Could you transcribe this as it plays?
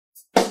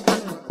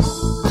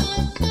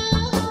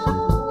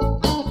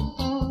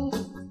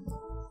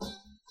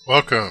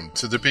Welcome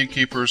to the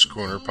Beekeeper's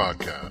Corner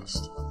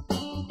podcast.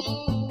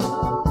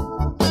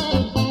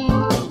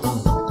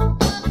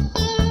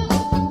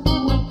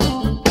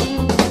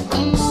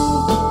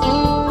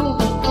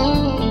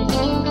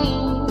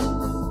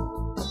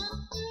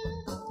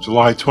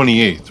 July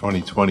 28th,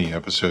 2020,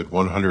 episode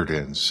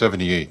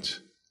 178,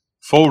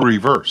 Full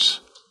Reverse.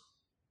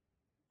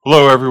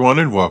 Hello everyone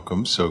and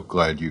welcome. So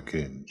glad you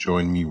can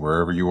join me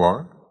wherever you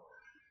are.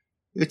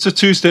 It's a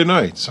Tuesday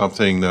night,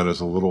 something that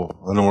is a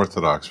little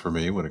unorthodox for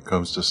me when it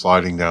comes to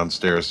sliding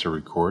downstairs to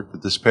record.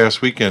 But this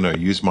past weekend I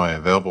used my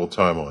available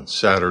time on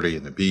Saturday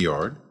in the bee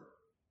yard,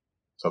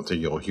 something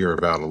you'll hear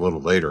about a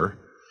little later.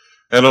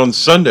 And on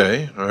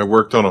Sunday I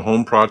worked on a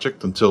home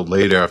project until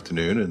late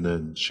afternoon, and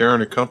then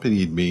Sharon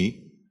accompanied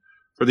me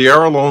for the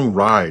hour-long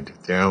ride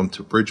down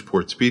to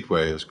Bridgeport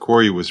Speedway as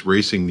Corey was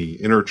racing the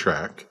inner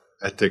track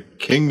at the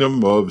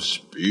Kingdom of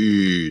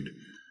Speed.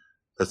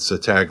 That's the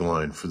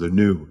tagline for the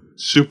new,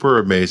 super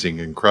amazing,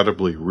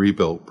 incredibly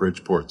rebuilt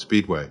Bridgeport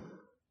Speedway.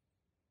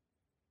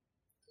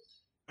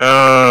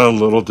 A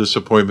little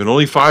disappointment.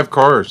 Only 5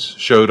 cars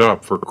showed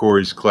up for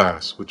Corey's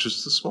class, which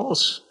is the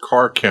smallest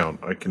car count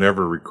I can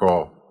ever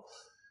recall.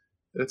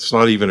 It's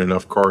not even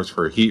enough cars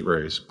for a heat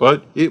race,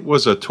 but it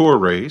was a tour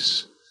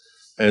race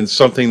and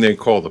something they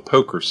call the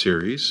poker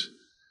series.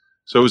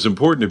 So it was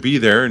important to be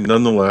there, and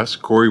nonetheless,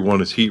 Corey won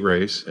his heat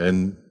race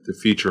and the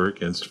feature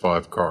against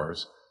 5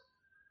 cars.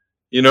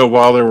 You know,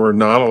 while there were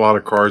not a lot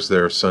of cars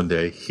there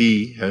Sunday,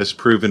 he has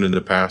proven in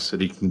the past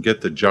that he can get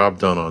the job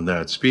done on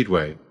that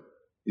speedway.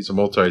 He's a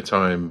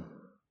multi-time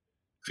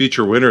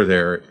feature winner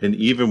there, and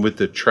even with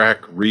the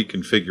track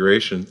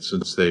reconfiguration,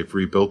 since they've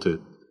rebuilt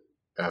it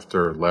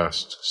after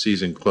last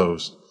season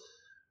closed,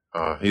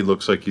 he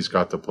looks like he's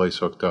got the place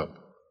hooked up.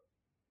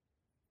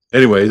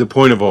 Anyway, the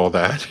point of all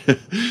that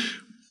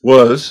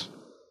was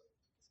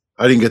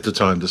I didn't get the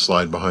time to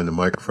slide behind the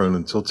microphone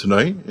until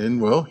tonight,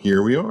 and well,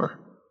 here we are.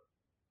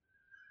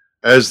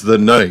 As the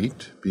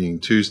night,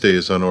 being Tuesday,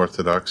 is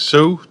unorthodox,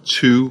 so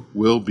too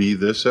will be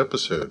this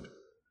episode.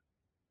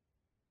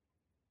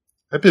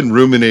 I've been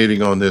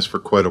ruminating on this for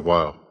quite a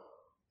while.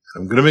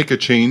 I'm going to make a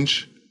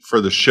change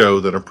for the show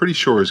that I'm pretty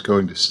sure is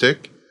going to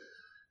stick,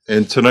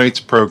 and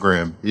tonight's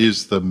program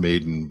is The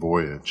Maiden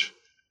Voyage.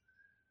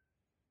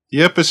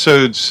 The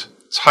episode's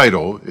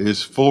title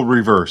is Full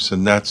Reverse,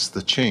 and that's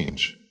the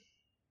change.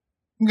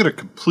 I'm going to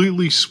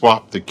completely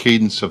swap the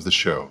cadence of the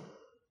show.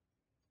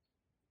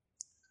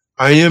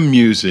 I am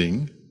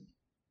musing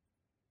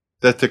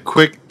that the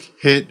quick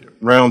hit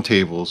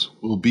roundtables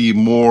will be a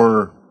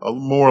more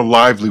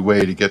lively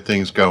way to get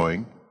things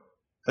going.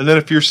 And then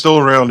if you're still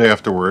around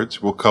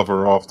afterwards, we'll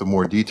cover off the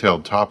more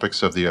detailed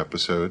topics of the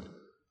episode.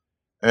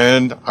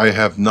 And I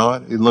have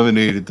not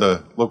eliminated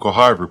the local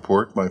hive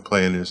report. My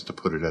plan is to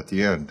put it at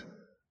the end.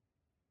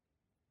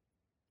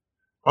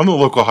 On the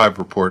local hive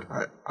report,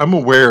 I'm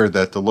aware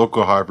that the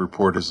local hive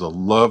report is a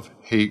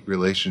love-hate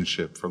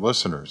relationship for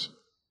listeners.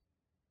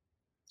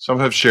 Some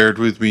have shared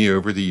with me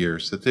over the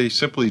years that they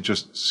simply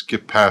just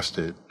skip past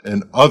it,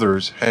 and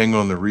others hang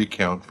on the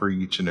recount for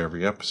each and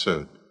every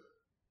episode.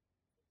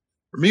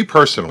 For me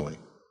personally,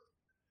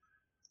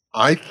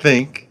 I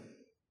think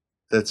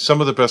that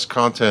some of the best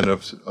content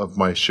of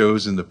my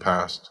shows in the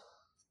past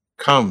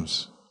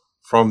comes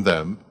from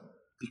them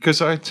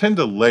because I tend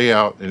to lay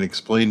out and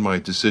explain my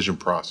decision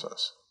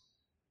process.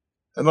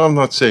 And I'm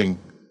not saying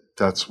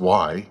that's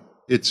why.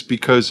 It's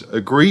because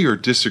agree or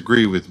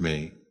disagree with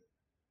me,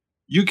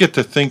 you get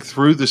to think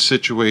through the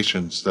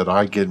situations that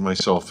I get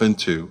myself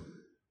into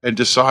and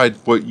decide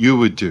what you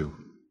would do.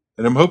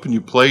 And I'm hoping you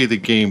play the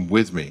game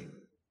with me.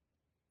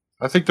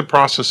 I think the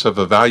process of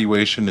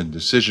evaluation and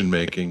decision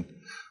making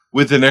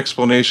with an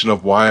explanation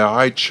of why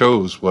I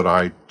chose what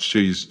I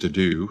choose to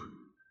do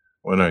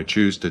when I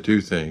choose to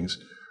do things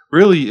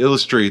really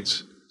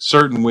illustrates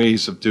certain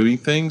ways of doing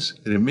things,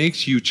 and it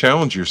makes you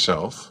challenge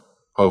yourself,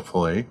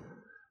 hopefully,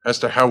 as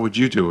to how would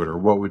you do it or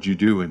what would you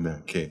do in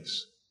that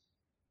case.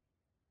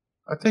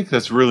 I think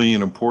that's really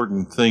an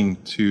important thing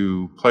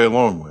to play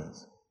along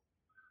with.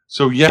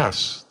 So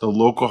yes, the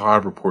local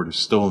hive report is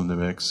still in the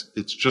mix.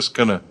 It's just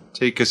going to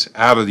take us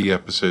out of the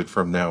episode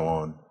from now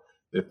on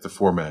if the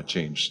format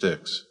change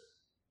sticks.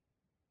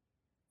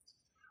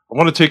 I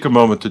want to take a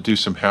moment to do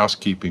some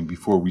housekeeping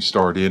before we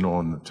start in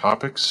on the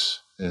topics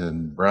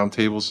and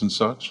roundtables and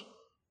such.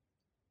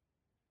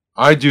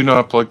 I do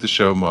not plug the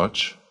show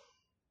much.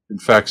 In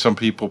fact, some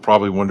people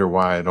probably wonder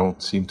why I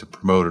don't seem to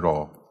promote it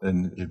all.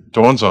 And it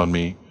dawns on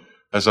me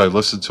as I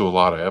listen to a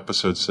lot of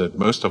episodes that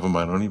most of them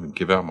I don't even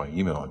give out my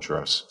email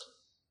address.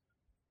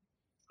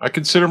 I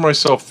consider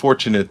myself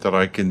fortunate that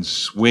I can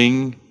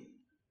swing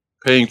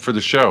paying for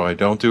the show. I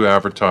don't do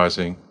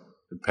advertising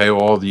and pay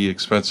all the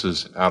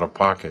expenses out of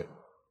pocket.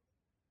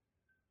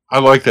 I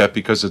like that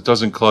because it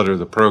doesn't clutter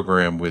the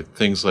program with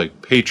things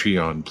like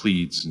Patreon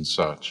pleads and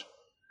such.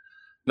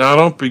 Now, I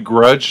don't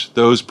begrudge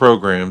those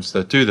programs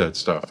that do that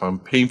stuff. I'm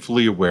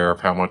painfully aware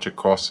of how much it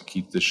costs to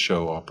keep this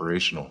show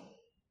operational.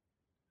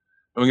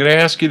 I'm going to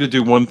ask you to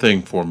do one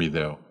thing for me,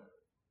 though.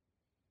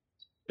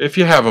 If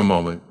you have a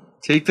moment,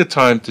 take the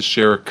time to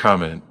share a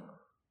comment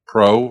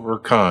pro or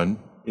con,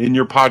 in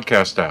your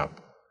podcast app,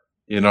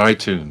 in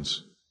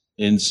iTunes,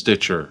 in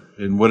Stitcher,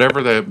 in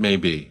whatever that may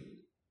be.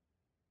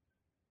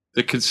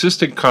 The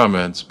consistent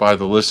comments by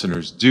the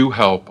listeners do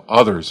help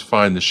others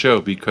find the show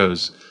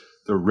because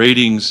the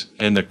ratings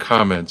and the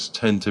comments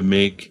tend to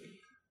make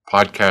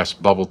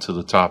podcasts bubble to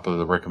the top of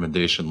the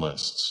recommendation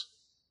lists.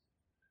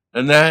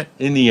 And that,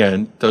 in the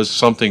end, does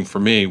something for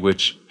me,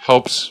 which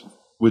helps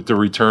with the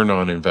return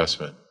on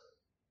investment.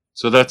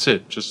 So that's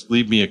it. Just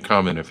leave me a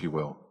comment, if you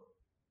will.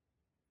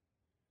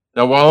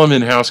 Now, while I'm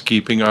in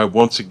housekeeping, I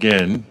once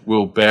again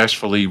will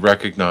bashfully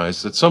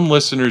recognize that some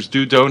listeners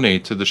do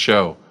donate to the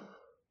show.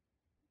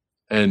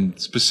 And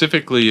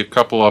specifically, a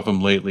couple of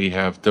them lately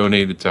have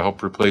donated to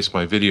help replace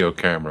my video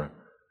camera,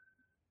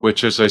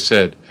 which, as I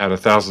said, at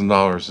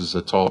 $1,000 is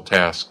a tall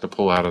task to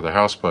pull out of the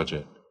house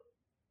budget.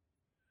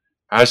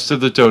 As to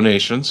the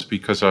donations,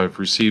 because I've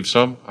received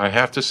some, I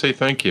have to say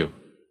thank you.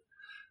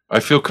 I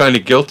feel kind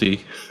of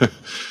guilty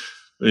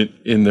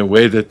in the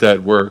way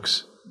that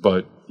works,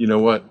 but you know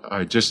what?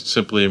 I just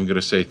simply am going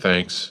to say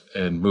thanks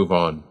and move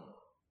on.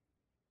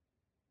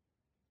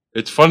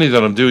 It's funny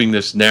that I'm doing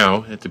this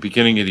now at the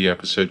beginning of the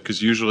episode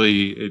because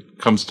usually it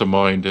comes to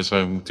mind as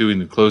I'm doing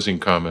the closing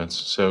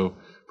comments.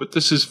 But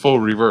this is full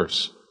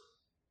reverse.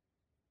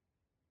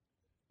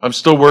 I'm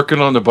still working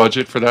on the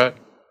budget for that.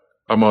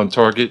 I'm on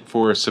target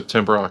for a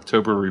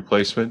September-October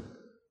replacement.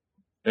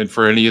 And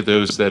for any of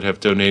those that have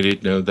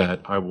donated, know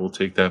that I will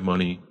take that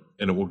money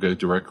and it will go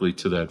directly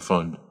to that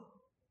fund.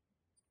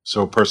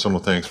 So personal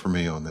thanks for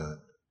me on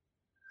that.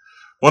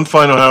 One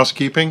final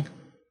housekeeping.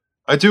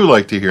 I do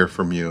like to hear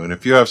from you, and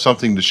if you have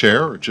something to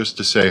share or just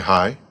to say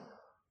hi,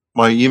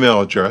 my email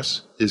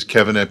address is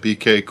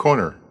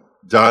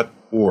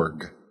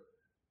kevin@BKCorner.org.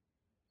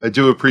 I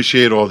do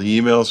appreciate all the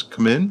emails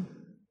come in,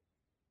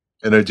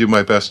 and I do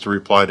my best to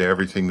reply to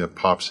everything that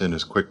pops in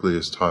as quickly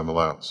as time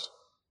allows.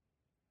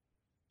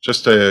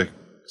 Just a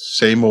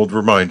same old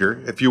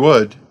reminder, if you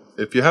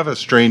have a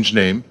strange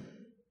name,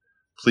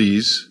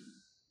 please,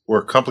 or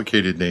a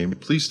complicated name,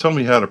 please tell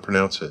me how to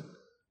pronounce it.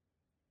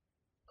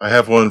 I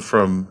have one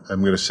from,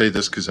 I'm going to say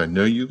this because I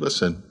know you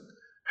listen,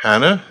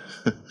 Hannah.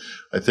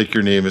 I think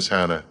your name is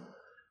Hannah.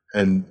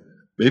 And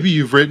maybe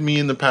you've written me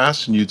in the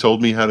past and you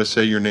told me how to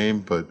say your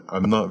name, but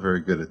I'm not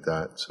very good at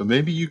that. So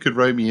maybe you could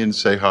write me in,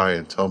 say hi,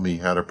 and tell me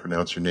how to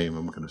pronounce your name.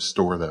 I'm going to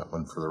store that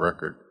one for the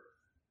record.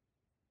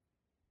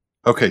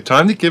 Okay,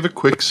 time to give a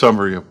quick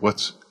summary of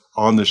what's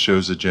on the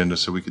show's agenda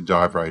so we can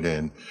dive right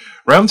in.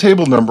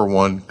 Roundtable number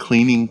 1,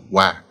 cleaning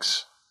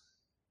wax.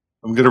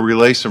 I'm going to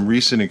relay some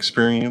recent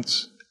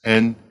experience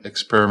and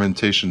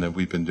experimentation that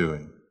we've been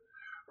doing.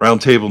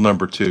 Roundtable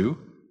number 2,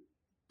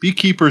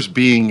 beekeepers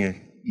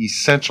being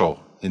essential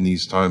in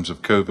these times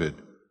of COVID.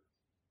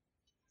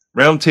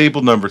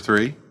 Roundtable number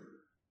 3,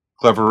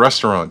 clever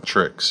restaurant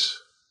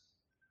tricks.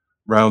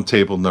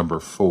 Roundtable number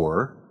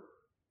 4,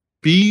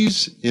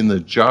 bees in the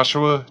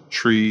Joshua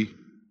Tree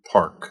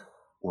Park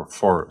or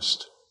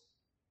forest.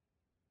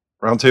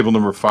 Roundtable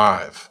number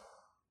 5,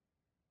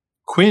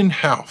 Quinn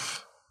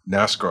Houff,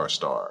 NASCAR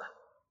star.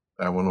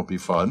 That one will be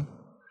fun.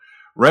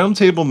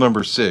 Roundtable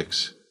number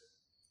 6,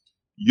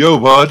 yo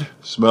bud,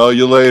 smell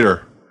you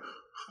later.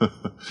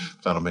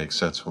 That'll make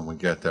sense when we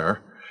get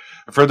there.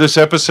 For this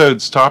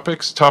episode's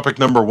topics, topic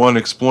number 1,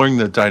 exploring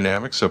the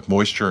dynamics of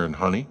moisture and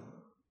honey.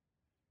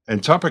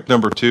 And topic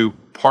number 2,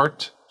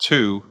 part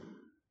 2,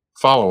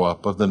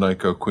 follow-up of the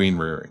Nyko queen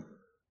rearing.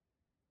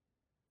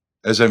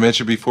 As I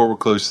mentioned before, we'll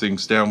close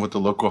things down with the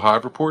local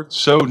hive report.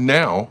 So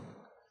now,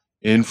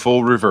 in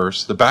full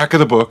reverse, the back of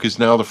the book is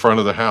now the front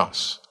of the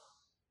house.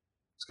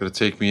 It's going to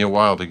take me a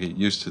while to get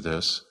used to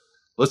this.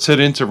 Let's head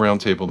into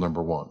roundtable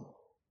number 1.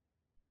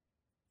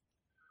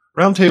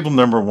 Roundtable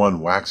number 1,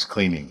 wax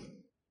cleaning.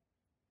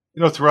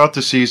 Throughout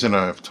the season,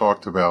 I've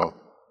talked about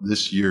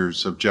this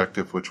year's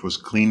objective, which was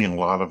cleaning a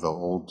lot of the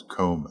old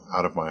comb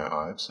out of my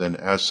hives. And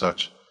as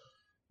such,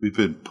 we've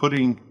been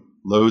putting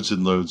loads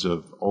and loads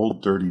of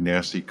old, dirty,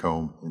 nasty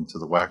comb into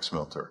the wax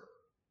melter.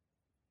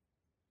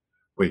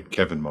 Wait,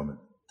 Kevin moment.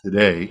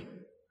 Today,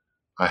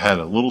 I had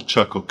a little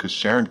chuckle because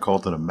Sharon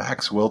called it a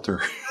Max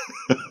Welter.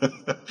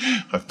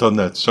 I've done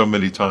that so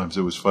many times.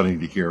 It was funny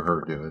to hear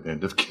her do it.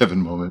 End of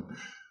Kevin moment.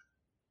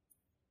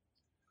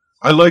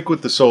 I like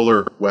what the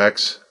solar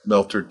wax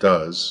melter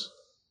does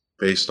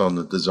based on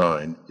the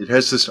design. It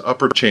has this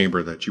upper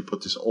chamber that you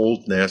put this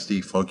old,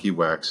 nasty, funky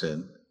wax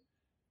in.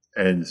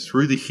 And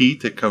through the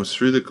heat that comes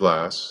through the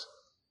glass,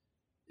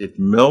 it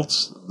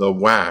melts the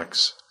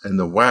wax. And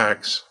the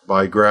wax,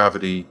 by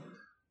gravity,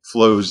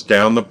 flows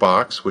down the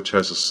box, which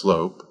has a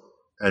slope,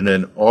 and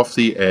then off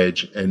the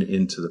edge and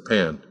into the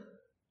pan.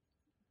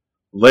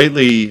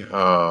 Lately,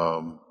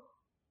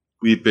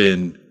 we've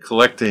been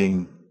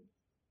collecting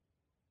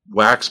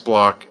wax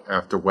block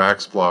after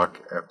wax block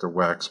after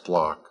wax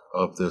block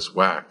of this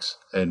wax.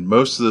 And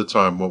most of the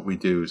time what we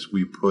do is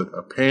we put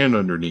a pan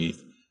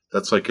underneath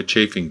that's like a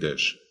chafing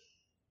dish.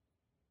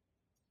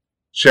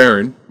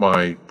 Sharon,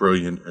 my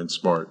brilliant and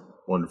smart,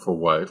 wonderful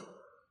wife,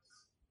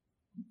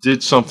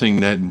 did something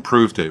that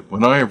improved it.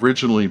 When I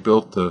originally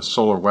built the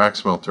solar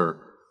wax melter,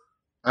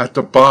 At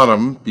the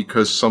bottom,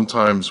 because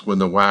sometimes when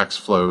the wax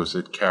flows,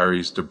 it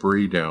carries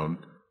debris down,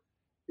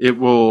 it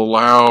will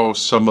allow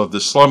some of the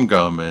slum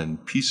gum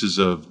and pieces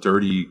of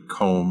dirty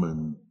comb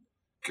and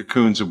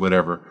cocoons and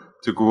whatever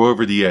to go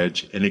over the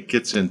edge, and it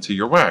gets into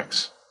your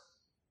wax.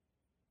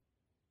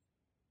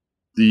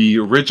 The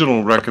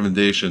original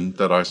recommendation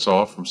that I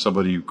saw from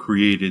somebody who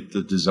created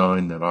the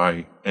design that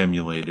I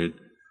emulated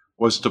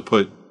was to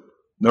put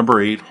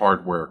number 8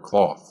 hardware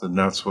cloth, and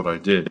that's what I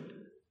did.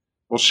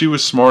 Well, she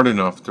was smart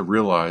enough to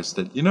realize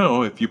that,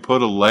 if you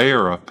put a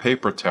layer of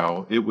paper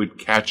towel, it would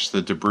catch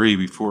the debris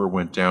before it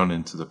went down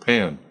into the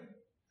pan.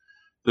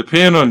 The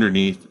pan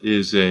underneath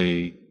is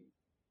a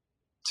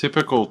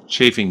typical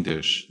chafing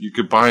dish. You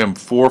could buy them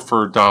 4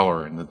 for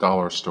 $1 in the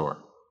dollar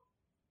store.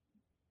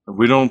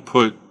 We don't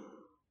put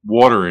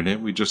water in it.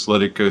 We just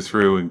let it go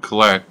through and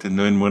collect, and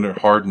then when it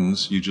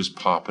hardens, you just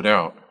pop it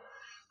out.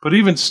 But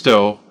even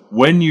still,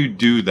 when you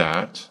do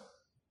that,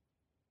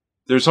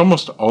 there's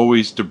almost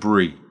always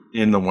debris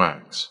in the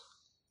wax.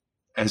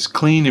 As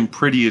clean and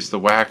pretty as the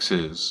wax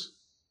is,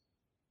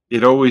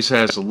 it always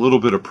has a little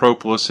bit of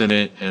propolis in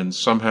it, and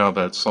somehow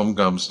that slum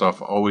gum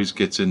stuff always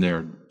gets in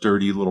there,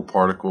 dirty little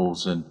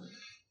particles, and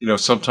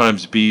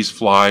sometimes bees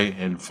fly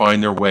and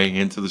find their way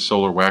into the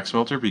solar wax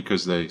melter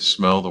because they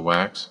smell the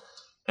wax,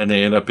 and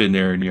they end up in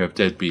there and you have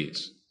dead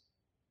bees.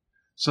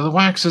 So the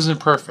wax isn't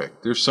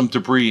perfect. There's some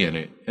debris in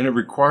it, and it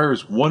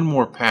requires one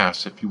more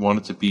pass if you want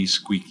it to be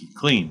squeaky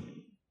clean.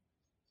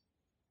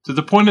 To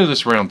the point of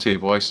this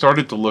roundtable, I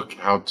started to look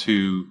how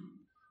to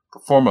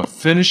perform a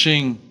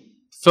finishing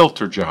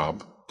filter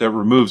job that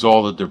removes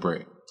all the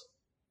debris.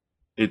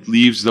 It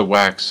leaves the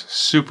wax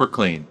super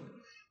clean.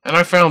 And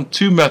I found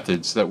 2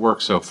 methods that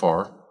work so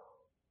far.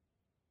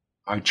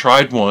 I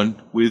tried one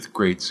with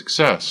great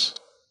success.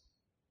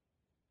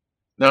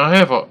 Now I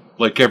have,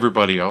 like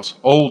everybody else,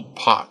 old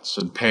pots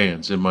and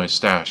pans in my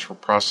stash for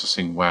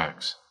processing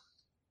wax.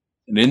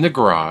 And in the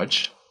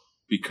garage,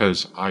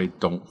 because I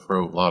don't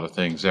throw a lot of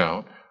things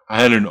out,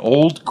 I had an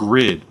old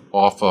grid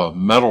off a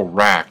metal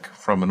rack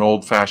from an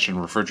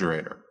old-fashioned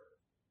refrigerator.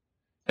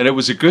 And it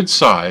was a good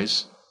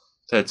size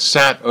that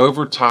sat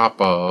over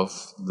top of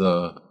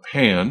the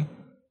pan.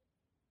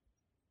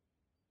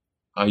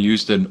 I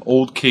used an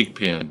old cake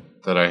pan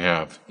that I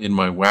have in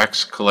my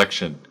wax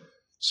collection.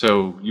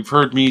 So you've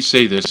heard me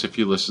say this if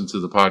you listen to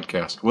the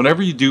podcast.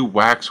 Whenever you do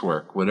wax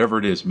work, whatever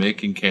it is,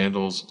 making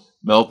candles,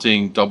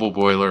 melting, double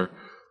boiler,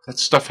 that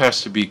stuff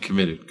has to be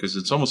committed because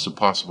it's almost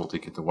impossible to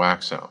get the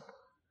wax out.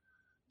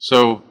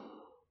 So,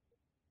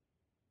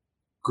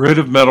 grid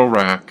of metal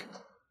rack,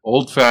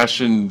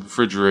 old-fashioned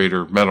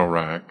refrigerator metal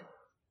rack,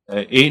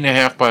 an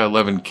 8.5 by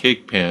 11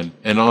 cake pan,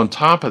 and on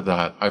top of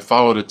that, I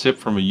followed a tip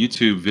from a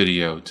YouTube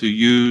video to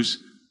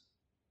use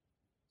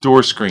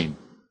door screen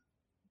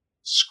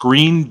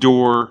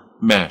door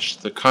mesh,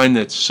 the kind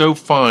that's so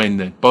fine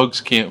that bugs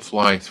can't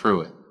fly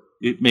through it.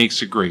 It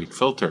makes a great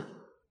filter.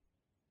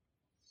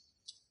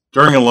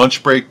 During a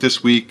lunch break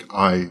this week,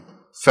 I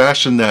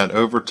fashioned that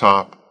over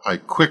top. I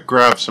quick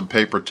grabbed some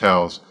paper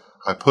towels.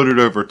 I put it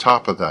over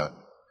top of that.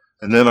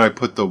 And then I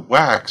put the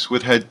wax,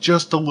 which had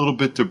just a little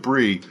bit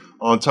debris,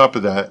 on top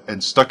of that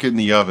and stuck it in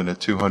the oven at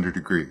 200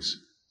 degrees.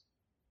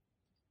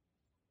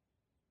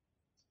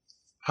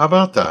 How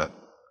about that?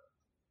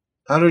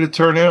 How did it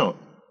turn out?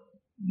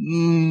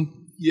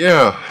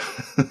 Yeah.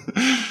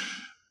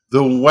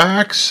 The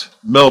wax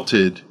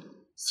melted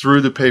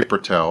through the paper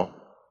towel,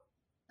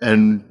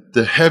 and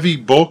the heavy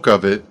bulk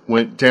of it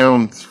went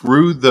down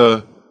through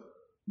the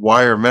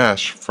wire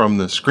mesh from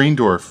the screen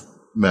door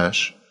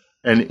mesh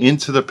and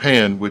into the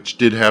pan, which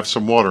did have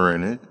some water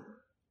in it,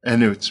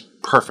 and it's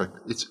perfect.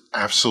 It's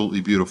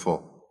absolutely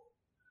beautiful.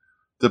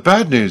 The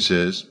bad news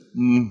is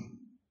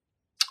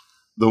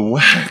the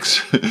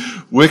wax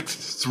wicked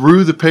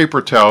through the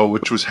paper towel,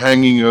 which was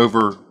hanging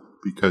over,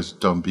 because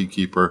dumb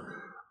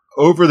beekeeper,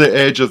 over the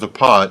edge of the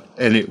pot,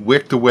 and it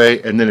wicked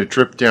away, and then it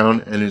dripped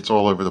down, and it's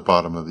all over the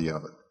bottom of the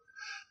oven.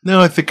 Now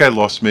I think I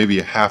lost maybe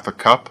a half a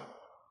cup,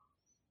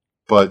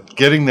 but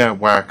getting that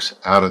wax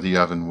out of the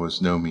oven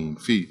was no mean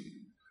feat.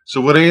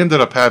 So what I ended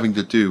up having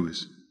to do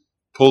is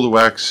pull the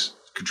wax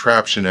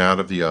contraption out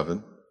of the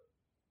oven,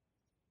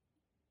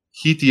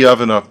 heat the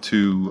oven up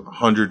to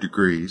 100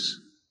 degrees,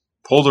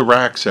 pull the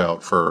racks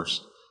out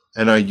first,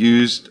 and I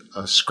used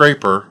a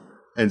scraper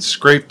and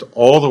scraped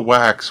all the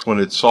wax when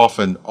it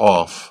softened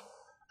off,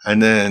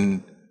 and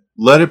then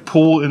let it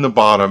pool in the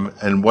bottom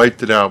and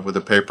wiped it out with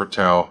a paper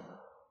towel,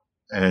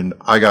 and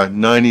I got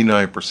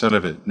 99%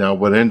 of it. Now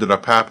what ended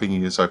up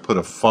happening is I put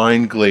a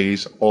fine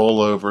glaze all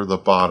over the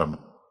bottom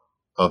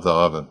of the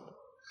oven.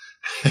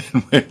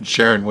 And when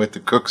Sharon went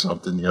to cook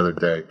something the other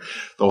day,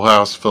 the whole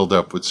house filled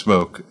up with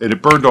smoke, and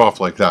it burned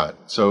off like that.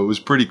 So it was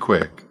pretty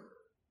quick.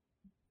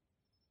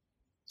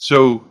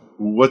 So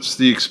what's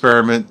the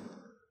experiment?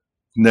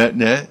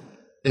 Net.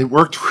 It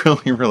worked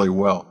really, really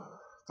well.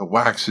 The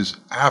wax is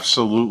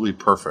absolutely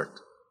perfect.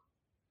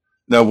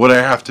 Now what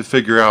I have to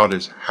figure out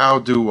is how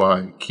do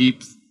I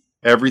keep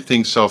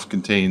everything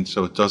self-contained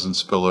so it doesn't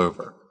spill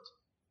over?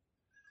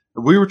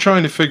 We were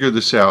trying to figure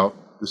this out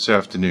this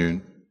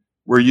afternoon,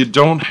 where you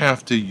don't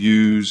have to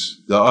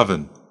use the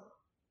oven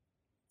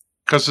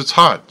because it's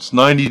hot. It's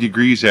 90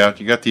 degrees out.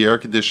 You got the air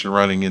conditioner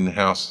running in the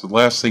house. The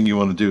last thing you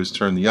want to do is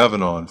turn the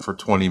oven on for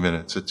 20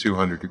 minutes at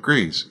 200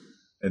 degrees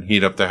and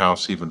heat up the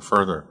house even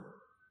further.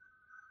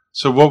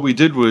 So what we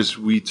did was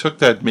we took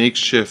that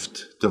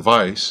makeshift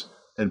device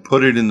and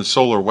put it in the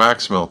solar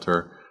wax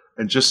melter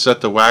and just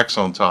set the wax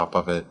on top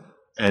of it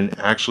and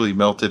actually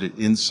melted it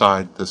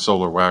inside the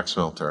solar wax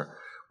melter.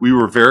 We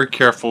were very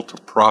careful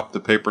to prop the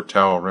paper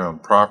towel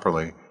around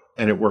properly,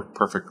 and it worked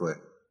perfectly.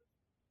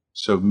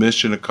 So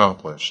mission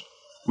accomplished.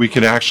 We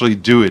can actually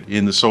do it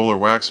in the solar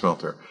wax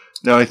melter.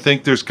 Now, I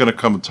think there's going to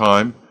come a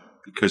time,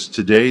 because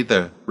today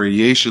the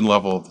radiation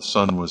level of the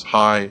sun was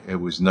high. It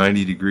was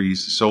 90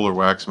 degrees. The solar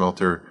wax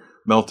melter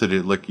melted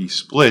it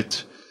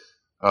lickety-split.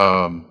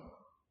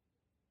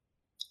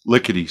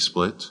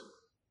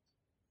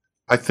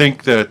 I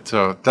think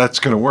that that's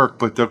going to work,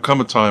 but there'll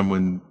come a time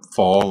when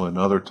fall and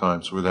other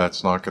times where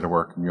that's not going to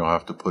work and you'll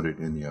have to put it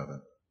in the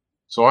oven.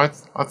 So I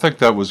think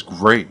that was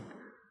great.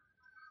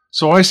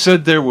 So I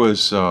said there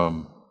was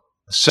a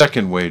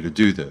second way to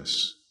do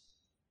this.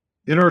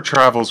 In our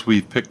travels,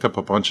 we've picked up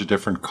a bunch of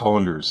different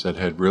colanders that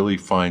had really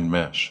fine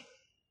mesh.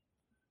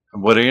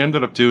 And what I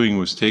ended up doing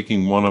was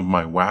taking one of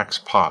my wax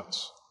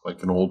pots,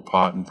 like an old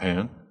pot and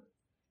pan,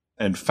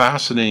 and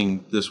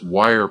fastening this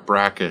wire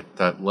bracket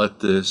that let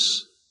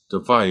this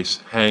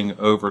device hang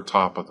over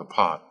top of the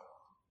pot.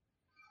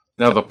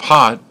 Now the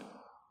pot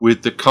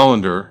with the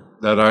colander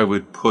that I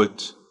would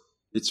put,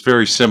 it's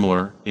very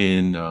similar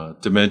in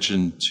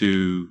dimension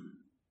to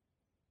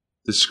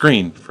the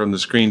screen from the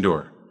screen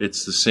door.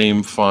 It's the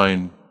same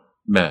fine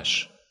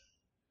mesh.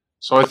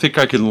 So I think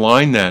I can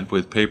line that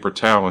with paper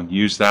towel and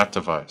use that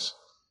device.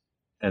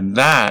 And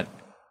that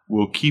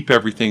will keep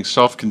everything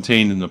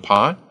self-contained in the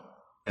pot,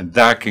 and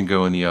that can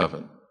go in the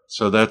oven.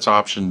 So that's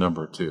option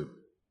number 2.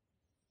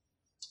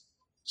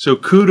 So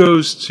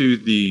kudos to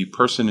the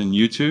person in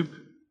YouTube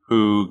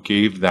who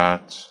gave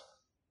that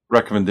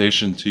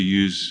recommendation to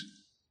use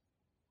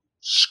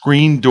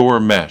screen door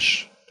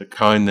mesh, the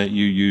kind that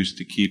you use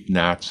to keep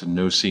gnats and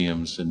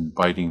no-see-ums and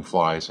biting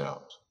flies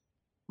out.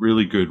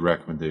 Really good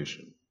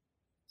recommendation.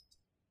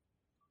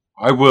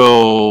 I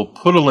will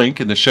put a link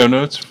in the show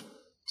notes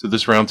to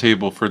this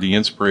roundtable for the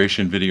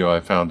inspiration video I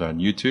found on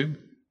YouTube.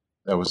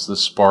 That was the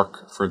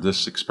spark for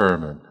this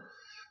experiment.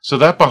 So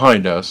that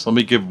behind us, let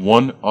me give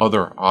one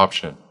other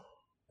option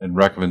and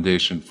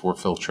recommendation for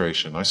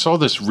filtration. I saw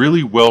this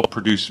really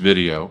well-produced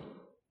video,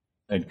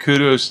 and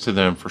kudos to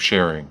them for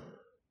sharing.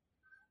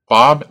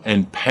 Bob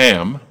and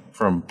Pam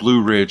from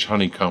Blue Ridge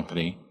Honey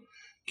Company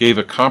gave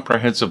a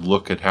comprehensive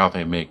look at how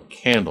they make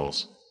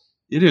candles.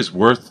 It is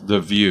worth the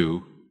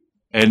view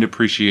and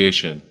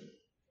appreciation.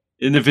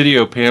 In the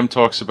video, Pam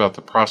talks about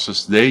the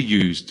process they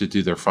use to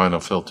do their final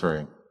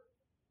filtering.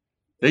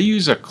 They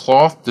use a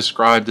cloth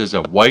described as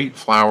a white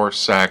flour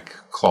sack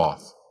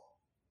cloth.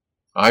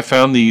 I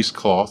found these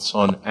cloths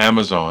on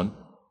Amazon.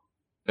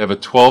 They have a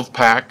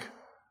 12-pack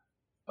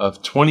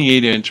of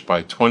 28-inch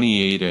by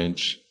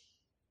 28-inch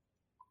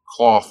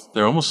cloth.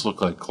 They almost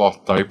look like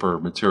cloth diaper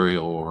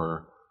material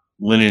or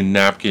linen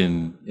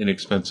napkin,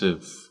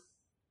 inexpensive.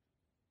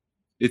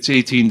 It's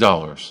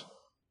 $18.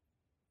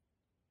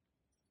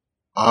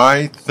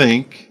 I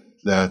think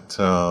that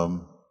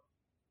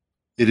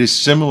it is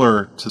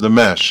similar to the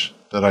mesh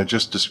that I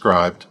just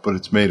described, but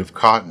it's made of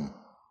cotton.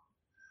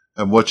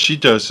 And what she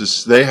does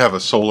is they have a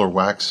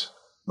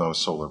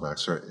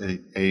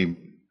a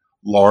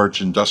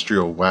large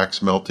industrial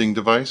wax melting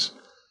device,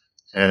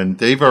 and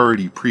they've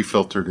already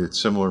pre-filtered it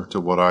similar to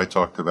what I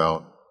talked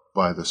about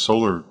by the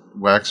solar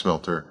wax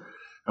melter.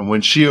 And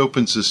when she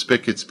opens the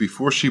spigots,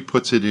 before she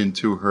puts it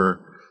into her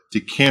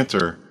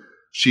decanter,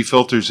 she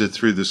filters it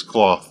through this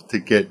cloth to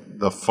get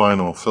the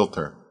final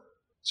filter.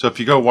 So if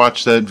you go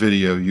watch that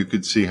video, you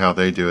could see how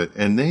they do it.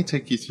 And they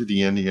take you through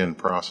the end-to-end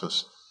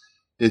process.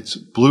 It's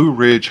Blue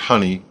Ridge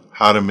Honey,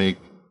 how to make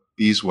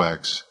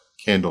beeswax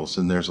candles.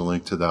 And there's a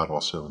link to that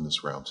also in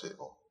this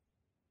roundtable.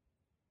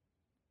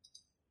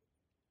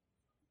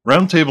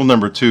 Roundtable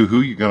number 2,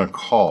 who you going to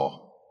call?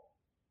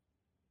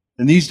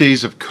 In these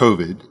days of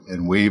COVID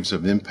and waves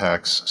of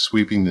impacts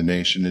sweeping the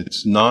nation,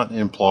 it's not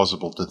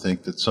implausible to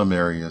think that some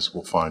areas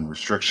will find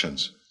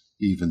restrictions,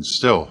 even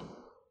still.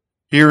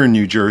 Here in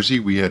New Jersey,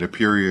 we had a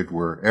period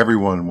where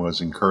everyone was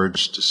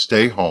encouraged to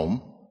stay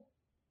home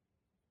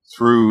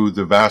through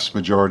the vast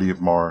majority of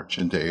March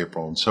into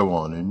April and so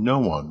on, and no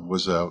one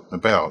was out and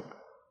about.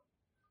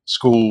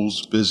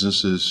 Schools,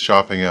 businesses,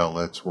 shopping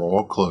outlets were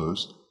all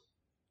closed,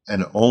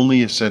 and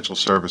only essential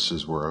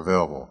services were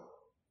available.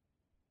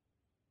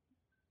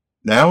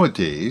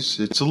 Nowadays,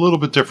 it's a little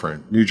bit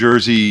different. New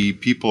Jersey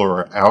people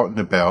are out and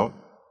about.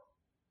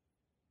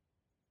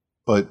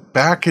 But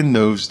back in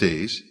those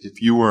days,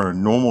 if you were a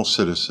normal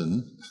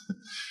citizen,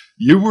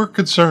 you were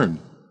concerned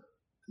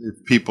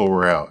if people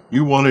were out.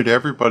 You wanted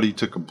everybody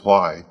to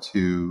comply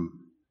to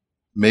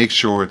make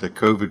sure that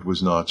COVID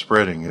was not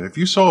spreading. And if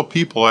you saw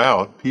people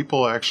out,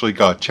 people actually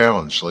got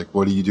challenged. Like,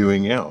 what are you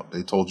doing out?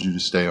 They told you to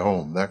stay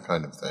home, that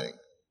kind of thing.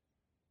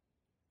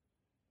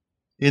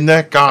 In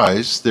that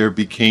guise, there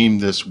became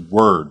this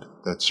word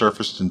that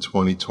surfaced in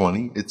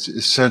 2020. It's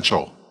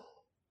essential.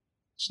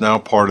 It's now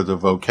part of the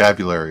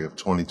vocabulary of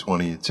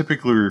 2020. It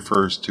typically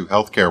refers to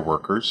healthcare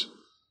workers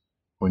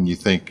when you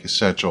think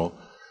essential,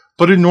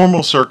 but in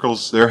normal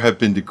circles, there have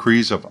been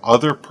decrees of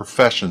other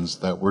professions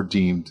that were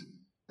deemed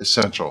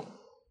essential.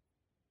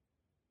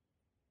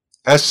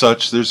 As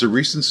such, there's a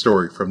recent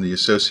story from the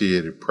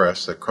Associated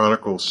Press that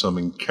chronicles some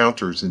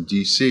encounters in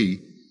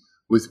D.C.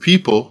 with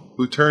people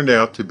who turned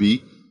out to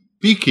be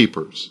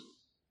beekeepers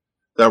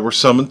that were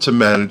summoned to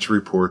manage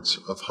reports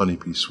of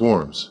honeybee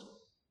swarms.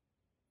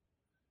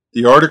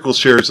 The article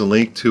shares a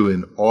link to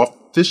an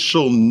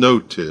official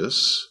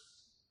notice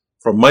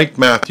from Mike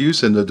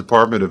Matthews in the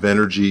Department of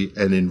Energy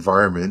and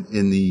Environment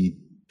in the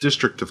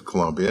District of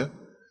Columbia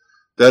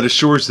that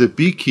assures that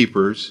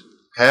beekeepers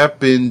have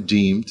been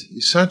deemed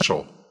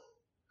essential.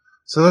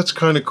 So that's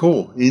kind of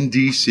cool. In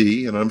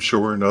D.C., and I'm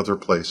sure in other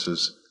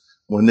places,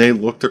 when they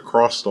looked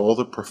across all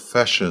the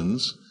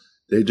professions,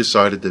 they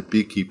decided that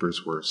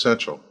beekeepers were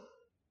essential.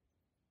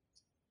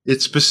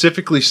 It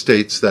specifically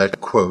states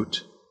that,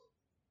 quote,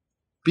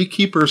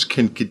 beekeepers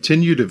can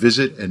continue to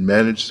visit and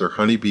manage their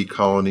honeybee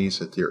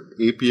colonies at their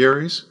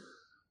apiaries,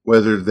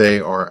 whether they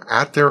are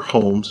at their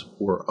homes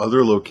or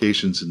other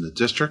locations in the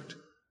district,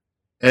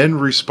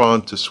 and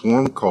respond to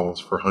swarm calls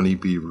for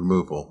honeybee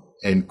removal,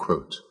 end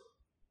quote.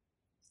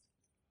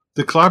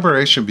 The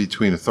collaboration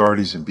between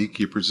authorities and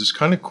beekeepers is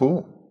kind of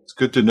cool. It's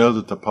good to know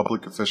that the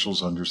public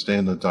officials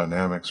understand the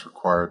dynamics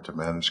required to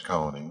manage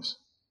colonies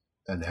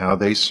and how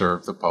they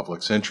serve the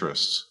public's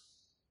interests.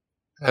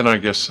 And I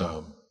guess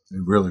they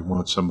really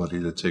want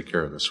somebody to take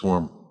care of the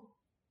swarm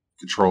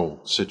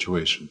control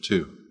situation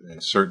too. They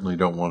certainly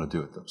don't want to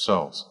do it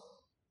themselves.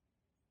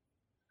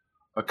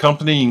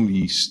 Accompanying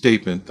the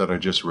statement that I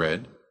just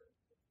read,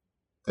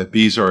 that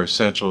bees are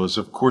essential, is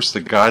of course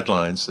the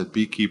guidelines that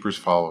beekeepers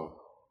follow.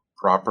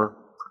 Proper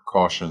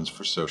precautions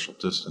for social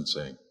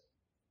distancing.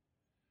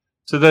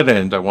 To that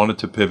end, I wanted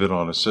to pivot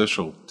on a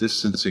social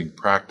distancing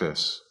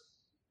practice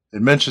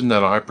and mention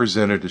that I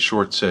presented a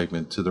short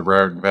segment to the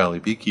Raritan Valley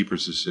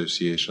Beekeepers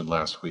Association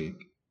last week,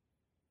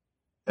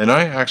 and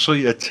I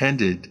actually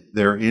attended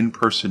their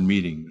in-person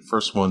meeting, the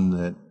first one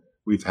that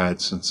we've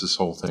had since this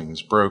whole thing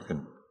is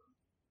broken.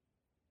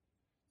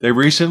 They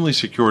recently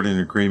secured an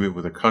agreement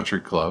with a country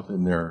club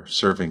in their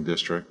serving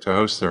district to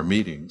host their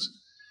meetings,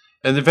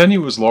 and the venue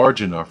was large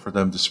enough for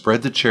them to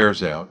spread the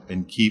chairs out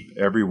and keep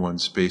everyone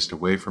spaced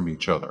away from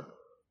each other.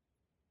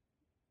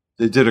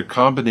 They did a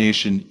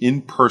combination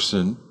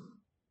in-person,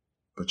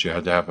 but you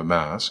had to have a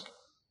mask,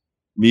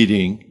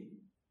 meeting,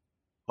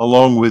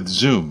 along with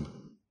Zoom.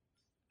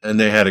 And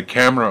they had a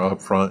camera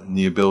up front and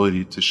the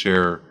ability to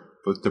share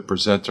both the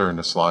presenter and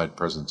a slide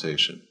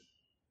presentation.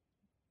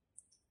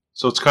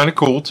 So it's kind of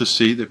cool to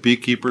see that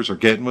beekeepers are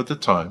getting with the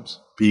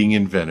times, being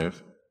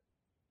inventive,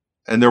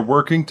 and they're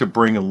working to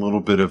bring a little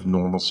bit of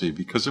normalcy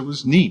because it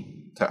was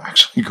neat to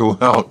actually go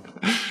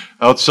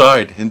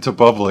outside into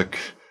public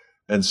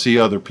and see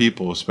other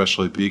people,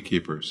 especially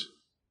beekeepers.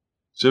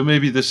 So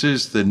maybe this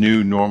is the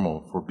new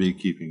normal for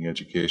beekeeping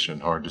education,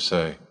 hard to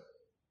say.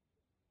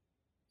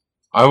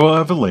 I will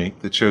have a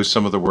link that shows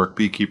some of the work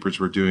beekeepers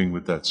were doing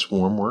with that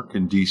swarm work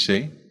in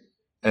D.C.,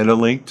 and a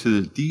link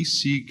to the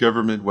D.C.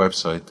 government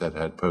website that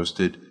had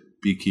posted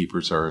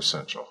Beekeepers Are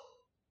Essential.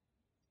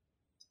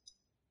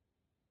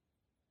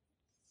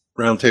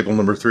 Roundtable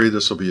number 3,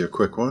 this will be a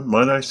quick one.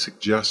 Might I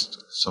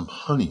suggest some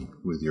honey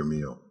with your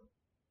meal?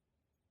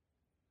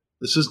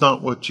 This is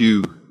not what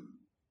you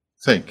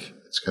think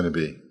it's going to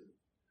be.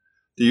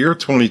 The year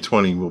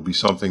 2020 will be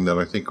something that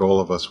I think all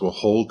of us will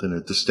hold in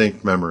a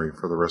distinct memory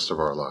for the rest of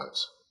our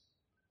lives.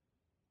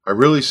 I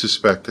really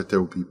suspect that there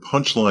will be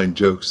punchline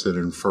jokes that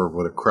infer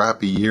what a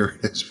crappy year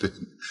it has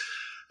been.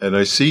 And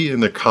I see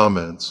in the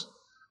comments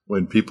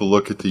when people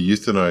look at the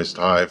euthanized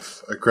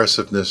hive,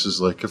 aggressiveness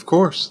is like, of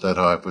course, that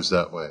hive was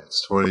that way.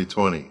 It's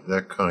 2020,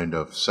 that kind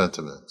of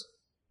sentiment.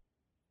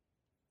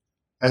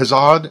 As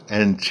odd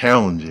and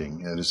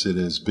challenging as it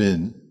has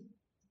been,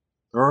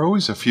 there are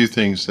always a few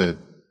things that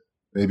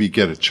maybe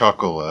get a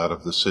chuckle out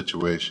of the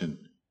situation.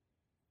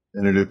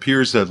 And it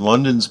appears that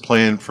London's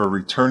plan for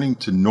returning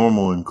to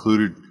normal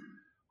included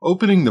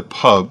opening the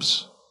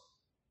pubs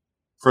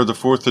for the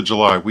 4th of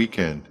July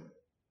weekend.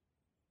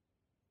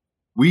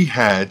 We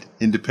had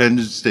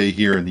Independence Day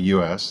here in the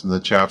U.S., and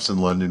the chaps in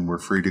London were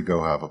free to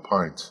go have a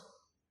pint.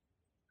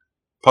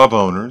 Pub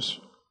owners,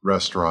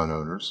 restaurant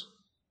owners,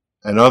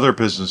 and other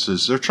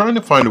businesses, they're trying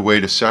to find a way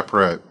to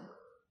separate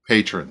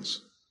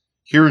patrons.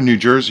 Here in New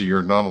Jersey,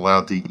 you're not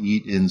allowed to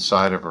eat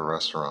inside of a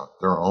restaurant.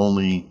 There are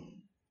only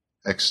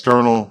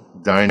external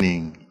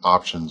dining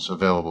options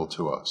available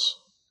to us.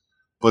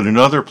 But in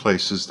other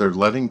places, they're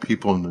letting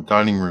people in the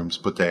dining rooms,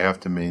 but they have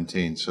to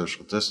maintain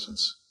social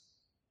distance.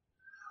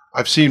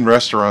 I've seen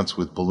restaurants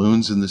with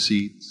balloons in the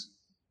seats,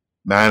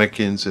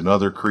 mannequins, and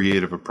other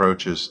creative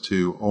approaches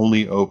to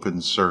only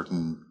open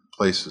certain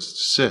places to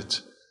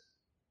sit.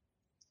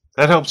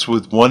 That helps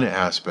with one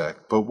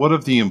aspect, but what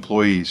of the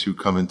employees who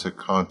come into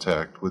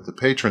contact with the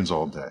patrons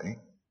all day?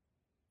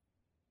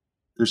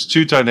 There's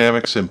two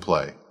dynamics in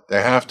play.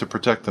 They have to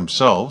protect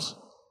themselves,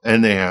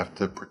 and they have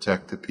to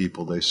protect the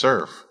people they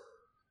serve.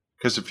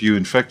 Because if you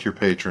infect your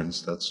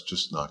patrons, that's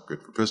just not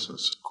good for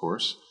business, of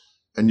course,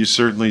 and you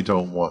certainly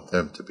don't want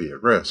them to be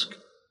at risk.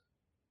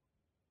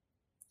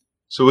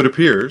 So it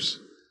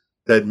appears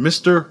that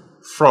Mr.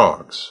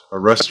 Frog's, a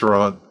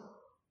restaurant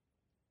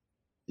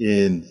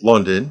in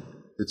London,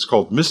 it's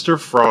called Mr.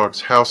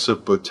 Frog's House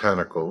of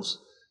Botanicals,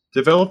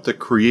 developed a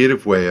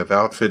creative way of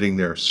outfitting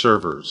their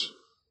servers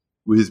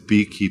with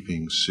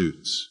beekeeping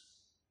suits.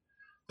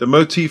 The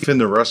motif in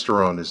the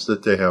restaurant is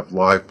that they have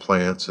live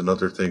plants and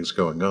other things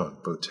going on,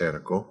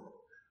 botanical,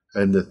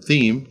 and the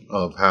theme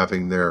of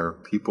having their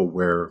people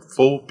wear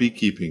full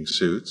beekeeping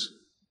suits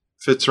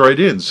fits right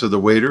in, so the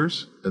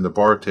waiters and the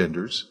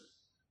bartenders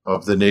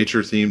of the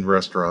nature-themed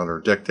restaurant are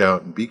decked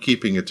out in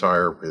beekeeping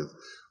attire with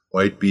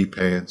white bee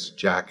pants,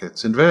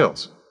 jackets, and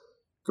veils,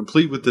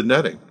 complete with the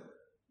netting.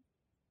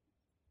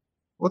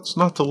 What's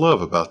not to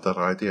love about that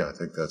idea? I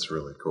think that's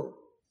really cool.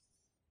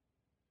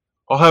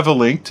 I'll have a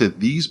link to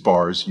these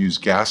bars use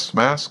gas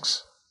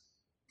masks,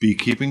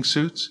 beekeeping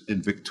suits,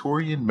 and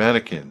Victorian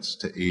mannequins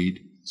to aid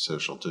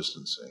social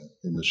distancing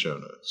in the show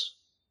notes.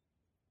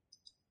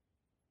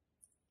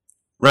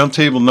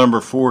 Roundtable number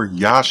 4,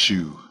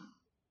 Yashu.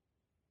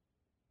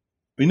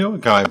 We know a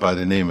guy by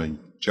the name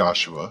of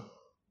Joshua,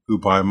 who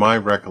by my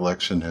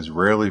recollection has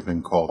rarely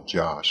been called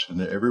Josh,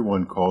 and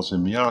everyone calls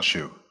him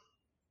Yashu.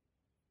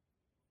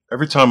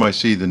 Every time I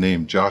see the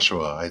name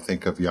Joshua, I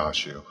think of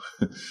Yashu.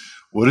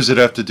 What does it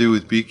have to do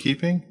with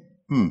beekeeping?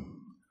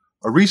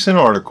 A recent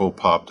article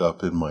popped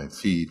up in my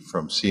feed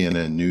from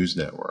CNN News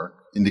Network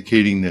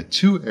indicating that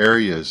 2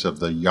 areas of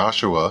the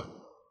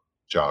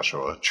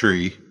Joshua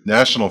Tree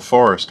National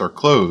Forest are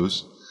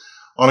closed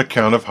on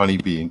account of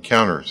honeybee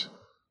encounters.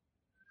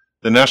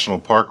 The National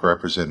Park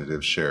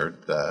representative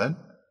shared that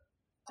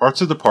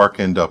parts of the park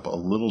end up a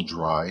little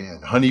dry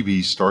and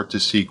honeybees start to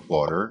seek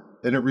water,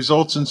 and it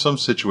results in some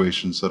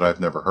situations that I've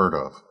never heard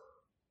of.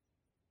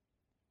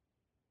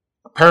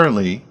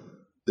 Apparently,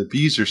 the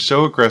bees are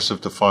so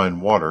aggressive to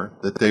find water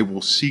that they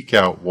will seek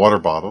out water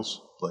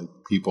bottles, like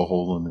people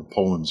holding in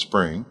Poland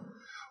Spring,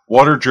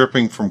 water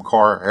dripping from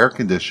car air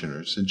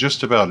conditioners, and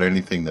just about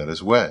anything that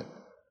is wet.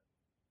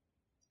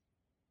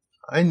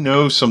 I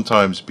know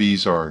sometimes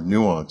bees are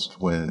nuanced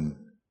when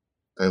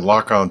they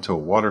lock onto a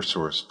water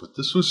source, but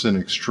this was an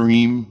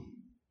extreme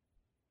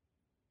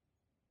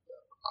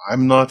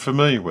I'm not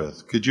familiar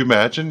with. Could you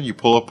imagine? You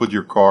pull up with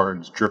your car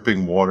and it's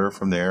dripping water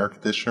from the air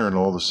conditioner and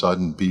all of a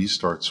sudden bees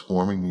start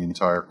swarming the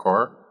entire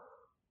car?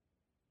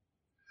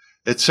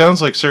 It sounds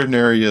like certain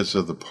areas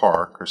of the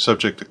park are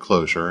subject to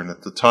closure, and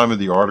at the time of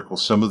the article,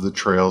 some of the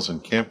trails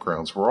and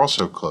campgrounds were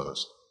also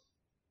closed.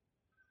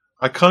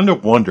 I kind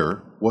of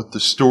wonder what the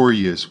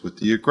story is with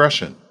the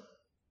aggression.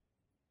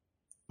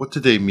 What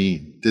did they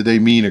mean? Did they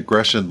mean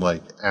aggression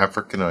like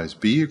Africanized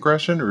bee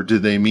aggression, or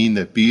did they mean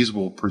that bees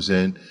will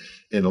present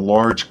in a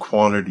large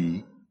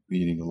quantity,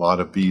 meaning a lot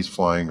of bees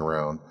flying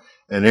around,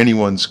 and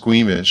anyone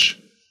squeamish,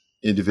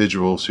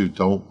 individuals who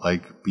don't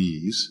like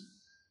bees,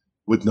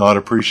 would not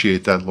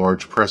appreciate that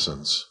large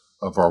presence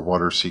of our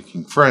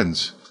water-seeking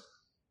friends?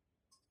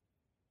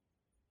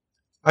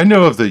 I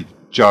know of the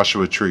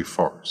Joshua Tree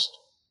Forest.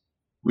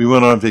 We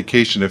went on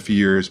vacation a few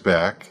years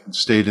back and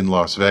stayed in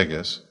Las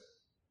Vegas.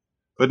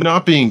 But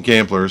not being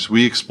gamblers,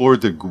 we explored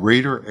the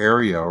greater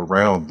area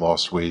around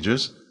Lost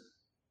Wages,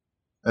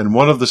 and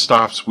one of the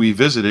stops we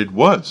visited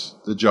was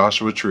the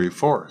Joshua Tree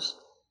Forest.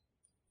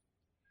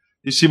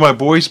 You see, my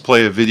boys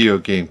play a video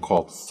game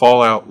called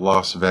Fallout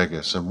Las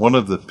Vegas, and one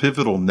of the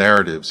pivotal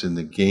narratives in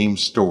the game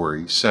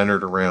story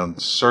centered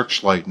around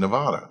Searchlight,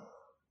 Nevada,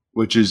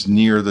 which is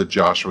near the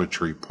Joshua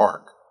Tree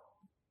Park.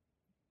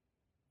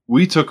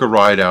 We took a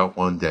ride out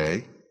one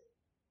day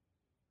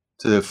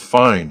to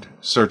find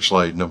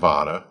Searchlight,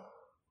 Nevada,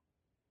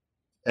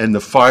 and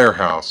the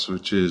firehouse,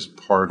 which is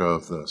part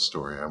of the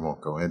story. I won't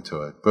go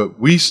into it. But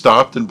we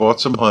stopped and bought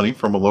some honey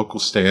from a local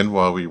stand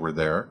while we were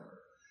there.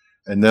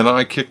 And then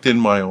I kicked in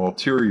my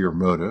ulterior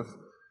motive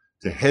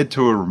to head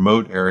to a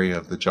remote area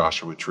of the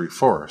Joshua Tree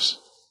Forest.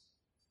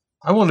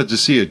 I wanted to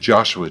see a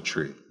Joshua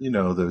tree. You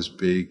know, those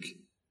big,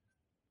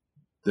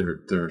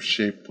 they're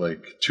shaped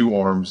like 2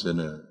 arms and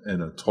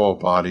a tall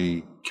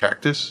body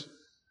cactus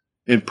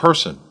in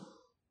person.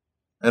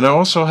 And I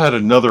also had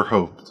another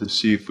hope to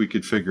see if we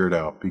could figure it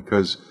out,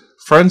 because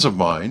friends of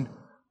mine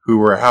who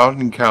were out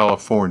in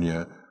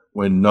California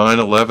when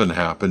 9/11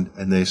 happened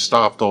and they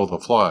stopped all the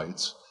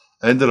flights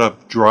ended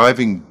up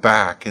driving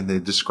back, and they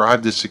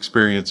described this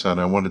experience,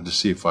 and I wanted to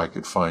see if I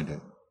could find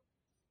it.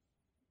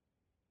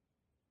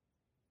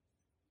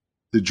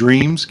 The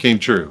dreams came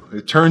true.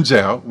 It turns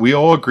out we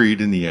all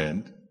agreed in the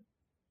end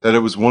that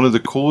it was one of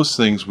the coolest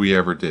things we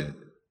ever did.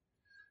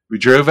 We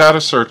drove out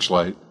of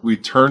Searchlight, we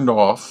turned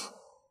off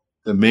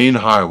the main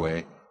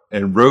highway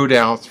and rode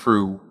out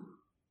through,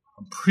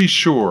 I'm pretty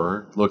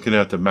sure, looking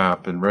at the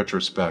map in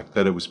retrospect,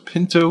 that it was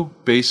Pinto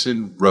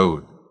Basin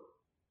Road.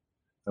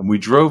 And we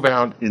drove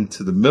out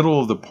into the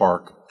middle of the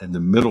park in the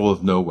middle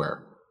of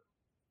nowhere.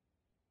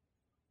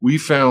 We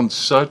found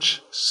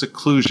such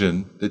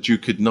seclusion that you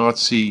could not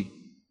see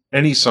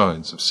any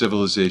signs of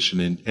civilization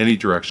in any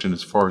direction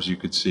as far as you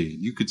could see.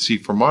 You could see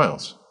for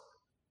miles.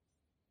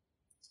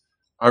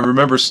 I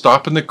remember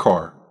stopping the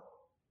car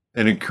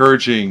and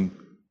encouraging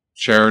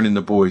Sharon and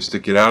the boys to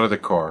get out of the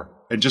car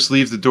and just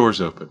leave the doors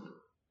open.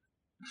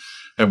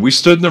 And we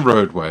stood in the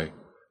roadway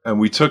and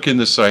we took in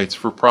the sights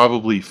for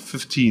probably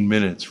 15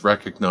 minutes,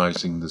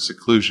 recognizing the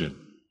seclusion.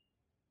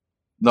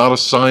 Not a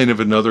sign of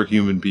another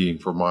human being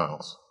for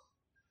miles.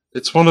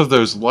 It's one of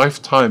those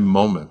lifetime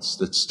moments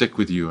that stick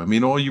with you. I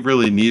mean, all you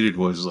really needed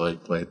was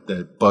like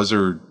that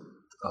buzzard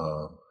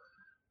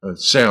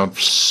sound,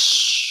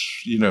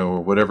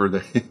 or whatever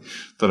they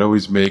that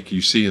always make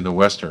you see in the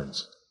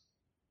Westerns.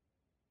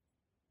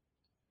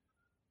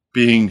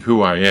 Being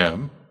who I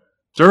am,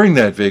 during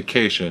that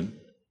vacation,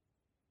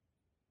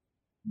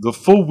 the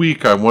full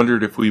week I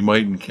wondered if we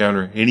might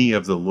encounter any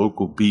of the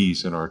local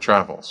bees in our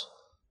travels.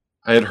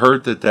 I had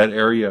heard that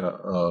area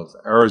of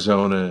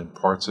Arizona and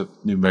parts of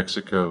New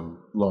Mexico,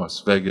 Las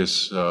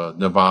Vegas,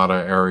 Nevada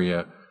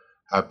area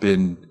have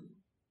been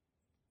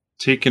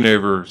taken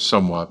over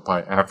somewhat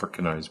by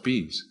Africanized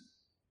bees.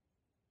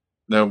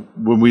 Now,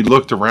 when we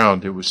looked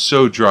around, it was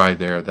so dry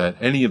there that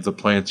any of the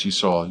plants you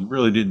saw, you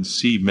really didn't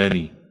see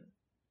many.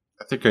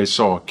 I think I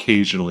saw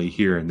occasionally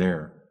here and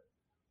there,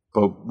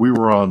 but we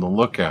were on the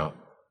lookout.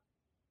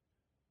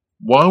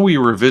 While we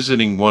were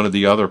visiting one of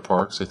the other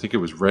parks, I think it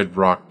was Red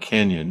Rock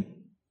Canyon,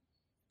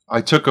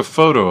 I took a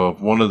photo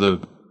of one of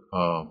the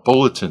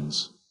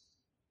bulletins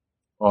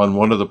on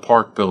one of the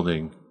park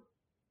building.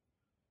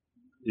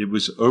 It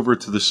was over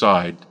to the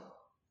side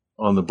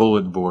on the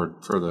bulletin board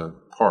for the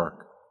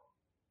park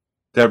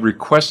that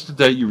requested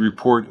that you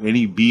report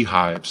any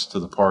beehives to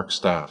the park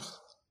staff.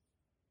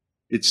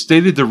 It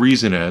stated the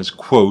reason as,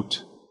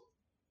 quote,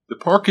 "The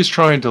park is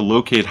trying to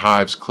locate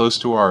hives close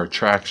to our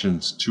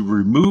attractions to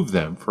remove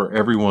them for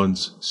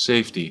everyone's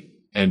safety,"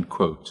 end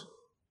quote.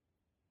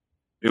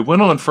 It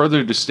went on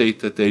further to state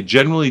that they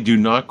generally do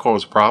not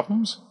cause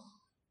problems,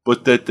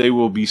 but that they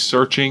will be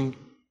searching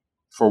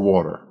for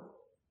water.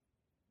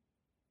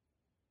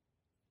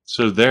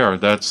 So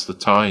that's the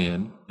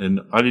tie-in.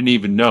 And I didn't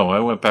even know. I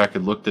went back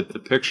and looked at the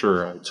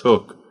picture I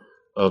took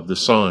of the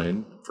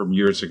sign from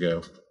years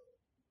ago.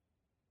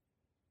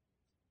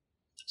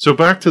 So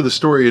back to the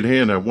story at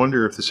hand, I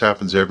wonder if this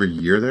happens every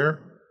year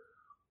there,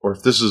 or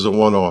if this is a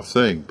one-off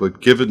thing. But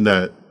given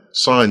that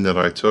sign that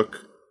I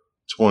took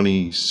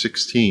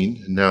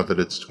 2016, and now that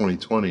it's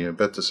 2020, I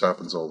bet this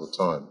happens all the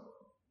time.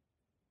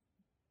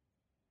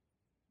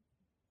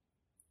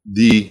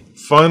 The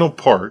final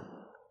part,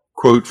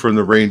 quote from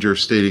the ranger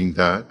stating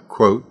that,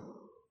 quote,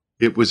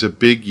 "It was a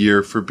big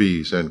year for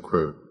bees," end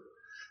quote.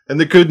 And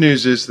the good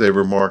news is they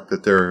remarked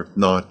that there have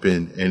not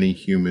been any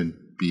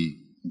human bee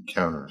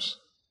encounters.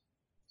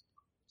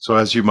 So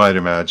as you might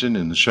imagine,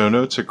 in the show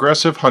notes,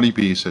 aggressive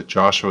honeybees at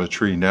Joshua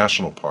Tree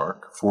National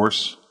Park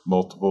force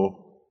multiple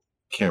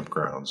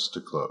campgrounds to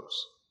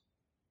close.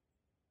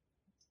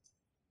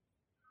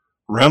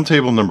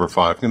 Roundtable number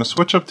 5. I'm going to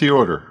switch up the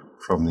order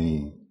from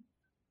the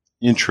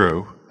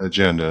intro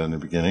agenda in the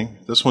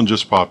beginning. This one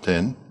just popped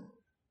in.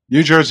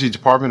 New Jersey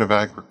Department of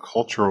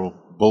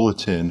Agricultural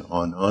Bulletin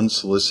on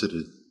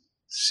Unsolicited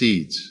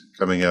Seeds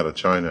coming out of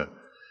China.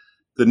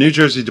 The New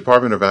Jersey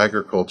Department of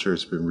Agriculture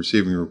has been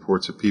receiving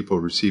reports of people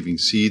receiving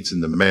seeds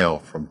in the mail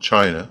from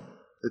China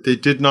that they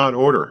did not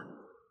order.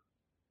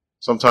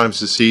 Sometimes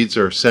the seeds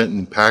are sent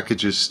in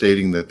packages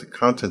stating that the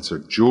contents are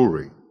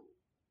jewelry.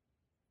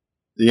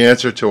 The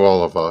answer to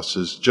all of us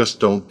is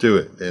just don't do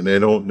it. And I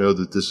don't know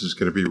that this is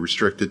going to be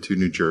restricted to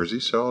New Jersey,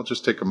 so I'll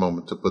just take a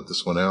moment to put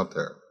this one out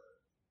there.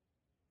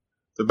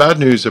 The bad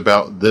news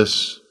about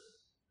this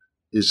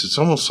is it's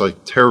almost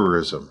like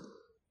terrorism.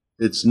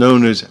 It's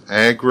known as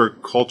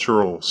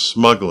agricultural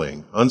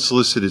smuggling.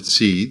 Unsolicited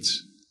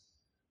seeds,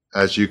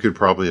 as you could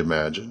probably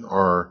imagine,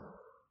 are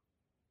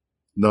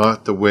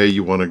not the way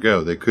you want to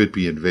go. They could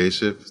be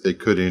invasive. They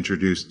could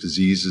introduce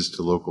diseases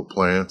to local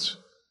plants.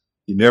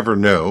 You never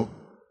know.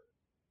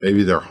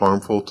 Maybe they're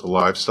harmful to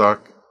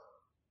livestock.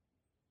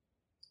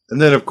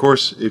 And then, of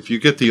course, if you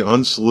get the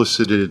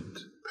unsolicited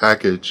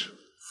package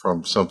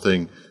from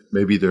something,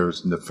 maybe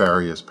there's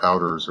nefarious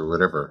powders or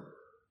whatever.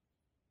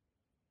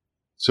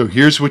 So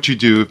here's what you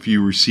do if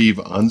you receive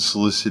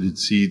unsolicited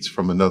seeds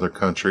from another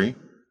country.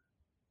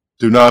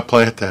 Do not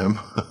plant them.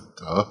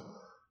 Duh.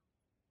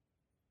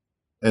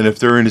 And if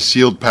they're in a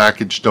sealed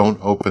package, don't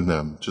open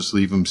them. Just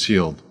leave them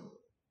sealed.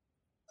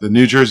 The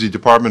New Jersey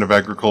Department of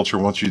Agriculture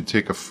wants you to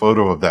take a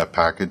photo of that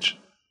package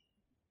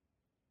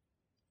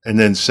and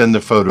then send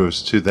the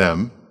photos to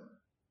them.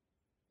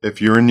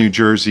 If you're in New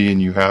Jersey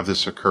and you have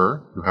this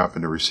occur, you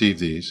happen to receive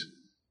these,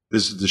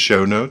 visit the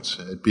show notes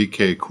at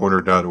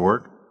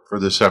BKCorner.org for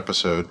this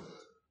episode.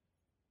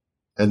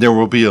 And there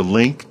will be a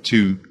link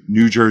to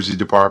New Jersey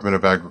Department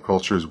of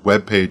Agriculture's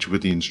webpage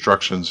with the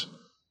instructions.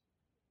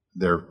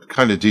 They're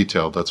kind of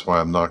detailed, that's why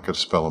I'm not going to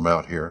spell them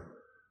out here,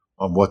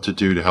 on what to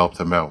do to help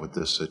them out with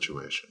this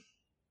situation.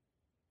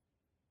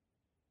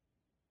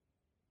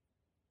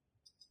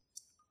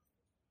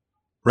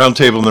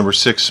 Roundtable number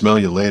 6, smell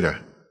you later.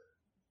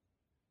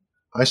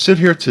 I sit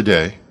here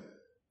today,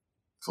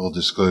 full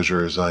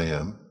disclosure as I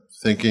am,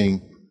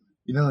 thinking,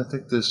 I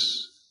think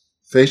this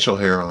facial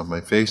hair on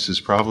my face is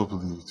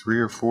probably 3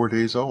 or 4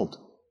 days old.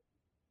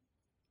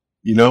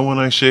 When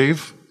I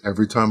shave?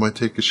 Every time I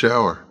take a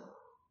shower.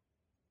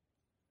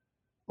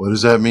 What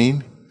does that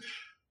mean?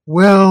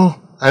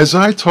 Well, as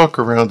I talk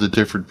around to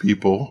different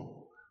people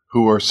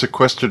who are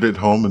sequestered at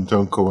home and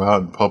don't go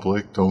out in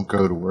public, don't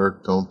go to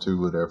work, don't do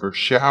whatever,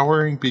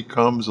 showering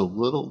becomes a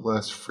little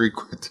less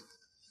frequent.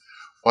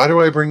 Why do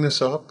I bring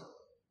this up?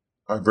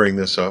 I bring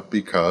this up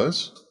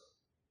because,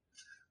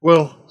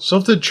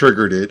 something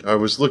triggered it. I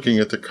was looking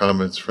at the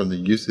comments from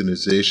the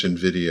euthanization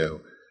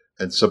video,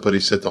 and somebody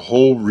said the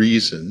whole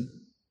reason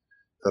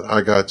that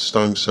I got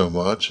stung so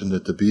much and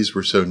that the bees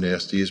were so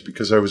nasty is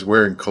because I was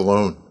wearing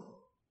cologne.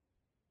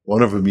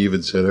 One of them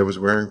even said I was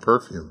wearing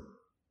perfume.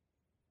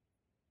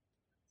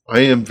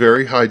 I am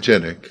very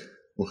hygienic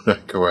when I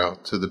go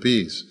out to the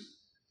bees.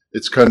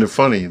 It's kind of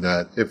funny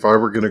that if I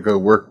were going to go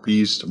work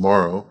bees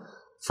tomorrow,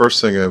 first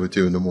thing I would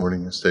do in the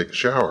morning is take a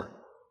shower.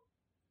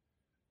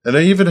 And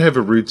I even have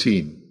a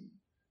routine.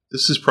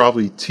 This is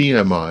probably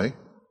TMI,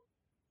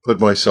 but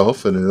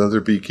myself and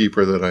another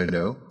beekeeper that I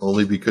know,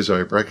 only because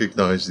I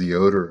recognize the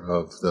odor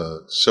of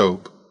the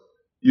soap,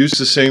 use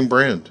the same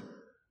brand.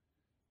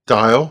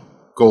 Dial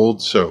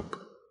Gold Soap.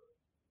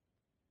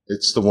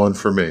 It's the one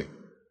for me.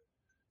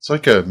 It's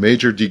like a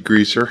major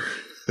degreaser.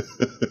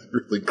 It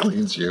really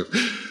cleans you.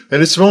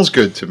 And it smells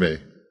good to me.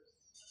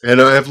 And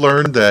I have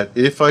learned that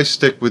if I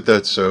stick with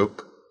that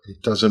soap,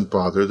 it doesn't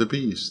bother the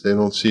bees. They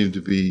don't seem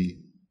to be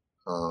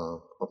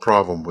a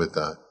problem with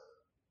that.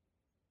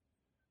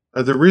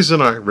 And the reason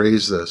I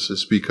raise this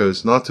is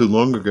because not too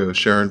long ago,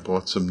 Sharon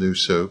bought some new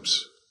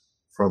soaps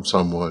from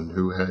someone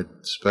who had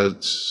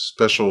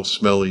special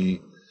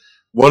smelly.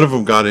 One of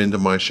them got into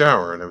my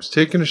shower, and I was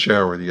taking a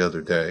shower the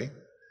other day,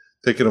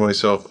 thinking to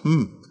myself,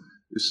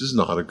 this is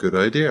not a good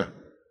idea.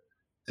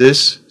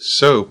 This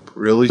soap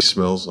really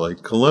smells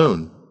like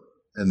cologne.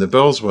 And the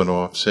bells went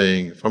off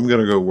saying, if I'm going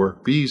to go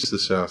work bees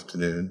this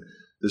afternoon,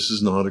 this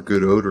is not a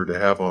good odor to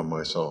have on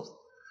myself.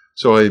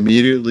 So I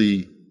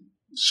immediately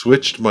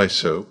switched my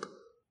soap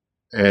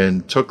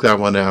and took that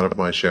one out of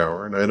my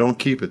shower, and I don't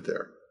keep it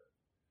there.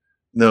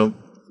 Now,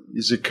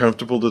 is it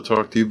comfortable to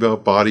talk to you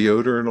about body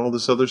odor and all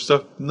this other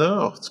stuff?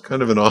 No, it's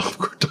kind of an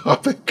awkward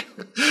topic.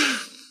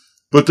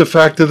 But the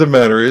fact of the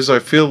matter is, I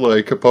feel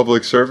like a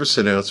public service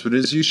announcement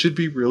is you should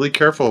be really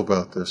careful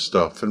about this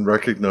stuff and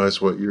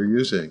recognize what you're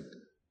using.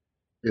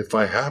 If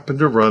I happen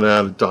to run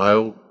out of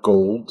Dial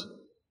Gold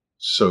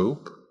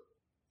soap,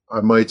 I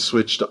might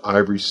switch to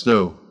Ivory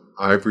soap.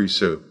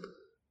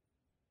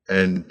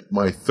 And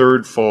my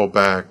third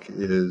fallback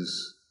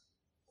is,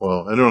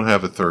 I don't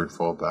have a third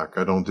fallback.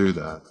 I don't do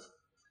that.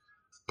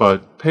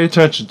 But pay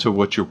attention to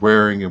what you're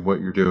wearing and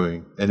what you're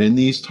doing. And in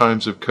these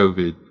times of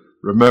COVID,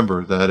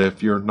 remember that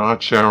if you're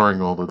not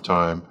showering all the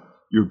time,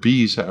 your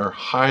bees are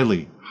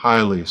highly,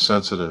 highly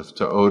sensitive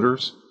to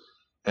odors.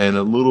 And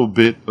a little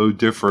bit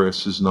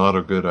odoriferous is not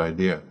a good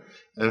idea.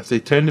 And if they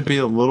tend to be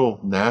a little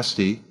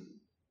nasty,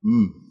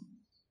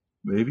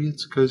 maybe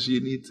it's because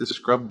you need to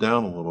scrub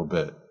down a little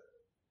bit.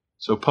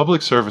 So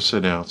public service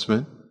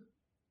announcement,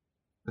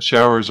 a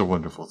shower is a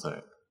wonderful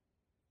thing.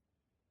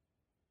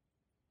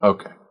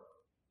 Okay,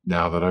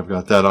 now that I've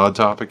got that odd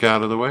topic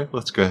out of the way,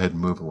 let's go ahead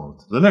and move along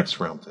to the next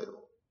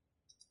roundtable.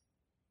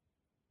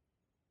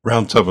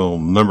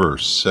 Roundtable number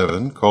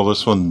 7, call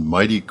this one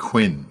Mighty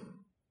Quinn.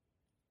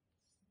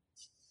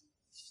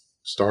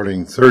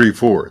 Starting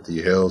 34th,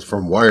 he hails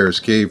from Wyers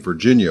Cave,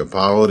 Virginia,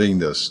 piloting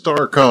the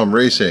Starcom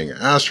Racing,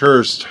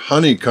 Ashurst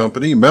Honey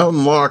Company,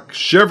 Mountain Lock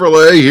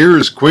Chevrolet.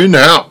 Here's Quinn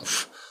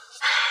Half.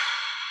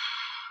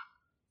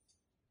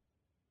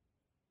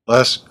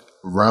 Last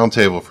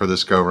roundtable for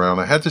this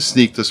go-round. I had to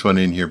sneak this one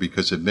in here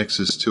because it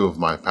mixes two of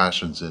my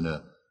passions in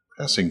a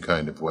passing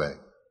kind of way.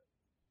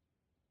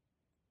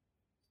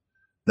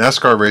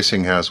 NASCAR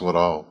racing has what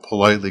I'll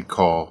politely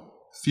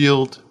call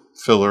field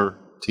filler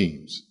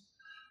teams.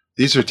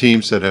 These are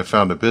teams that have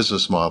found a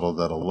business model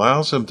that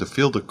allows them to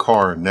field a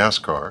car in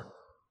NASCAR,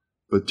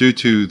 but due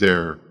to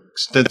their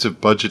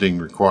extensive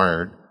budgeting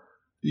required,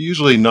 they're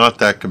usually not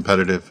that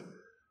competitive,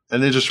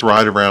 and they just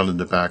ride around in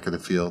the back of the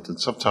field,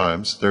 and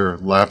sometimes they're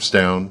laps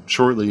down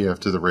shortly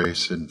after the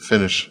race and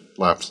finish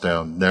laps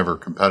down, never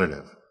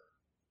competitive.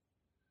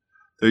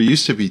 There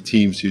used to be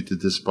teams who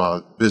did this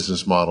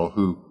business model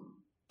who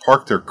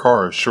parked their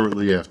cars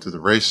shortly after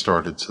the race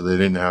started so they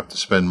didn't have to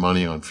spend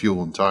money on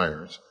fuel and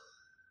tires.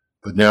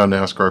 But now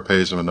NASCAR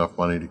pays them enough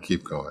money to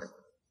keep going.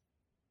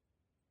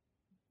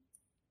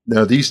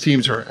 Now, these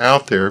teams are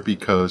out there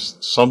because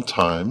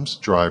sometimes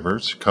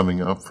drivers coming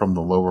up from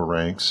the lower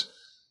ranks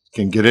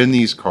can get in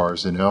these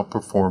cars and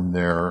outperform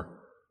their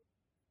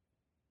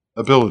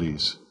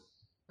abilities,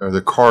 or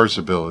the car's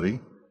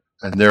ability,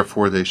 and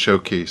therefore they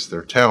showcase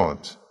their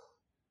talent.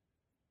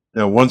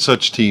 Now, one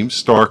such team,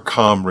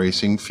 Starcom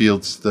Racing,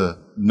 fields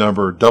the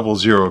number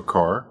 00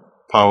 car,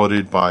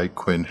 piloted by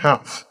Quinn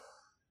Half.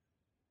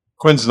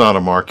 Quinn's not a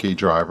marquee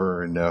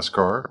driver in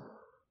NASCAR,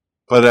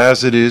 But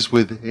as it is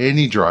with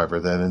any driver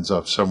that ends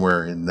up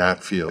somewhere in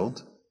that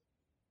field,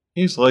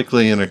 he's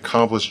likely an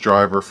accomplished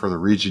driver for the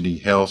region he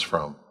hails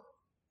from.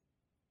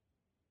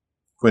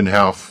 Quinn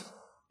Houff,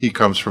 he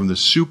comes from the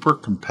super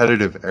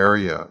competitive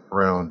area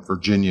around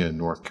Virginia and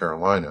North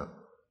Carolina,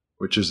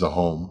 which is the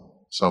home,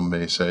 some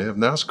may say, of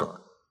NASCAR.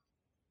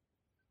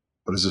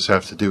 What does this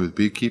have to do with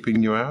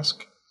beekeeping, you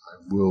ask? I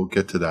will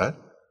get to that.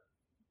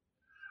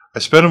 I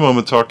spent a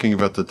moment talking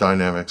about the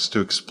dynamics to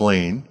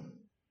explain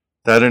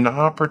that an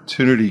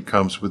opportunity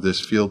comes with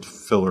this field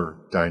filler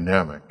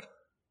dynamic.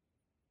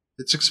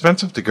 It's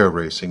expensive to go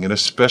racing, and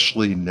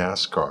especially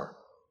NASCAR.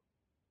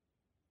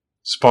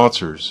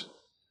 Sponsors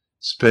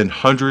spend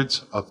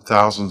hundreds of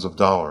thousands of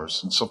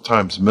dollars, and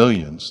sometimes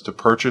millions, to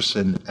purchase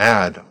an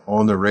ad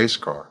on the race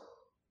car.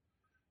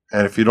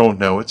 And if you don't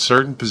know it,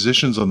 certain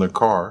positions on the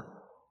car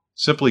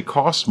simply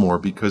cost more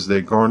because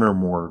they garner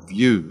more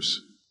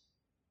views.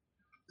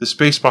 The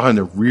space behind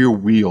the rear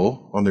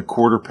wheel on the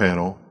quarter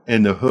panel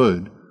and the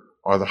hood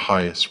are the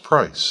highest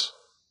price.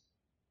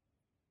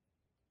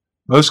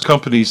 Most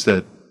companies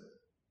that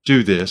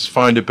do this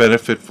find a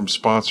benefit from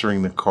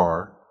sponsoring the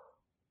car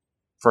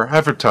for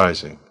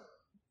advertising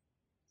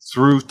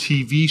through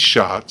TV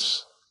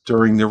shots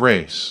during the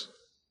race.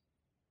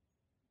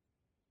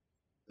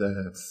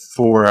 The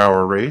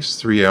 4-hour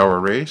race, 3-hour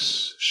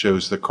race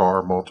shows the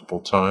car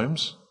multiple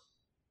times.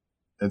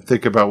 And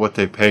think about what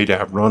they pay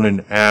to run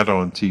an ad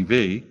on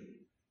TV.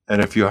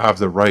 And if you have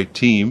the right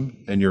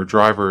team and your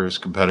driver is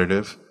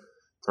competitive,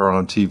 they're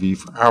on TV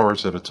for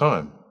hours at a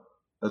time.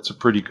 That's a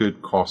pretty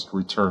good cost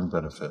return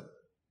benefit.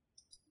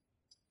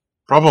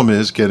 Problem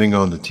is, getting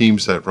on the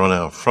teams that run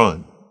out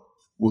front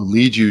will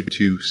lead you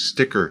to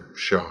sticker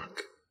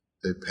shock.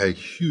 They pay a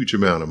huge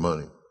amount of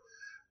money.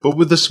 But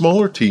with the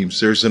smaller teams,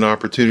 there's an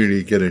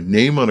opportunity to get a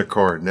name on a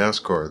car in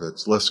NASCAR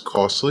that's less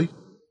costly.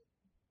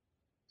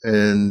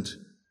 And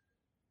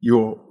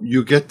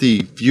you get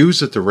the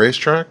views at the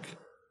racetrack,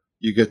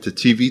 you get the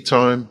TV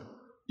time,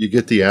 you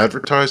get the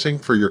advertising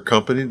for your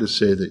company to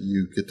say that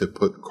you get to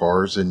put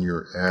cars in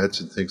your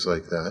ads and things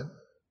like that.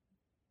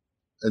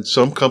 And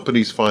some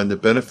companies find the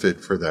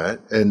benefit for that,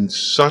 and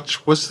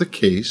such was the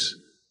case,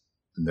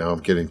 and now I'm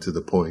getting to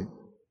the point,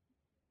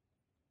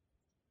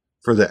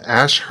 for the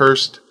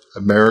Ashurst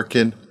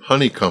American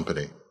Honey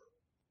Company.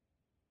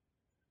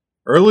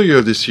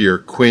 Earlier this year,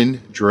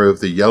 Quinn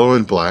drove the yellow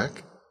and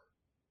black,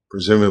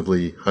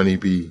 presumably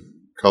honeybee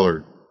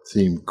colored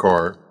themed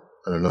car.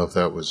 I don't know if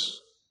that was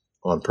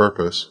on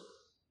purpose,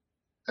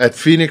 at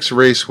Phoenix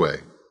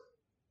Raceway.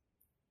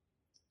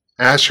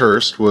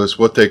 Ashurst was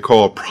what they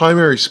call a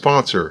primary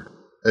sponsor,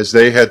 as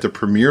they had the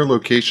premier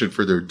location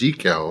for their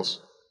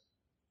decals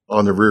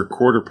on the rear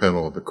quarter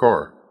panel of the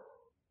car.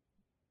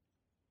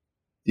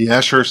 The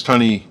Ashurst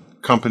Honey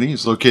Company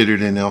is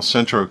located in El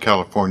Centro,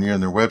 California,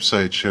 and their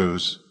website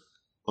shows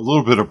a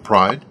little bit of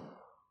pride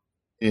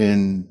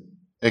in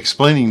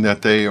explaining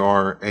that they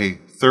are a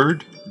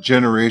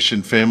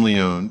third-generation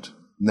family-owned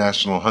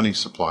national honey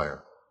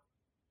supplier.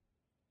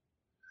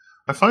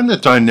 I find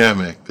it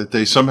dynamic that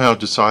they somehow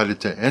decided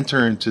to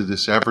enter into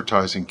this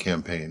advertising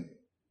campaign,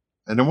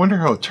 and I wonder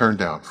how it turned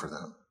out for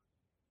them.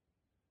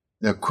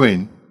 Now,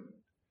 Quinn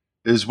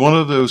is one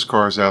of those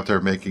cars out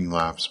there making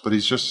laps, but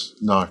he's just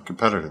not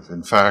competitive.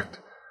 In fact,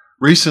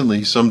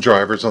 recently, some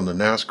drivers on the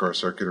NASCAR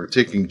circuit are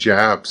taking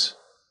jabs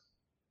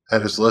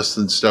at his less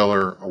than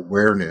stellar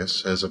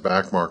awareness as a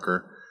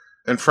backmarker,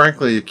 and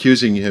frankly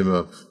accusing him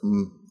of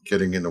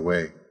getting in the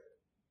way.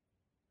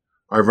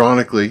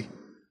 Ironically,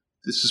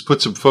 this has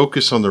put some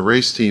focus on the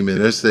race team, and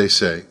as they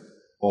say,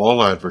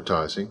 all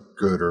advertising,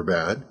 good or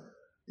bad,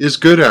 is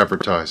good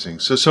advertising.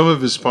 So some of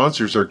his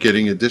sponsors are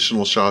getting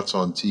additional shots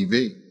on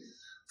TV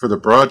for the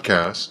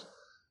broadcast,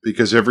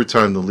 because every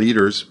time the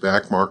leaders,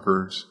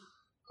 backmarkers,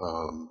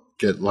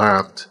 get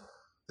lapped,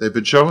 they've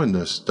been showing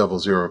this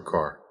 00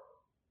 car.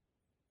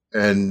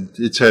 And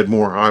it's had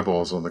more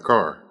eyeballs on the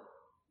car.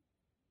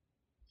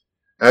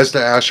 As to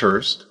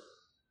Ashurst,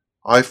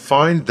 I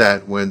find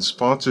that when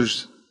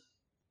sponsorships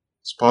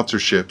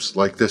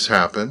like this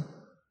happen,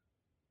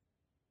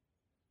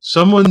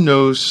 someone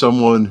knows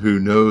someone who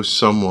knows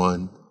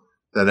someone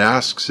that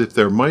asks if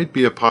there might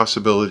be a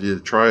possibility to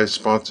try a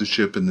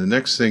sponsorship, and the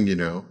next thing you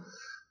know,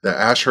 the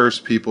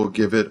Ashurst people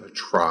give it a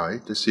try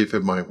to see if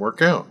it might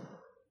work out.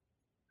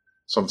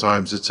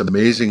 Sometimes it's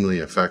amazingly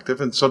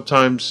effective, and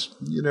sometimes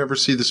you never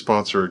see the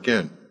sponsor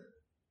again.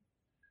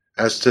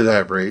 As to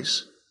that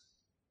race,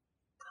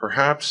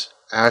 perhaps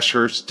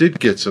Ashurst did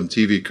get some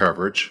TV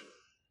coverage,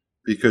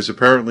 because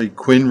apparently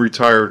Quinn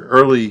retired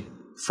early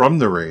from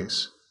the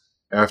race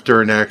after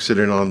an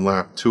accident on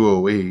lap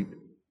 208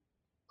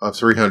 of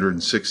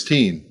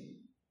 316.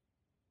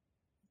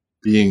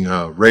 Being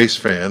a race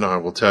fan, I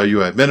will tell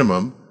you at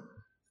minimum,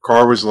 the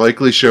car was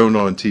likely shown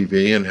on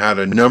TV and had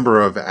a number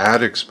of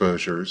ad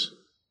exposures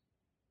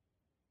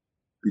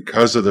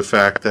because of the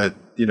fact that,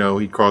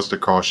 he caused a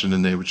caution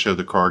and they would show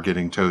the car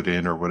getting towed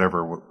in or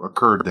whatever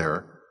occurred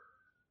there.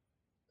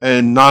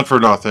 And not for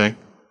nothing,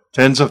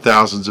 tens of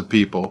thousands of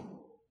people,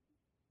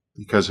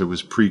 because it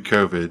was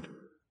pre-COVID,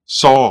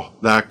 saw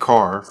that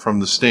car from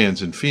the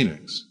stands in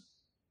Phoenix.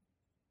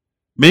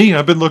 Me,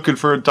 I've been looking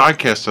for a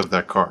diecast of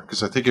that car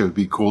because I think it would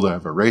be cool to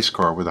have a race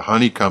car with a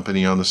honey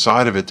company on the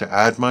side of it to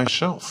add my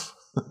shelf.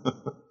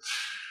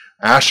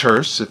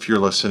 Ashurst, if you're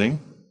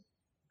listening,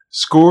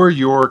 score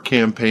your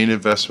campaign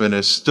investment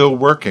as still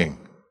working,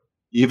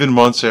 even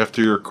months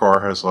after your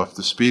car has left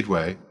the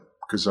speedway,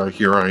 because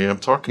here I am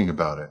talking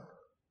about it.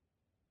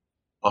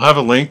 I'll have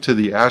a link to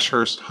the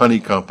Ashurst Honey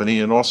Company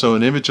and also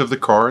an image of the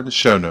car in the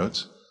show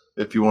notes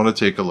if you want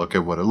to take a look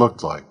at what it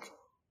looked like.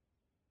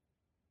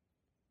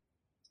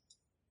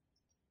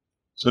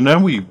 So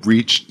now we've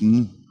reached,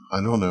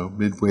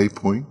 midway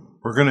point.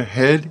 We're going to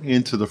head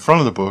into the front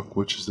of the book,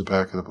 which is the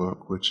back of the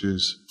book, which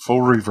is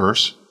full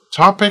reverse.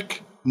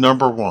 Topic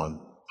number 1,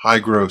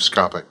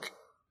 hygroscopic.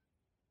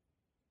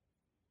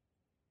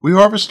 We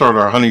harvest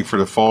our honey for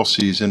the fall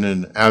season,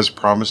 and as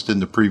promised in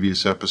the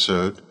previous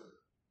episode,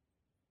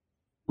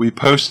 we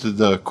posted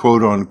the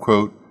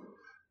quote-unquote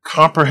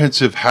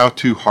comprehensive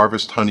how-to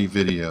harvest honey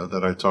video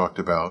that I talked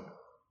about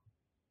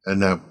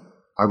and that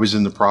I was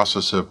in the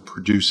process of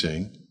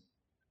producing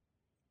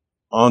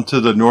onto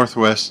the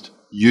Northwest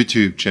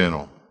YouTube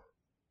channel,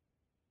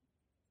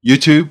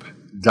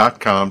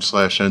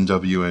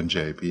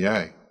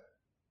 youtube.com/NWNJBA.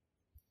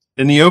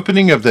 In the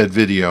opening of that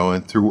video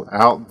and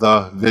throughout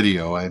the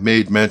video, I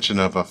made mention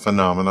of a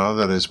phenomena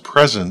that is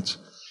present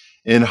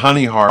in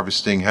honey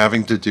harvesting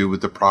having to do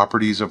with the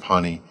properties of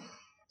honey,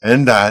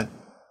 and that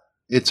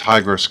it's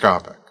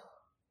hygroscopic.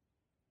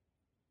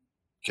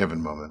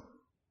 Kevin moment.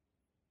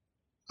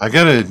 I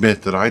gotta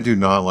admit that I do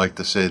not like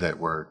to say that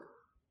word.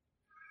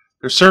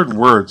 There's certain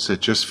words that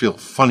just feel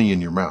funny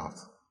in your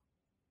mouth.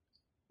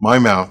 My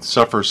mouth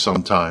suffers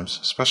sometimes,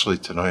 especially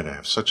tonight. I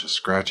have such a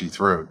scratchy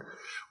throat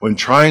when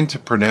trying to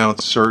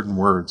pronounce certain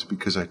words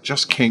because I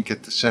just can't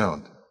get the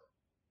sound.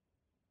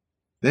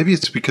 Maybe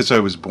it's because I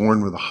was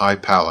born with a high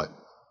palate.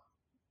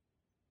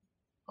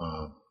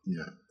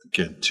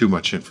 Again, too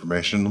much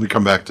information. Let me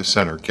come back to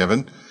center,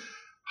 Kevin.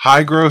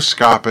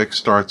 Hygroscopic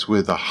starts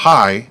with a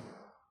high,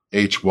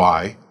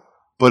 H-Y,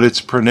 but it's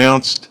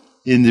pronounced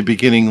in the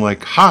beginning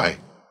like hi.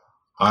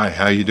 Hi,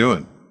 how you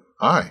doing?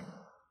 Hi.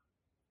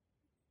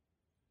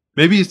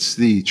 Maybe it's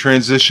the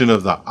transition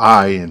of the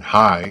I in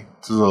high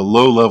to the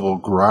low-level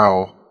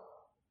growl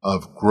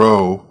of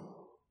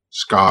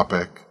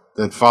grow-scopic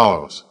that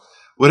follows.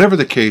 Whatever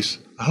the case,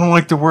 I don't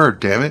like the word,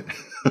 damn it.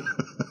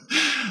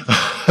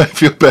 I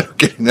feel better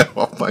getting that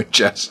off my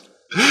chest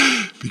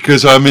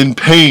because I'm in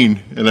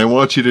pain, and I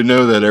want you to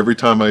know that every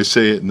time I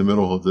say it in the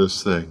middle of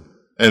this thing,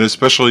 and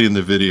especially in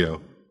the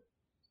video.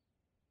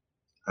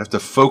 I have to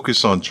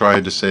focus on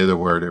trying to say the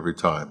word every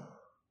time.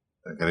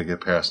 I got to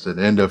get past it.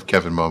 End of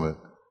Kevin moment.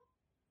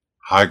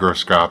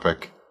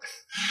 Hygroscopic.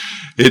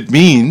 It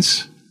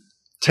means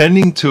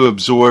tending to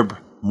absorb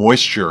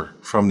moisture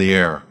from the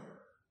air.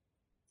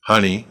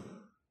 Honey.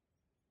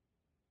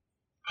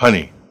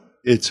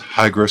 It's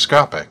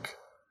hygroscopic.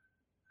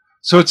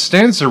 So it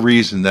stands to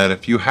reason that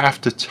if you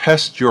have to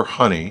test your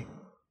honey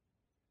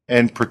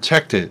and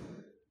protect it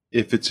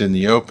if it's in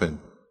the open,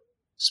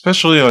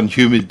 especially on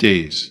humid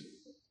days.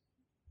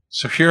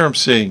 So here I'm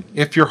saying,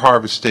 if you're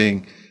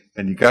harvesting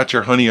and you got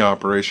your honey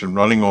operation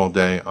running all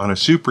day on a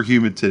super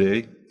humid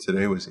today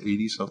was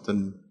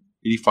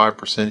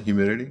 85%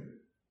 humidity,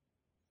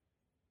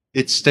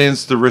 it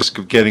stands the risk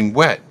of getting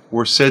wet,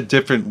 or said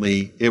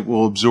differently, it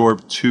will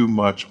absorb too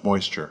much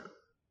moisture.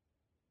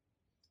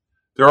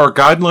 There are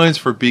guidelines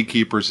for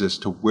beekeepers as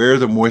to where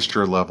the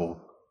moisture level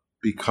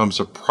becomes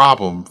a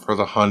problem for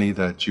the honey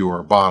that you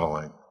are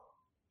bottling.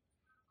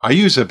 I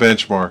use a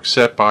benchmark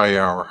set by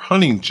our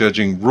honey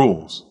judging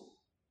rules,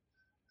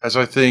 as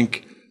I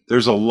think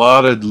there's a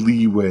lot of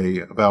leeway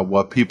about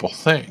what people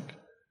think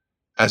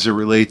as it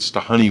relates to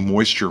honey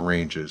moisture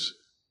ranges.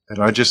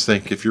 And I just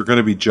think if you're going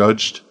to be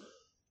judged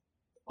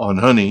on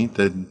honey,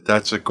 then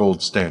that's a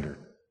gold standard.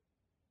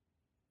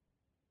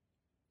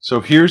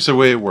 So here's the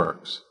way it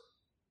works.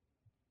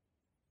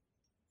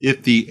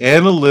 If the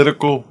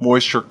analytical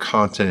moisture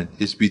content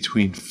is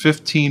between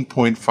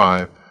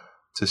 15.5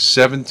 to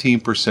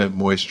 17%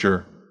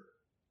 moisture,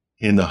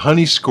 in the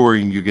honey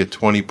scoring you get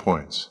 20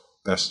 points,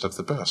 best of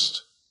the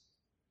best.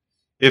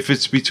 If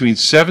it's between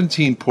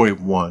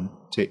 17.1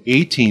 to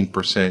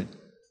 18%,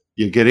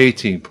 you get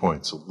 18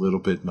 points, a little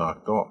bit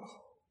knocked off.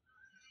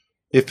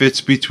 If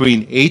it's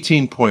between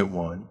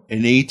 18.1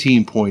 and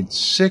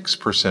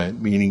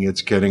 18.6%, meaning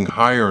it's getting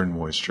higher in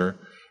moisture,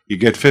 you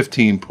get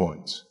 15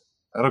 points.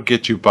 That'll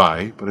get you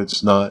by, but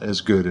it's not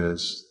as good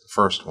as the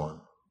first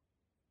one.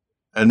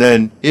 And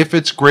then if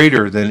it's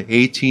greater than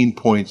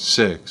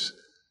 18.6,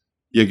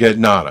 you get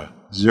nada,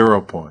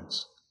 0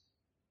 points.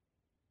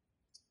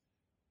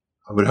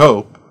 I would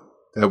hope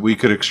that we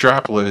could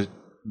extrapolate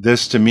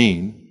this to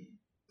mean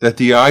that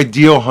the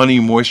ideal honey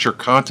moisture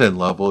content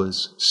level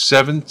is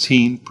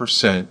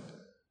 17%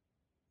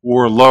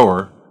 or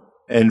lower,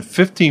 and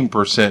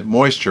 15%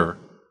 moisture,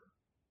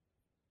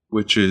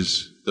 which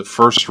is the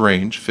first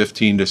range,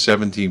 15 to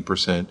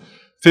 17%.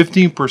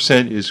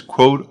 15% is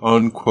quote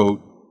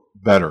unquote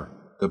better,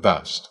 the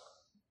best.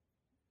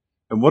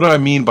 And what I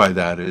mean by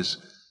that is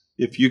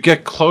if you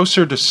get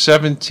closer to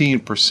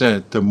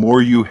 17%, the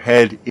more you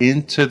head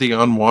into the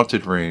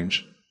unwanted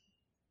range.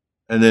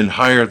 And then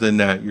higher than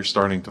that, you're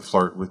starting to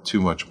flirt with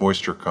too much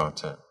moisture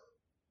content.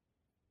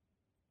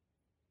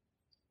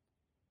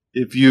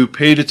 If you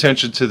paid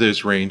attention to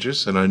those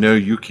ranges, and I know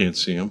you can't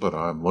see them, but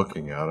I'm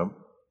looking at them,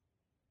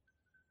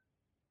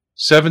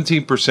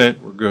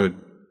 17% we're good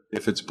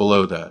if it's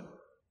below that.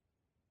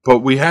 But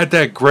we had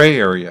that gray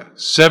area.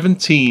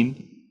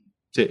 17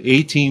 to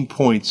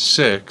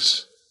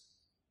 18.6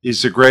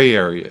 is the gray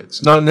area.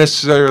 It's not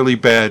necessarily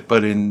bad,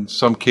 but in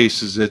some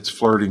cases it's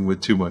flirting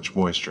with too much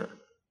moisture.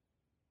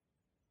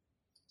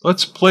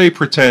 Let's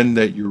pretend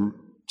that you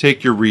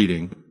take your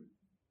reading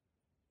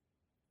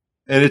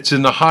and it's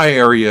in the high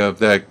area of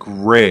that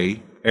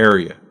gray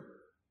area.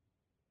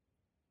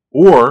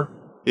 Or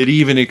it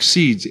even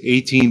exceeds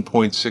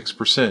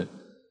 18.6%.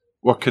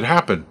 What could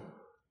happen?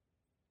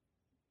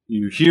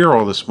 You hear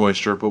all this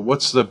moisture, but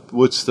what's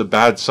the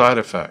bad side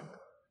effect?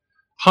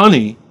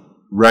 Honey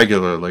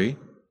regularly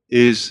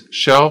is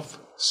shelf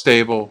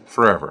stable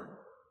forever.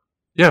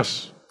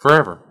 Yes,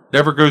 forever.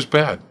 Never goes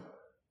bad.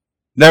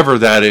 Never,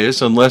 that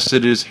is, unless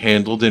it is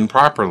handled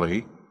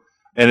improperly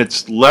and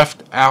it's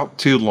left out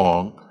too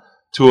long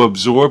to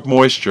absorb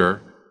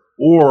moisture,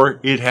 or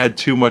it had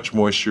too much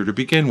moisture to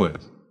begin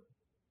with.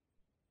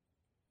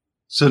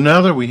 So now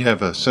that we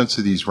have a sense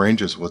of these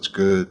ranges, what's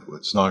good,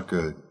 what's not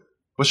good,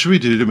 what should we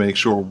do to make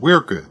sure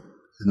we're good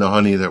in the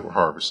honey that we're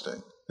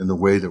harvesting, in the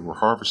way that we're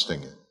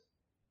harvesting it?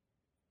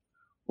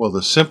 Well,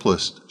 the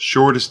simplest,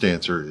 shortest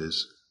answer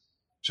is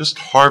just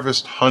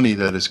harvest honey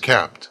that is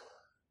capped.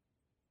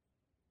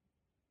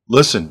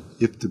 Listen,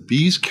 if the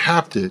bees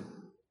capped it,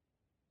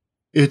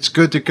 it's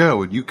good to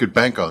go, and you could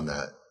bank on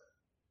that.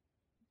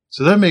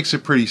 So that makes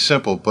it pretty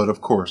simple, but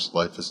of course,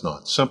 life is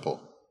not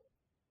simple.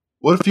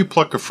 What if you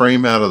pluck a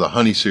frame out of the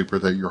honey super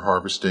that you're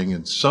harvesting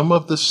and some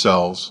of the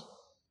cells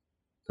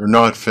are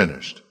not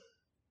finished?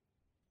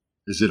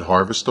 Is it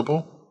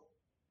harvestable?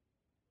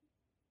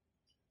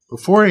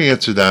 Before I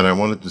answer that, I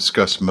want to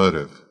discuss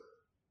motive.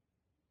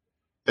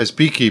 As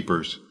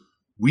beekeepers,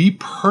 we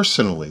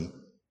personally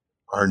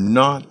are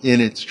not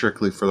in it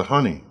strictly for the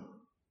honey.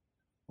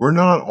 We're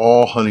not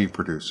all honey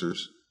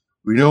producers.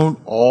 We don't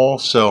all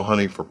sell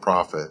honey for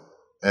profit.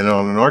 And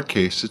in our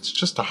case, it's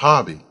just a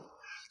hobby.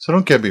 So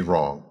don't get me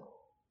wrong.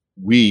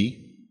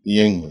 We,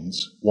 the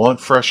Englands, want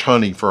fresh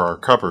honey for our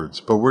cupboards,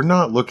 but we're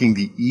not looking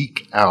to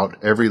eke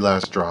out every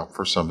last drop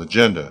for some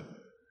agenda.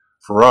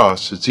 For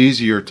us, it's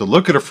easier to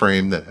look at a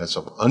frame that has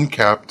some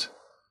uncapped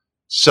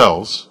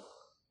cells,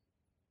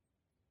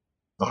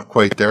 not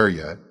quite there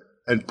yet,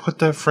 and put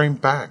that frame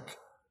back.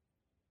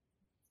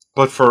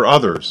 But for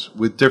others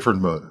with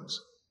different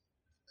motives,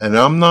 and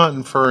I'm not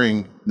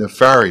inferring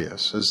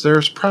nefarious, as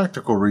there's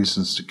practical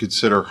reasons to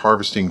consider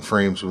harvesting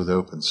frames with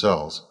open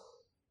cells,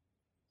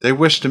 they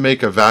wish to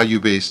make a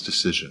value-based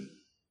decision.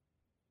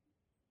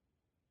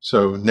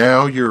 So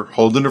now you're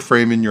holding a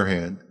frame in your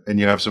hand and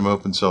you have some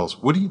open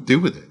cells. What do you do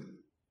with it?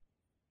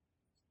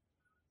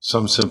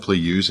 Some simply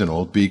use an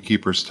old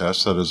beekeeper's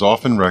test that is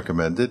often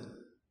recommended,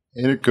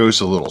 and it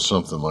goes a little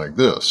something like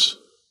this.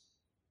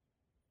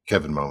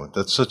 Kevin moment.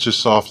 That's such a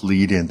soft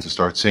lead in to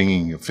start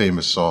singing a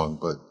famous song,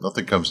 but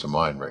nothing comes to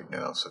mind right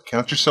now. So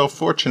count yourself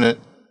fortunate.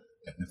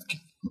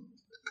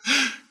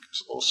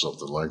 It's a little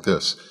something like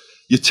this.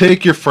 You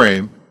take your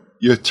frame,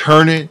 you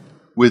turn it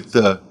with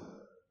the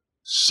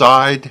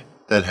side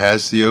that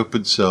has the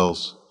open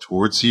cells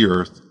towards the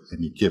earth,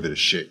 and you give it a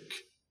shake.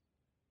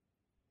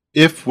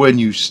 If when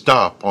you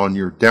stop on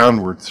your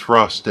downward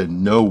thrust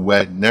and no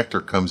wet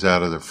nectar comes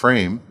out of the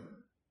frame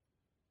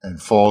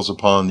and falls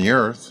upon the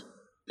earth,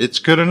 it's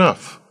good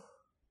enough.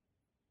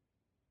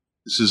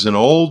 This is an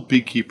old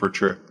beekeeper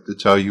trick to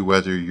tell you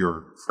whether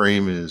your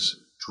frame is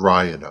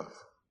dry enough.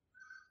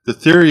 The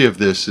theory of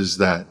this is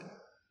that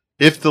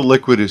if the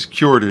liquid is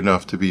cured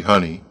enough to be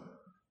honey,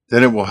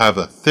 then it will have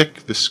a thick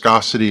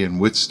viscosity and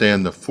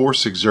withstand the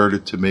force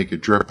exerted to make it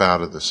drip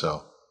out of the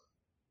cell.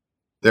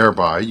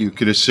 Thereby, you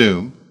can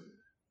assume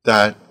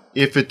that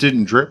if it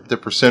didn't drip, the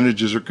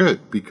percentages are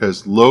good,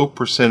 because low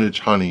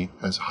percentage honey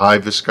has high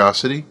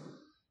viscosity,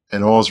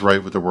 and all's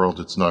right with the world,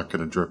 it's not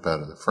going to drip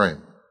out of the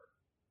frame.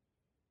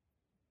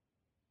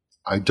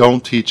 I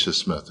don't teach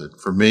this method.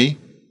 For me,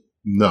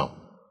 no.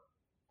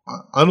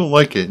 I don't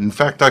like it. In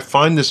fact, I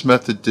find this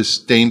method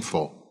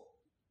disdainful.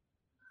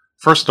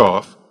 First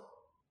off,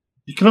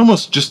 you can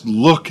almost just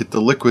look at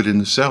the liquid in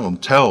the cell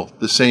and tell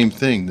the same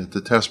thing that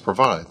the test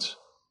provides.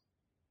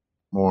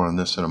 More on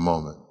this in a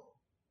moment.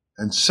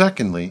 And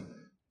secondly,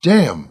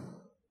 damn,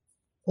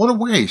 what a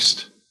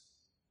waste.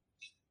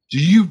 Do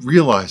you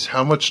realize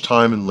how much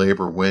time and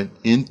labor went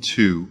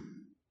into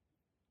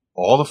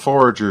all the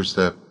foragers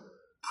that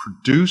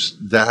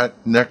produced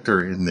that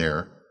nectar in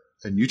there,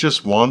 and you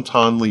just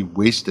wantonly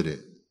wasted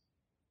it?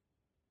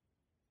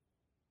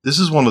 This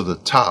is one of the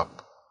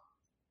top,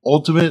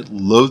 ultimate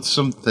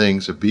loathsome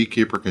things a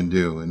beekeeper can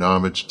do in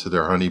homage to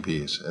their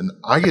honeybees. And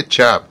I get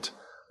chapped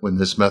when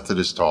this method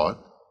is taught,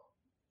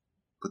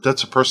 but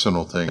that's a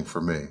personal thing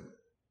for me.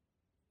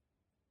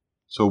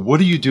 So what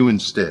do you do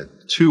instead?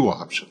 Two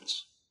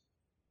options.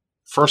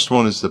 First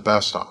one is the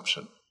best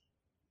option.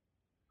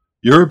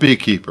 You're a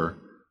beekeeper,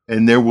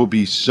 and there will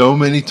be so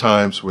many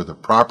times where the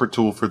proper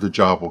tool for the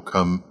job will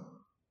come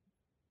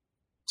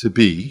to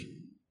be,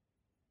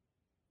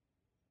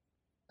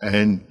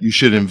 and you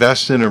should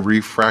invest in a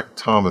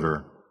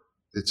refractometer.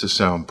 It's a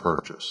sound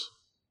purchase.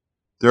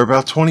 They're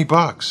about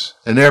 $20,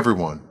 and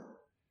everyone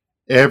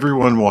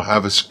will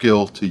have a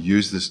skill to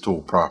use this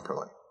tool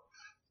properly.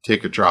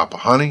 Take a drop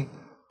of honey,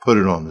 put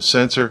it on the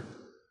sensor,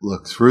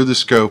 look through the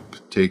scope,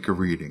 take a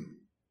reading.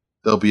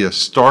 There'll be a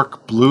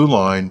stark blue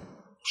line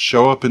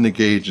show up in the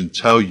gauge and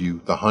tell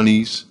you the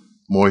honey's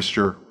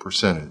moisture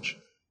percentage.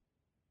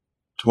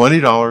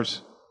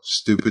 $20,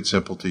 stupid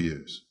simple to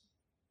use.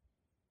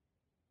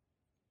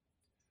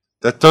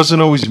 That doesn't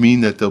always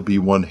mean that there'll be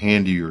one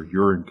handy or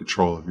you're in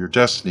control of your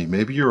destiny.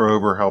 Maybe you're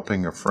over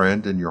helping a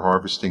friend and you're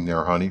harvesting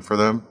their honey for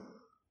them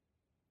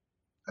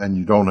and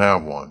you don't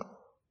have one.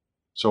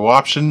 So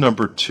option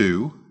number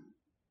 2,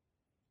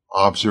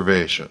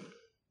 observation.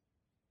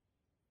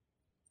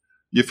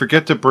 You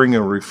forget to bring a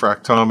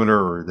refractometer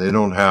or they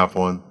don't have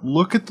one,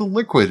 look at the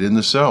liquid in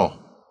the cell.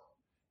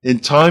 In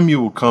time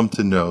you will come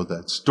to know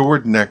that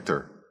stored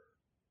nectar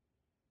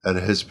that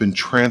has been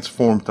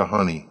transformed to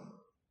honey,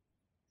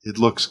 it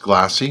looks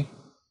glassy,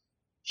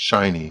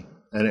 shiny,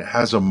 and it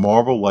has a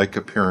marble-like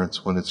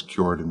appearance when it's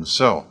cured in the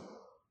cell.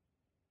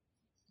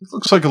 It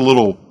looks like a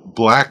little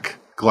black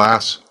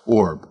glass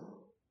orb,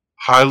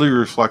 highly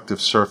reflective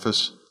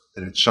surface,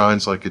 and it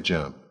shines like a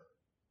gem.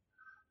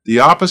 The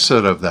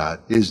opposite of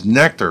that is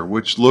nectar,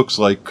 which looks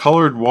like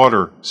colored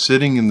water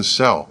sitting in the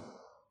cell,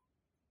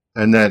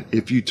 and that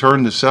if you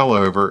turn the cell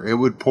over, it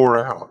would pour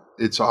out.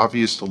 It's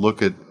obvious to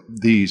look at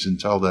these and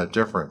tell that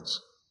difference.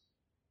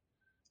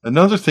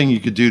 Another thing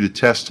you could do to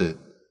test it,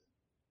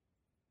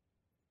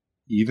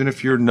 even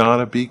if you're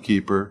not a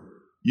beekeeper,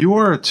 you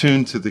are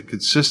attuned to the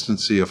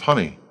consistency of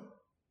honey.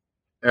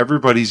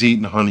 Everybody's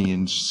eaten honey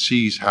and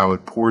sees how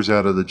it pours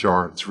out of the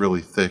jar. It's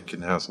really thick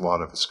and has a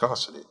lot of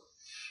viscosity.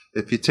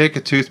 If you take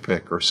a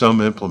toothpick or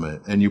some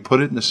implement and you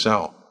put it in a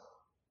cell,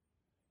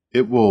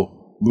 it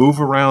will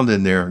move around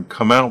in there and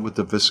come out with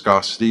the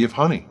viscosity of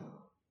honey.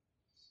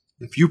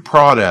 If you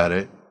prod at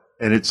it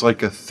and it's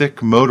like a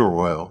thick motor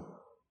oil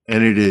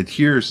and it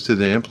adheres to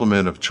the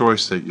implement of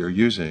choice that you're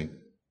using,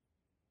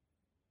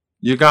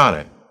 you got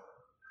it.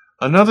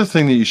 Another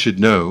thing that you should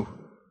know,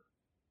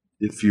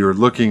 if you're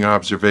looking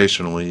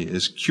observationally,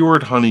 is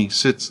cured honey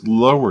sits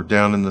lower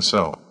down in the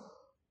cell.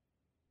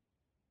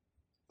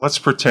 Let's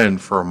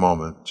pretend for a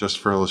moment, just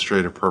for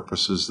illustrative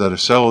purposes, that a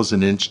cell is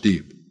an inch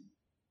deep.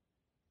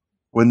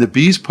 When the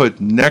bees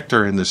put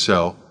nectar in the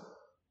cell,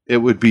 it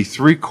would be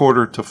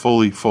 3/4 to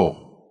fully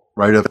full,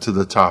 right up to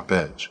the top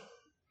edge.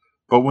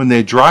 But when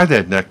they dry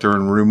that nectar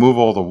and remove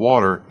all the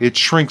water, it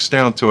shrinks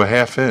down to a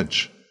 1/2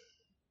 inch.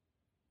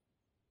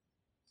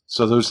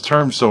 So those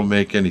terms don't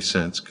make any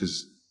sense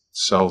because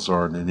cells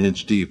aren't an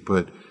inch deep,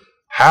 but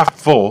half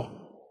full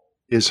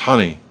is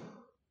honey.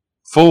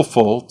 Full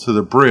to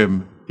the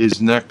brim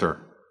is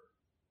nectar.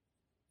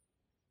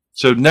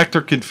 So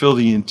nectar can fill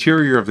the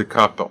interior of the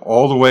cup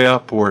all the way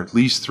up or at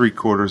least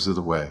 3/4 of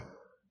the way.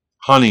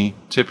 Honey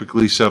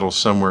typically settles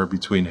somewhere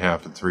between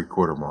 1/2 and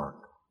 3/4 mark.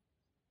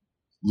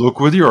 Look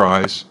with your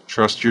eyes,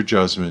 trust your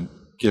judgment,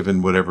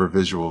 given whatever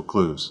visual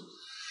clues.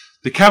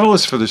 The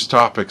catalyst for this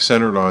topic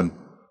centered on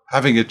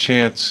having a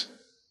chance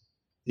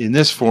in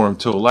this forum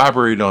to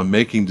elaborate on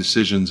making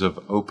decisions of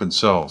open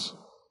cells.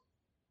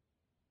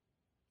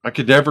 I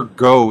could never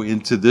go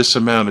into this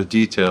amount of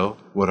detail,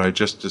 what I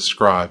just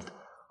described,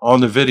 on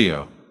the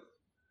video.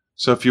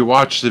 So if you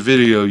watch the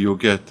video, you'll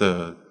get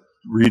the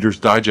Reader's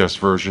Digest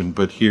version,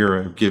 but here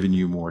I've given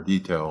you more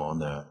detail on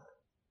that.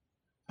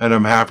 And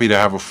I'm happy to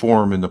have a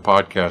forum in the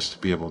podcast to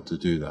be able to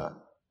do that.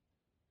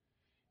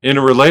 In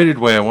a related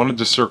way, I wanted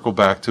to circle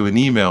back to an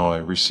email I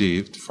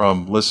received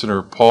from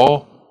listener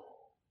Paul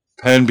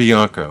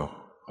Panbianco.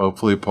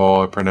 Hopefully,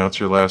 Paul, I pronounced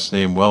your last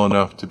name well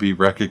enough to be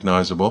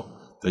recognizable,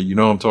 that you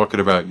know I'm talking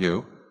about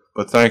you,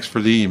 but thanks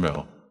for the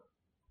email.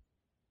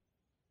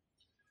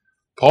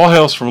 Paul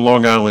hails from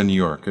Long Island, New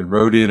York, and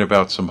wrote in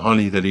about some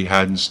honey that he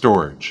had in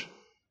storage,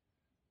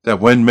 that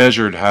when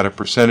measured had a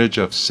percentage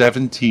of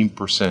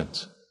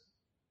 17%.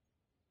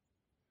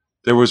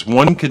 There was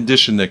one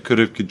condition that could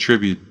have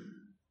contributed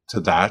to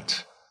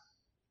that.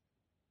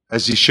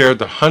 As he shared,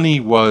 the honey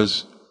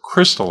was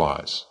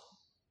crystallized.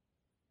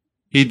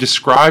 He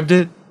described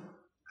it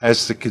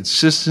as the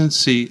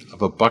consistency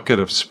of a bucket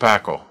of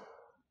spackle.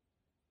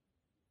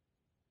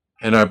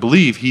 And I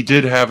believe he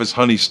did have his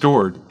honey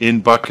stored in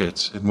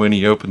buckets, and when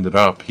he opened it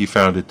up, he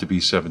found it to be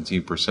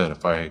 17%.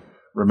 If I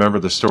remember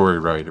the story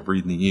right of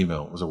reading the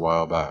email, it was a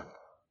while back.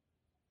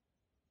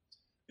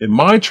 In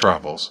my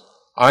travels,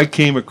 I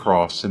came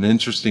across an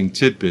interesting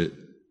tidbit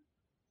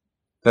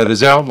that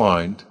is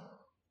outlined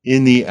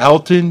in the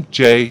Elton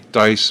J.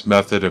 Dice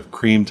method of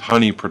creamed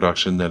honey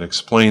production that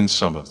explains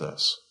some of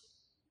this.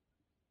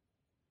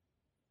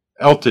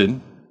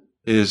 Elton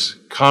is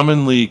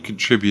commonly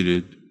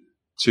attributed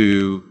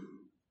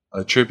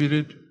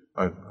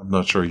I'm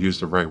not sure I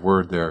used the right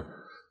word there,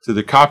 to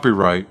the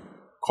copyright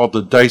called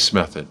the Dice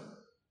method.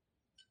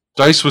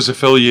 Dice was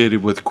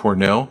affiliated with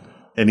Cornell,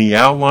 and he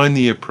outlined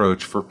the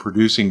approach for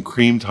producing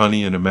creamed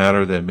honey in a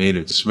manner that made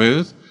it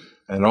smooth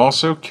and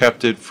also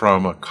kept it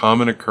from a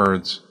common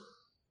occurrence,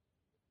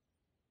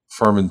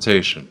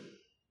 fermentation.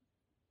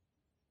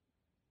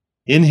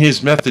 In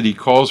his method, he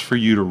calls for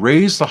you to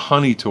raise the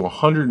honey to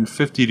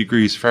 150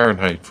 degrees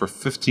Fahrenheit for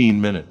 15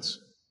 minutes.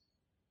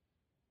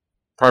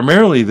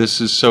 Primarily,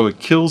 this is so it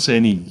kills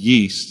any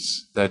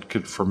yeasts that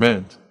could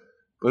ferment,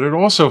 but it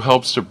also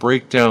helps to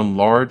break down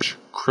large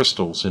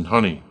crystals in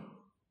honey.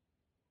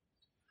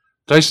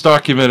 Dice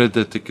documented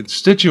that the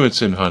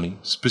constituents in honey,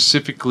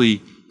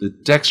 specifically the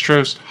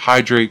dextrose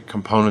hydrate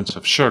components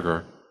of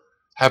sugar,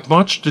 have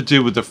much to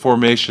do with the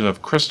formation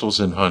of crystals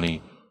in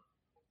honey,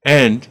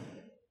 and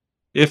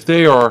if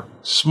they are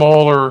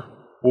smaller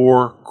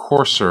or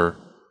coarser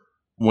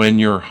when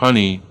your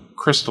honey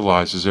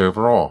crystallizes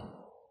overall.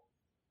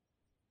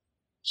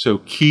 So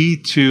key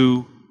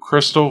to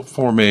crystal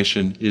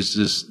formation is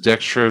this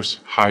dextrose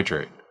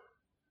hydrate.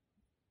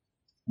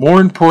 More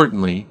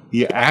importantly,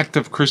 the act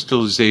of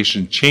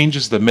crystallization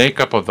changes the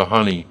makeup of the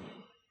honey,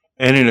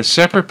 and in a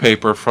separate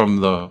paper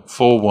from the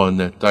full one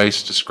that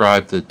Dice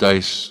described the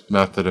Dice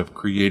method of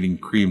creating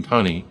creamed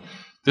honey,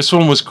 this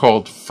one was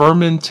called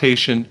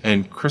Fermentation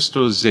and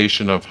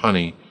Crystallization of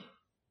Honey.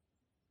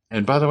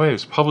 And by the way, it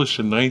was published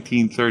in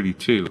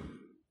 1932.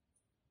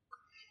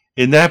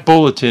 In that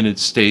bulletin, it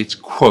states,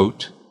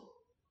 quote,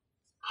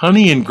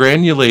 honey in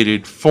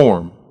granulated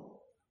form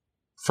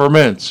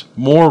ferments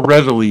more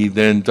readily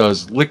than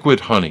does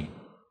liquid honey,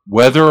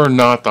 whether or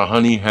not the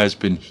honey has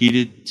been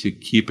heated to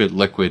keep it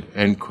liquid,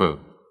 end quote.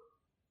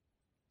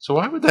 So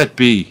why would that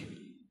be?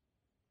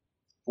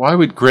 Why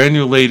would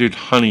granulated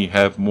honey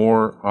have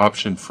more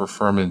option for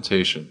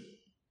fermentation?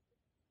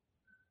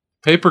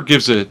 The paper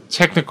gives a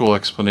technical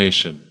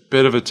explanation,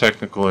 bit of a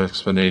technical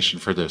explanation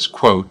for this.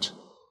 Quote,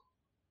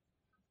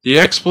 the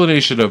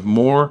explanation of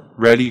more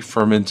ready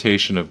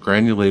fermentation of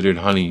granulated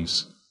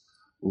honeys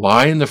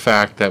lie in the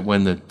fact that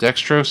when the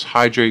dextrose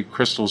hydrate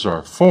crystals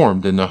are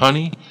formed in the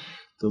honey,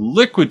 the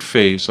liquid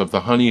phase of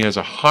the honey has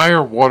a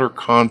higher water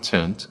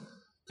content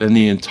than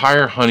the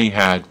entire honey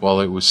had while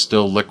it was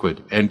still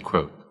liquid, end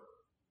quote.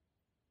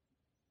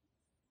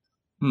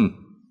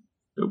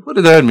 What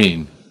did that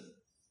mean?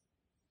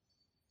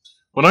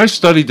 When I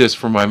studied this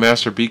for my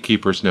Master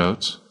Beekeeper's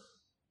notes,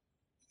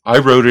 I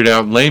wrote it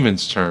out in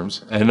layman's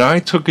terms, and I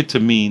took it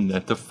to mean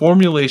that the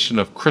formulation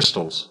of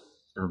crystals,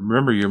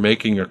 remember you're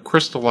making a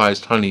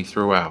crystallized honey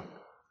throughout,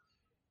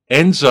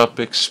 ends up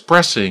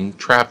expressing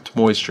trapped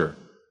moisture.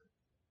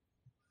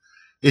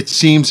 It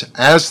seems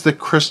as the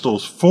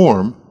crystals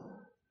form,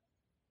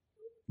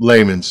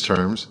 layman's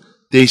terms,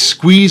 they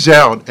squeeze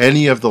out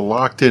any of the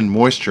locked-in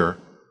moisture,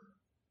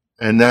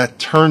 and that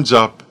turns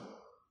up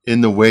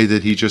in the way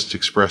that he just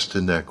expressed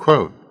in that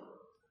quote.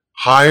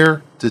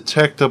 Higher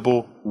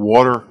detectable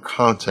water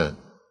content.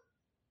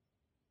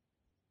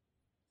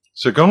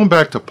 So going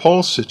back to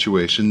Paul's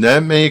situation,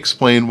 that may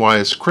explain why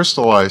his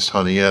crystallized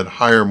honey had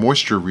higher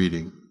moisture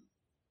reading,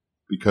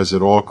 because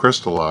it all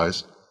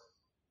crystallized,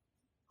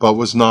 but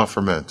was not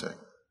fermenting.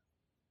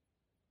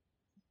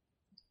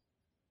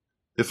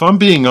 If I'm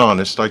being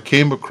honest, I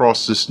came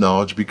across this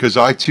knowledge because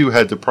I too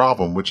had the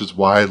problem, which is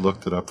why I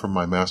looked it up from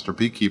my Master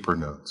Beekeeper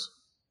notes.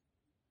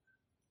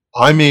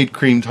 I made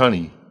creamed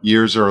honey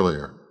years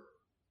earlier.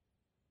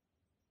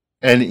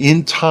 And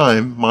in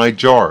time, my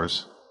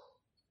jars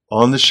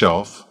on the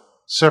shelf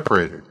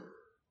separated.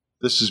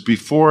 This is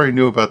before I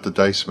knew about the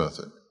Dice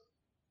method.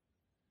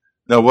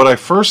 Now, what I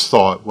first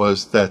thought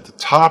was that the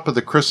top of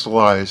the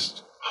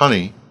crystallized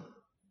honey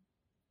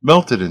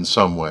melted in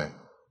some way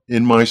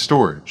in my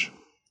storage.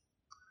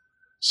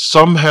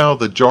 Somehow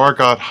the jar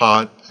got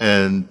hot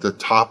and the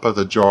top of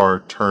the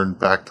jar turned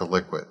back to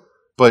liquid.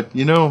 But,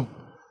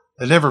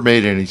 it never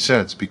made any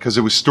sense because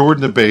it was stored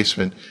in the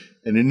basement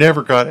and it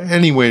never got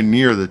anywhere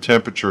near the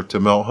temperature to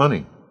melt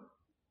honey.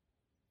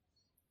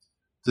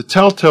 The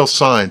telltale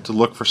sign to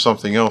look for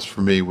something else for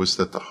me was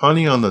that the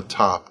honey on the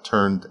top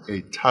turned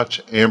a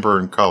touch amber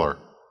in color.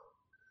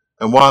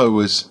 And while it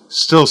was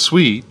still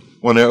sweet,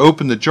 when I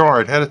opened the jar,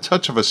 it had a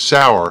touch of a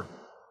sour,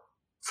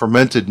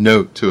 fermented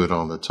note to it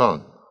on the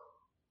tongue.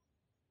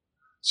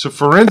 So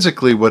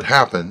forensically what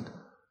happened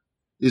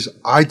is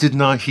I did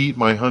not heat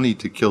my honey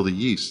to kill the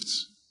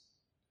yeasts.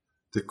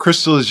 The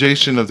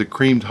crystallization of the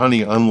creamed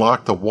honey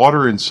unlocked the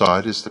water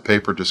inside, as the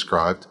paper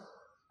described,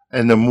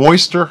 and the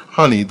moister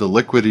honey, the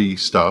liquidy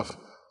stuff,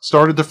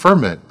 started to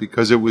ferment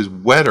because it was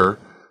wetter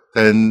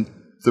than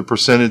the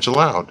percentage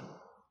allowed.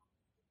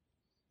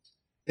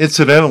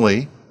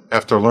 Incidentally,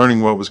 after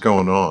learning what was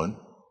going on,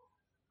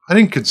 I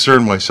didn't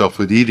concern myself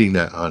with eating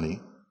that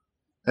honey,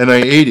 and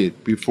I ate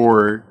it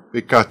before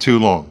it got too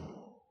long.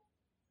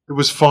 It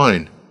was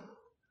fine.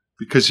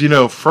 Because,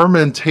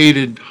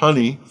 fermented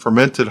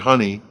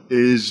honey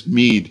is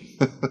mead,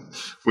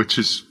 which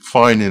is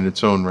fine in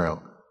its own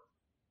route.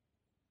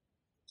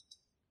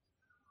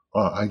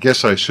 I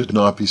guess I should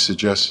not be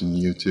suggesting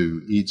you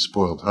to eat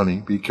spoiled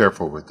honey. Be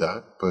careful with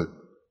that. But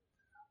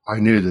I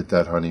knew that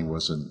that honey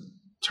wasn't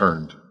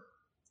turned.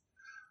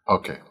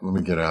 Okay, let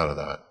me get out of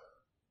that.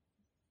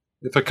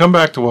 If I come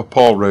back to what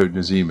Paul wrote in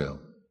his email,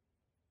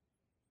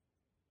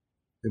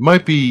 it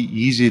might be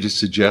easy to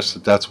suggest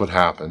that that's what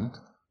happened.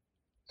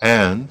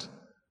 And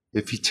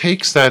if he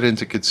takes that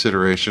into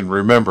consideration,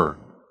 remember,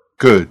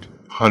 good,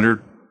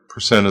 100%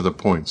 of the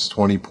points,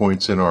 20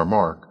 points in our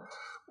mark,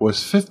 was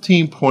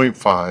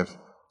 15.5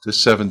 to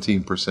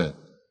 17%.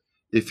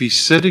 If he's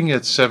sitting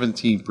at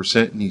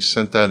 17% and he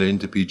sent that in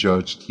to be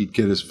judged, he'd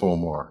get his full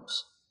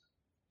marks.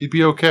 He'd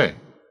be okay.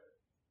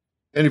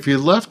 And if you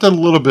left it a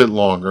little bit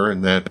longer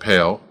in that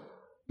pail,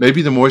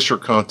 maybe the moisture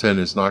content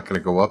is not going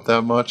to go up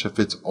that much if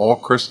it's all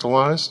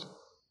crystallized.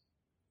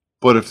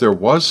 But if there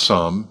was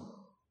some,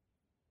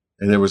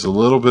 and there was a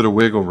little bit of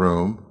wiggle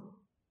room,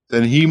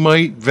 then he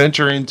might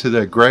venture into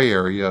that gray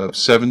area of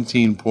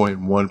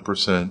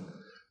 17.1%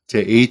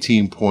 to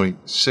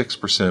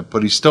 18.6%,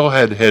 but he still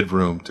had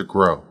headroom to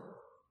grow.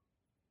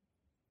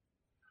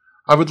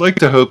 I would like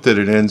to hope that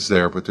it ends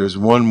there, but there's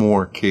one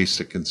more case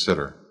to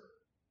consider.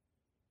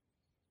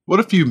 What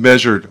if you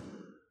measured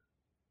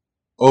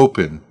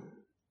open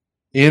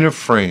in a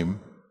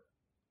frame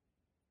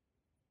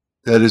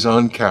that is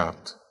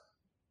uncapped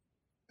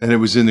and it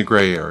was in the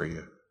gray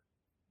area?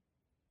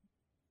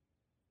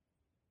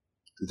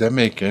 Did that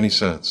make any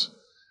sense?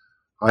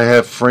 I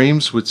have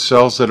frames with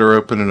cells that are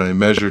open and I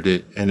measured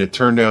it and it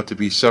turned out to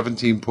be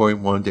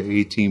 17.1 to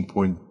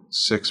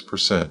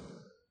 18.6%.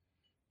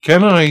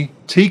 Can I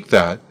take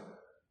that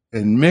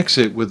and mix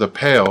it with a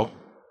pail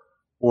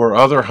or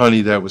other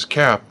honey that was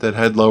capped that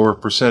had lower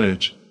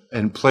percentage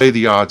and play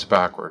the odds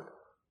backward?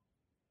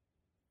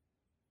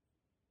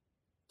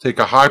 Take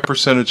a high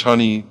percentage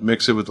honey,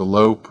 mix it with a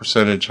low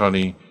percentage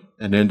honey,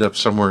 and end up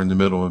somewhere in the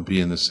middle and be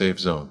in the safe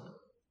zone.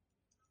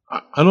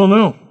 I don't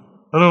know.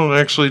 I don't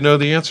actually know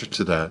the answer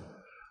to that.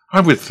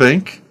 I would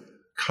think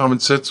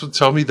common sense would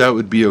tell me that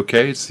would be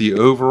okay. It's the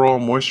overall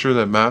moisture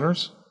that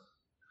matters,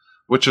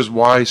 which is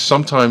why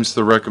sometimes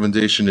the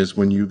recommendation is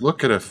when you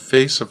look at a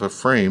face of a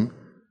frame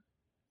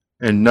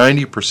and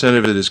 90%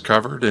 of it is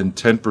covered and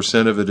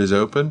 10% of it is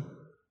open,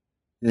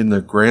 in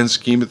the grand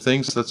scheme of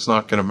things, that's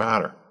not going to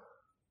matter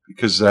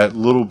because that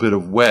little bit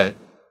of wet,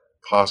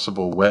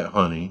 possible wet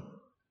honey,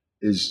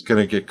 is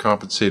going to get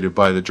compensated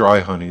by the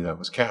dry honey that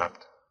was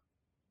capped.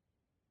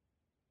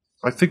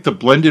 I think the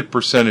blended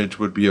percentage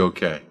would be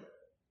okay.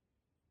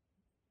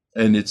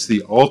 And it's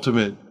the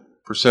ultimate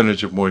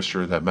percentage of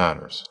moisture that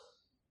matters.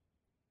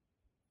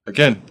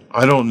 Again,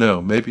 I don't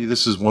know. Maybe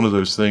this is one of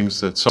those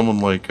things that someone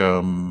like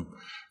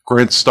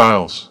Grant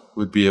Stiles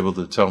would be able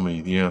to tell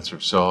me the answer.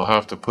 So I'll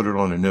have to put it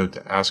on a note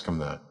to ask him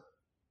that.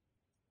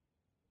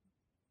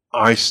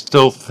 I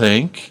still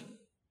think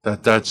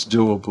that that's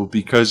doable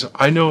because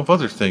I know of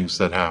other things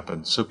that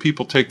happen. So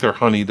people take their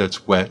honey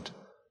that's wet,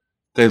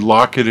 they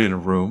lock it in a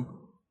room,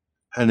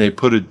 and they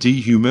put a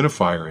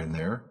dehumidifier in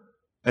there,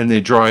 and they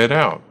dry it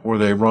out, or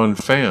they run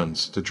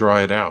fans to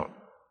dry it out.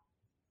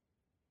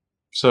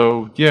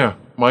 So, yeah,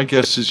 my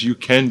guess is you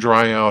can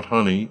dry out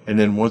honey, and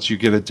then once you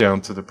get it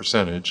down to the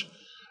percentage,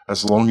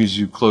 as long as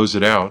you close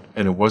it out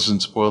and it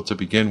wasn't spoiled to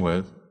begin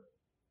with,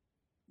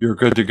 you're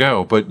good to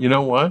go. But you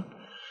know what?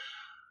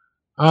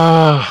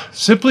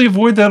 Simply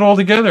avoid that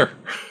altogether.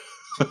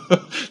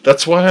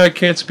 That's why I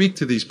can't speak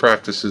to these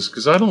practices,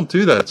 because I don't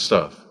do that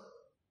stuff.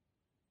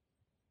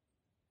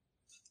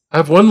 I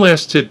have one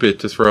last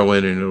tidbit to throw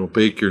in and it'll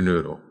bake your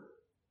noodle.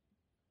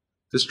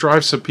 This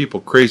drives some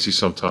people crazy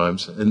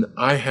sometimes, and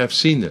I have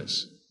seen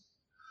this.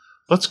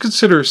 Let's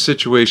consider a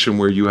situation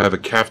where you have a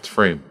capped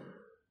frame.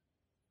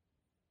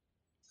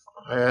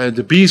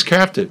 The bees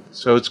capped it,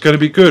 so it's going to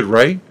be good,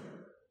 right?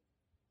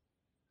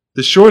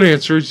 The short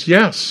answer is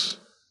yes.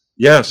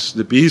 Yes,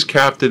 the bees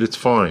capped it, it's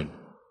fine.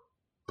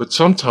 But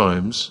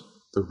sometimes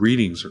the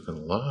readings are going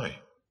to lie.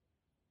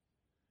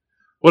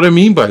 What I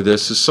mean by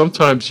this is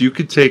sometimes you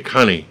could take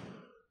honey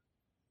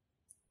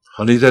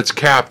that's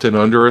capped and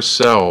under a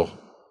cell,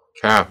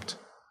 capped,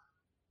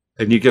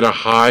 and you get a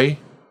high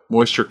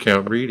moisture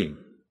count reading.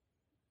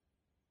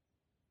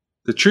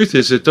 The truth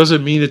is, it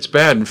doesn't mean it's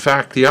bad. In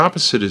fact, the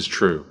opposite is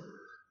true.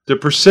 The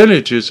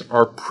percentages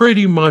are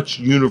pretty much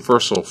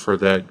universal for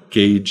that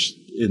gauge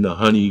in the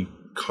honey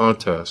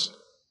contest.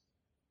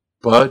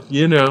 But,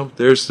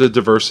 there's the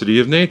diversity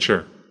of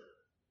nature.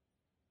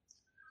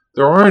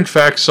 There are, in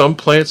fact, some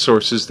plant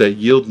sources that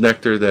yield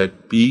nectar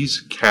that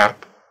bees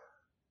cap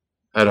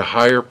at a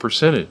higher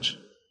percentage.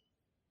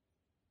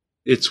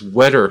 It's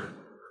wetter,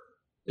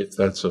 if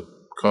that's a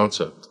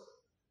concept.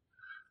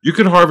 You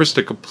can harvest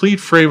a complete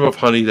frame of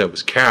honey that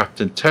was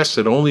capped and test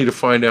it only to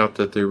find out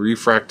that the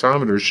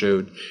refractometer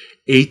showed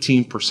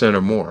 18%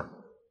 or more.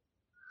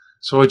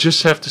 So I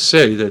just have to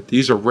say that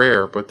these are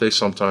rare, but they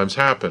sometimes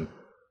happen.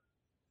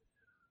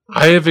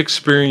 I have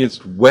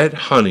experienced wet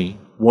honey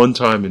one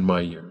time in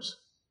my years.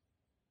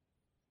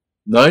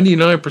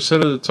 99%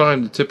 of the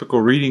time, the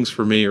typical readings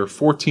for me are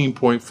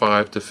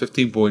 14.5 to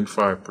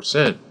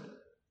 15.5%.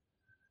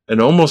 And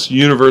almost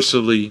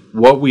universally,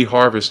 what we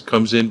harvest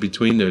comes in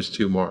between those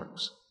two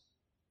marks.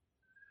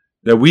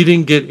 Now, we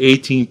didn't get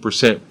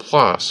 18%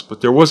 plus, but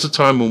there was a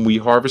time when we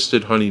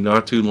harvested honey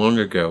not too long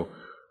ago,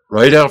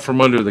 right out from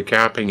under the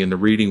capping, and the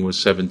reading was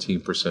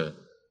 17%.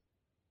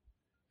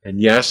 And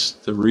yes,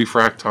 the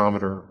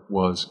refractometer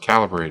was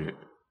calibrated.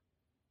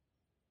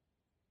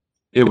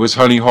 It was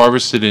honey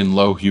harvested in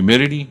low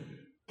humidity,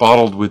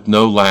 bottled with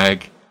no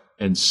lag,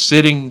 and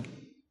sitting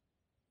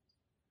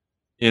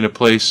in a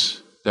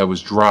place that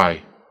was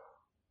dry.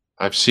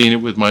 I've seen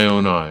it with my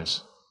own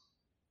eyes.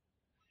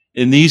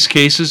 In these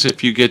cases,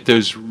 if you get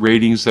those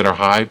ratings that are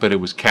high, but it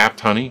was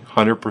capped honey,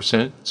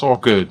 100%, it's all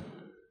good.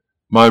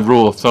 My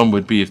rule of thumb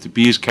would be if the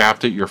bees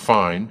capped it, you're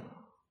fine.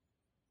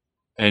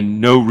 And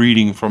no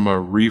reading from a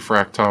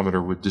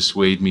refractometer would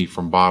dissuade me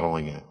from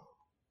bottling it.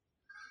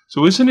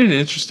 So isn't it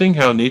interesting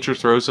how nature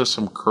throws us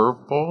some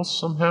curveballs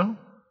somehow?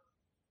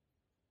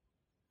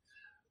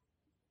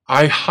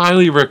 I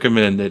highly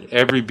recommend that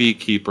every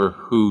beekeeper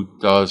who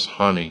does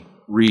honey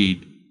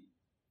read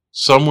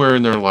somewhere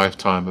in their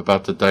lifetime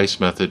about the dice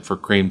method for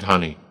creamed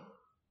honey.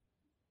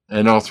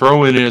 And I'll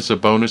throw in as a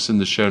bonus in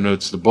the show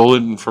notes the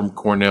bulletin from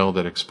Cornell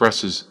that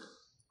expresses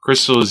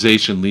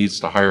crystallization leads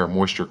to higher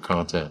moisture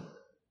content.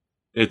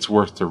 It's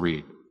worth the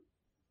read.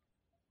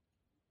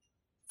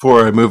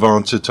 Before I move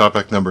on to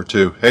topic number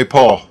 2, hey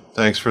Paul,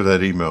 thanks for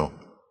that email.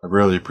 I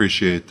really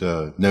appreciate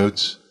the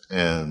notes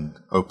and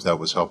hope that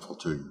was helpful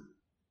to you.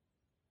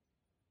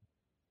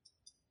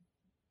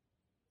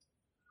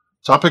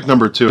 Topic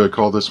number 2, I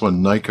call this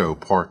one NICO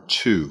Part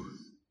 2.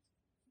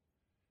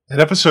 In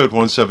episode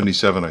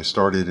 177, I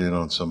started in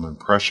on some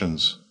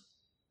impressions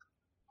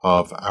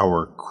of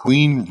our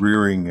queen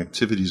rearing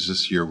activities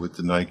this year with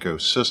the NICO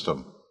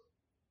system.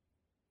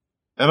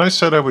 And I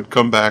said I would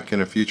come back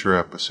in a future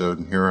episode,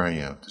 and here I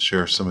am to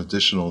share some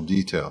additional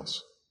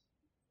details.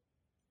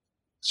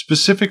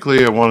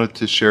 Specifically, I wanted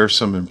to share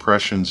some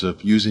impressions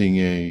of using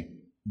a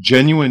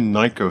genuine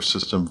NICO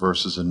system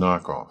versus a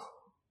knockoff.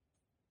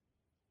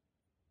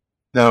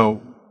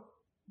 Now,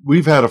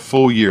 we've had a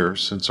full year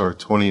since our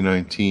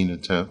 2019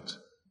 attempt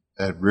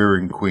at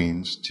rearing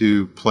queens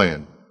to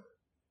plan.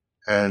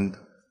 And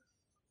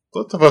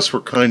both of us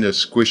were kind of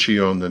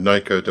squishy on the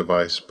NICO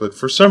device, but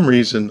for some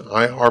reason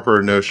I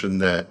harbor a notion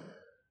that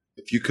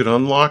if you could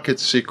unlock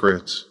its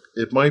secrets,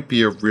 it might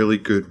be a really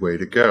good way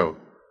to go.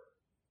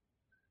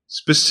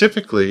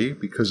 Specifically,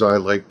 because I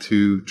like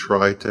to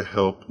try to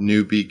help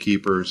new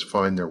beekeepers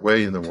find their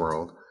way in the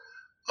world,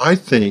 I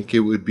think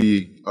it would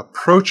be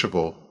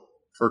approachable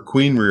for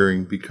queen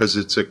rearing because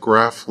it's a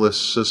graphless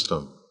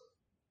system.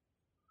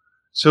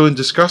 So in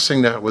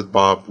discussing that with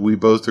Bob, we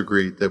both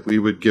agreed that we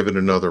would give it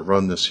another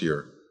run this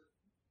year.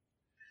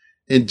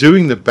 In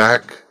doing the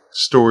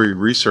backstory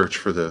research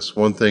for this,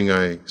 one thing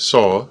I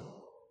saw,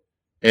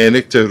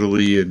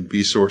 anecdotally in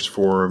BSource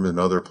Forum and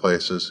other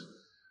places,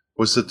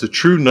 was that the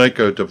true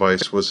NICO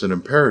device was an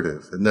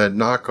imperative and that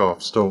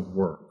knockoffs don't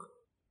work.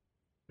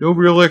 No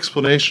real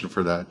explanation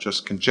for that,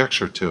 just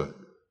conjecture to it.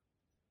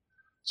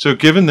 So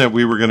given that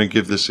we were going to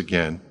give this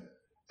again,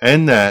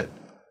 and that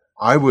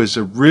I was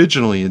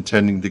originally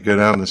intending to go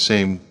down the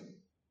same,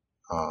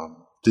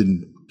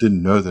 didn't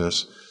know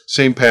this,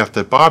 same path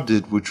that Bob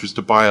did, which was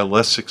to buy a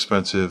less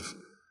expensive,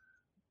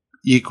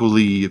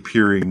 equally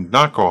appearing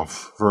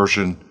knockoff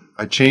version,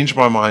 I changed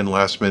my mind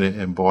last minute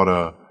and bought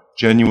a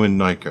genuine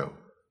NICO.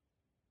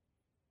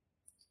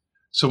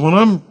 So when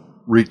I'm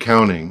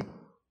recounting,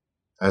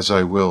 as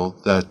I will,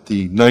 that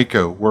the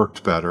NICO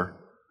worked better,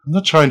 I'm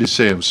not trying to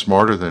say I'm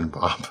smarter than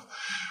Bob.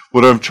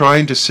 What I'm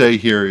trying to say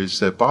here is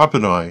that Bob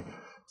and I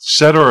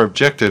set our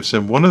objectives,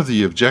 and one of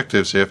the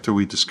objectives after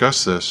we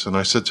discussed this, and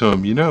I said to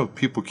him, you know,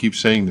 people keep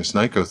saying this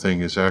NICO thing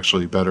is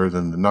actually better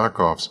than the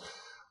knockoffs.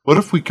 What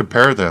if we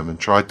compare them and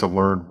tried to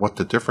learn what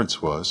the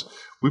difference was?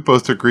 We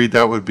both agreed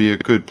that would be a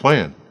good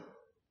plan.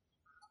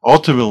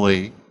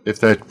 Ultimately, if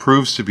that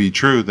proves to be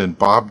true, then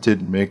Bob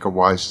didn't make a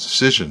wise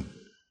decision.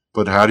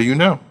 But how do you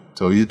know?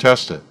 Till you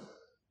test it.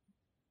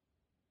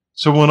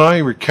 So when I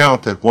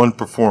recount that one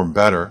performed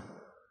better,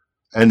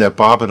 and that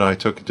Bob and I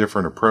took a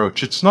different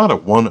approach, it's not a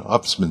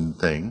one-upsman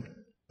thing.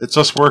 It's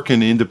us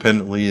working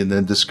independently and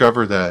then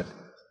discover that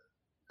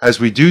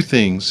as we do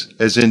things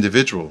as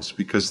individuals,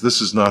 because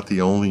this is not the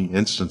only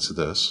instance of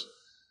this,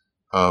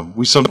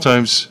 we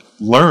sometimes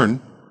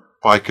learn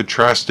by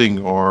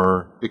contrasting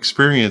our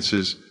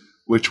experiences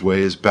which way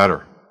is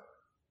better.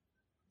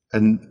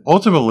 And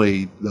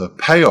ultimately, the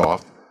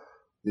payoff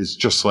is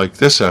just like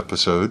this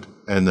episode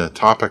and the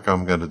topic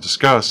I'm going to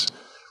discuss.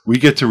 We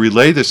get to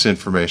relay this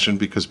information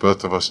because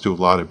both of us do a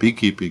lot of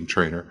beekeeping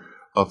trainer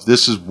of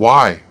this is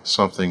why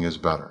something is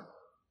better.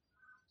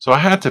 So I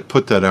had to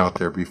put that out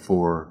there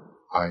before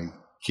I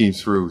came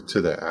through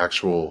to the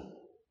actual,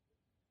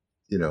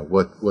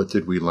 what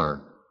did we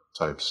learn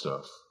type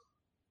stuff.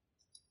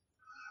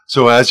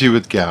 So as you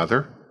would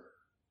gather,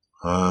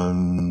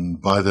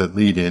 by the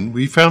lead in,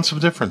 we found some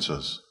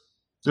differences.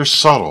 They're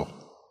subtle,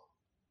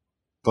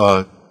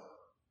 but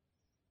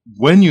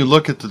When you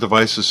look at the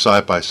devices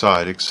side by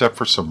side, except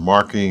for some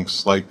marking,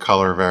 slight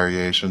color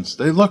variations,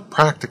 they look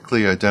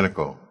practically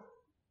identical.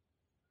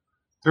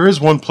 There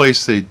is one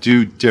place they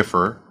do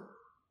differ,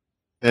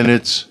 and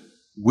it's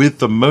with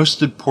the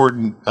most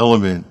important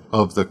element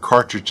of the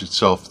cartridge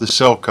itself, the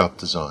cell cup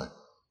design.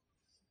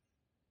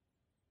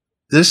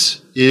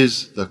 This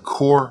is the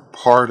core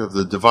part of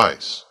the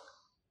device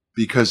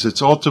because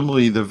it's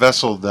ultimately the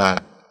vessel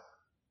that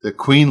the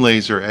queen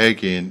lays her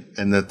egg in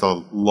and that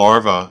the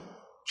larva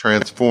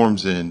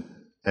transforms in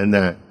and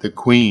that the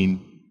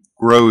queen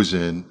grows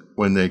in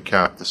when they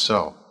cap the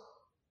cell.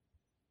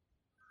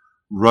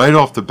 Right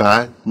off the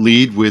bat,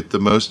 lead with the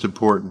most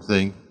important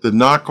thing. The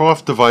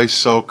knockoff device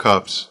cell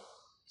cups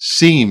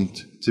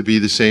seemed to be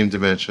the same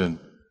dimension,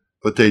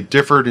 but they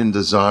differed in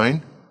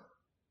design,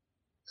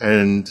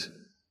 and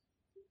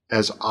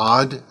as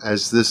odd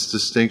as this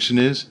distinction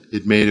is,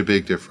 it made a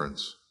big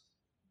difference.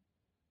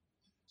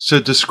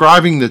 So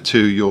describing the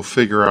two, you'll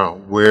figure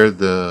out where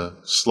the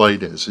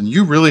slight is, and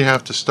you really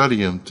have to study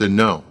them to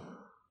know,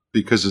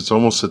 because it's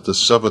almost at the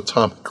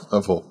subatomic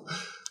level.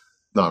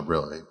 Not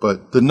really,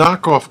 but the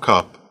knockoff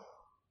cup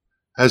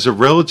has a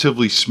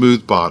relatively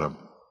smooth bottom.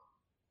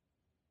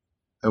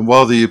 And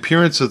while the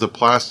appearance of the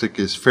plastic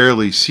is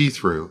fairly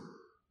see-through,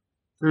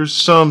 there's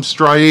some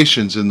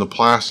striations in the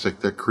plastic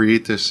that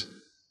create this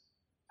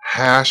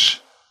hash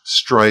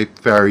stripe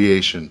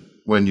variation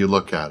when you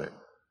look at it.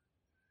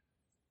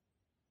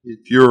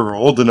 If you're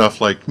old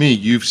enough like me,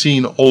 you've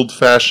seen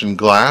old-fashioned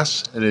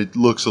glass and it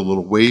looks a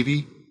little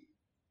wavy.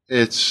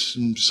 It's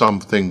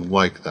something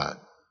like that.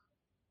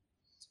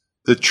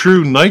 The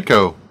true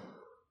Nyko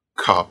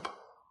cup,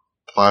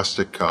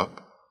 plastic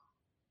cup,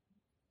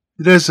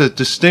 it has a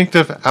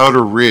distinctive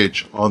outer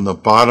ridge on the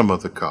bottom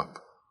of the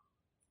cup.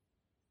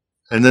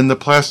 And then the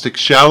plastic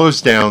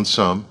shallows down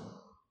some,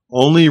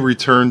 only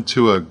return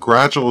to a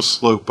gradual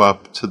slope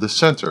up to the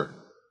center.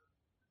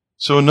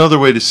 So another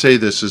way to say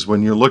this is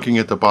when you're looking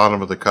at the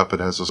bottom of the cup, it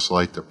has a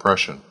slight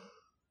depression.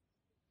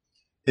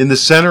 In the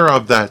center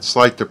of that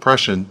slight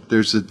depression,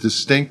 there's a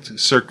distinct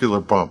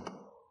circular bump,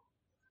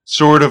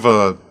 sort of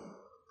a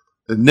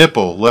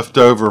nipple left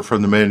over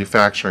from the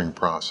manufacturing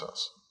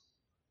process.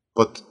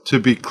 But to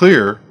be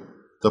clear,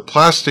 the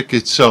plastic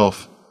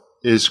itself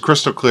is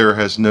crystal clear,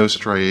 has no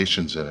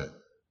striations in it.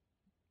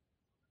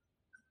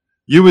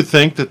 You would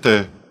think that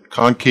the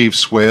concave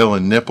swale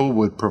and nipple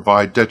would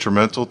provide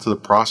detrimental to the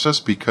process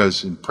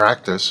because in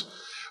practice,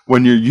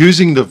 when you're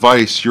using the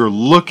vise, you're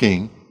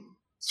looking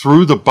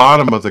through the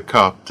bottom of the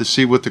cup to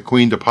see what the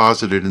queen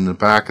deposited in the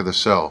back of the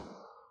cell,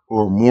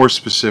 or more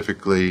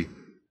specifically,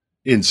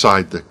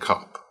 inside the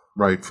cup.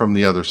 Right from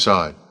the other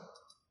side.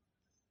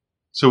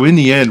 So in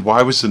the end,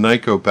 why was the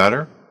Nyko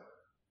better?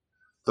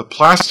 The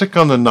plastic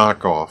on the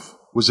knockoff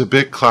was a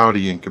bit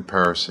cloudy in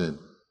comparison.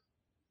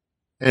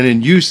 And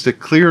in use, the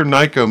clear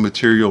Nyko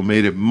material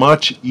made it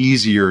much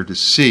easier to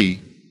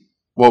see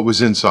what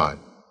was inside.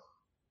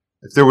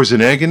 If there was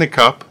an egg in the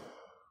cup,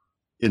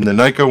 in the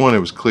Nyko one, it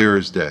was clear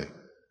as day.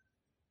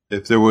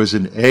 If there was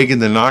an egg in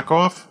the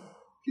knockoff,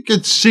 you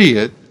could see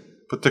it,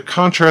 but the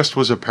contrast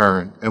was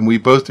apparent, and we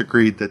both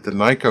agreed that the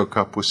Nyko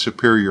cup was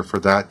superior for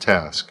that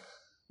task.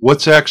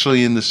 What's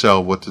actually in the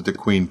cell? What did the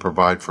queen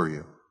provide for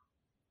you?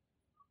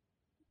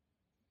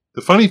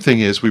 The funny thing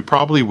is, we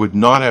probably would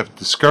not have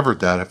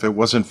discovered that if it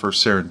wasn't for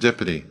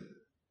serendipity.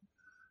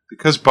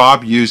 Because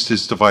Bob used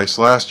his device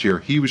last year,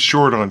 he was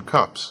short on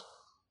cups.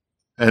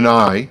 And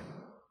I,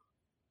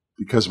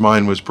 because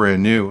mine was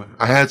brand new,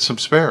 I had some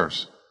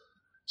spares.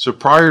 So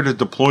prior to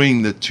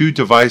deploying the two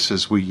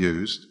devices we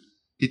used,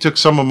 he took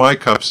some of my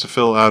cups to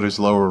fill out his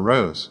lower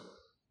rows.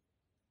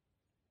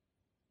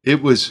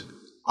 It was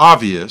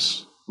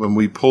obvious when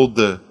we pulled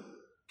the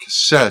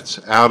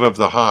cassettes out of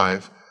the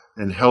hive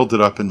and held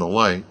it up in the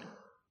light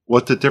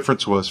what the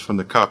difference was from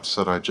the cups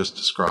that I just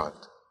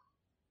described.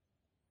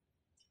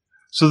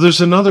 So there's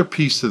another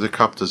piece to the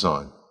cup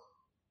design,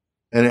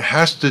 and it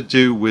has to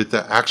do with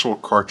the actual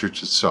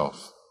cartridge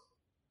itself.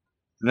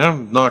 And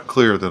I'm not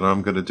clear that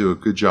I'm going to do a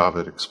good job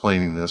at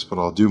explaining this, but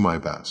I'll do my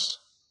best.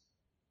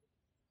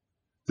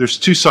 There's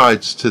two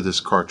sides to this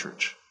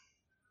cartridge.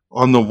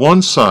 On the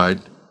one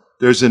side,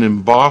 there's an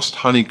embossed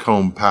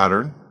honeycomb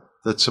pattern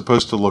that's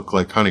supposed to look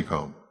like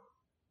honeycomb.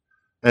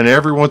 And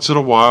every once in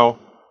a while,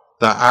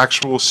 the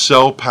actual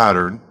cell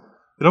pattern,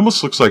 it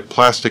almost looks like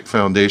plastic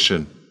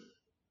foundation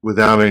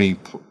without any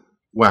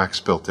wax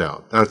built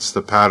out. That's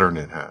the pattern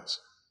it has.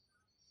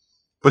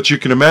 But you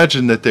can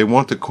imagine that they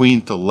want the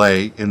queen to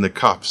lay in the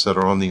cups that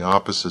are on the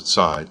opposite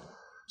side.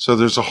 So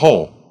there's a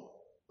hole,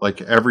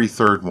 like every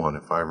third one,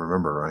 if I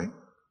remember right.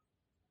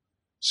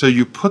 So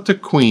you put the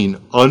queen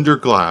under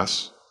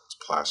glass, it's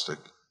plastic,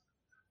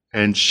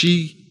 and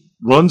she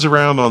runs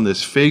around on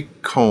this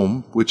fake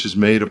comb, which is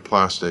made of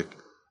plastic,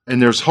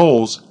 and there's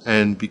holes,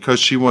 and because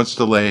she wants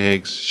to lay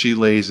eggs, she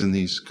lays in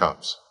these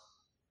cups.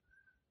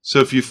 So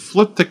if you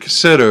flip the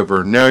cassette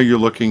over, now you're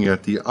looking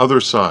at the other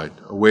side,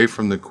 away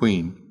from the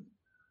queen.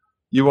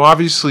 You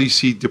obviously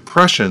see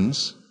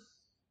depressions,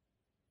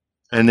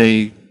 and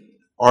they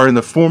are in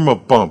the form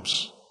of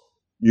bumps.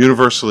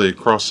 universally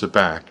across the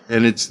back.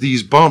 And it's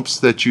these bumps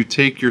that you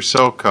take your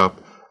cell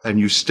cup and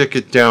you stick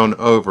it down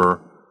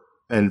over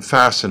and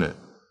fasten it.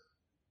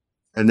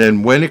 And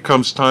then when it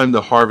comes time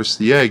to harvest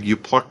the egg, you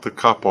pluck the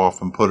cup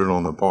off and put it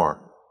on the bar.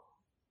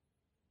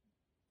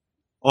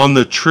 On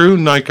the true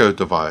Nyko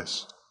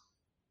device,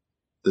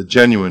 the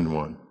genuine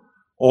one,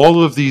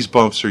 all of these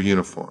bumps are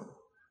uniform.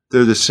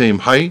 They're the same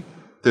height,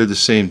 they're the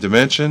same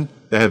dimension,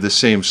 they have the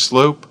same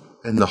slope,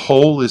 and the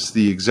hole is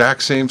the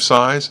exact same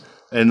size,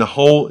 and the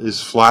hole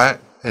is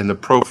flat, and the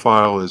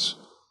profile is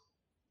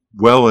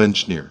well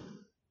engineered.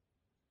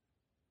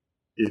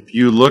 If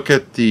you look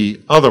at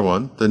the other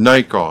one, the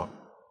knockoff,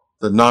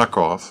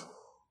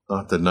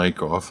 not the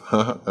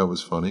Nykoff, that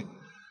was funny,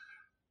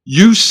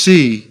 you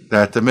see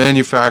that the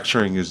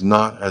manufacturing is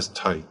not as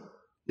tight.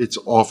 It's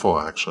awful,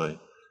 actually.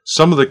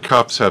 Some of the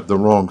cups have the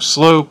wrong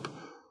slope,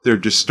 they're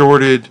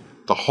distorted,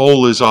 the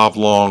hole is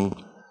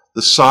oblong,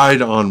 the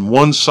side on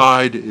one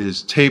side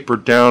is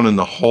tapered down and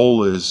the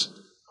hole is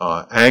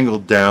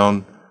angled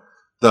down.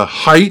 The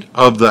height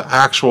of the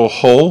actual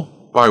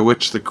hole by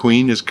which the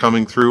queen is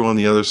coming through on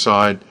the other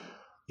side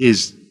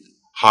is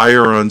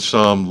higher on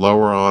some,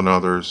 lower on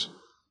others.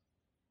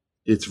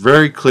 It's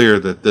very clear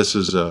that this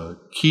is a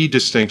key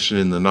distinction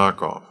in the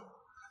knockoff.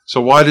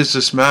 So why does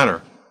this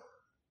matter?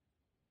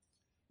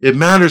 It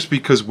matters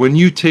because when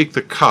you take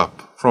the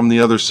cup from the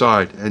other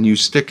side and you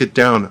stick it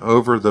down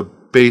over the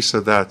base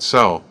of that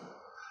cell,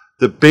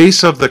 the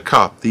base of the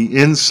cup, the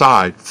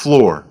inside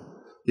floor,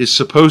 is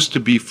supposed to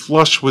be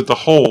flush with the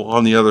hole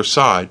on the other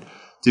side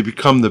to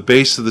become the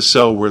base of the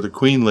cell where the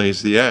queen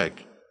lays the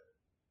egg.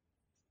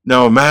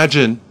 Now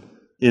imagine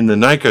in the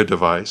Nyko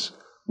device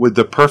with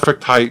the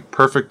perfect height,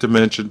 perfect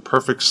dimension,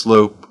 perfect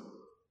slope,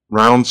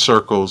 round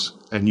circles,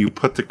 and you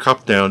put the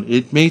cup down,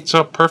 it mates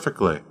up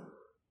perfectly.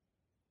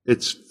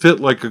 It's fit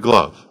like a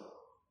glove.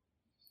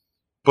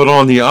 But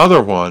on the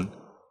other one,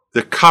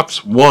 the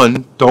cups,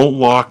 one, don't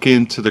lock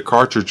into the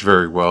cartridge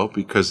very well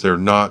because they're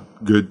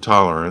not good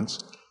tolerance.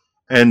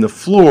 And the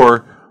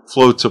floor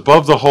floats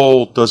above the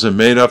hole, doesn't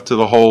mate up to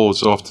the hole,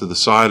 it's off to the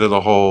side of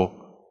the hole.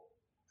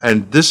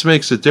 And this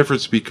makes a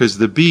difference because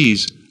the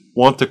bees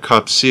want the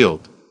cup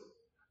sealed.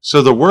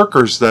 So the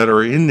workers that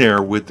are in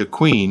there with the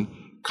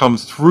queen come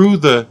through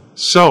the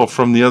cell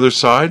from the other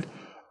side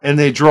and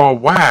they draw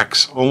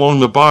wax along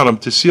the bottom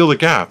to seal the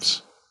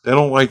gaps. They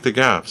don't like the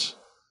gaps.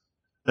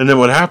 And then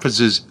what happens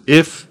is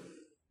if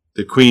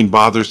the queen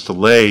bothers to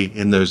lay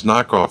in those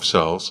knockoff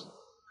cells,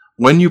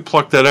 when you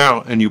pluck that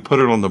out and you put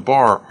it on the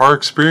bar, our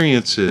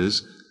experience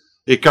is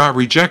it got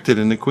rejected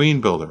in the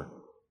queen builder,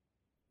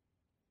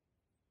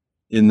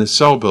 in the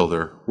cell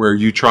builder, where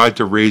you tried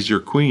to raise your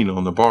queen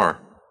on the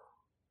bar.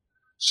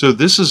 So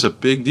this is a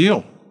big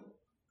deal.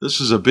 This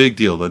is a big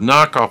deal. The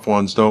knockoff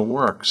ones don't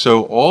work.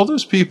 So all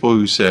those people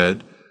who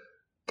said,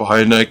 buy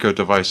a Nyko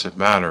device that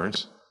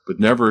matters, but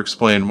never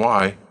explain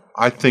why,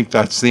 I think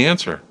that's the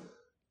answer.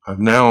 I've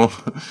now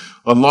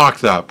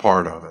unlocked that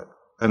part of it.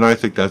 And I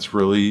think that's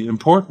really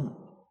important.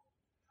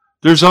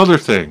 There's other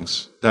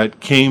things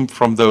that came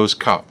from those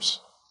cups.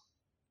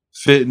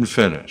 Fit and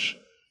finish.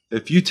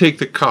 If you take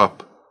the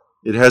cup,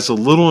 it has a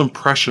little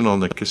impression on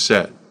the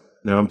cassette.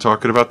 Now I'm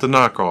talking about the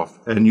knockoff.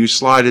 And you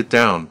slide it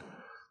down.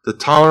 The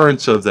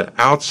tolerance of the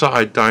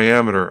outside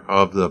diameter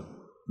of the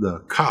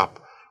cup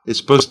is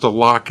supposed to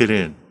lock it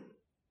in.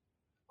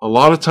 A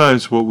lot of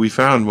times what we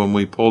found when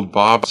we pulled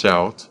bobs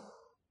out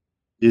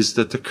is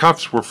that the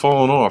cups were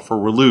falling off or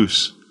were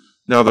loose.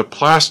 Now the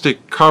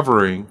plastic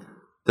covering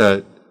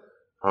that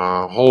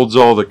holds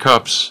all the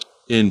cups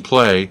in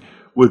play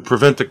would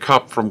prevent the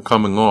cup from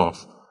coming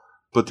off,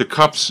 but the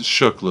cups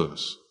shook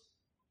loose.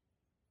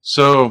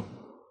 So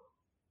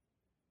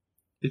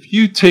if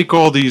you take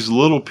all these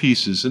little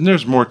pieces, and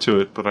there's more to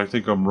it, but I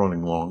think I'm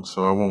running long,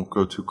 so I won't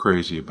go too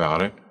crazy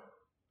about it.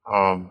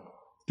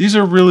 These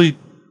are really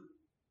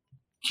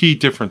key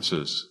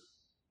differences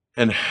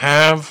and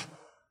have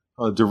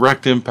a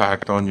direct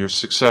impact on your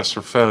success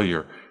or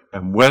failure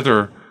and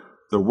whether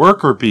the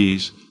worker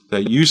bees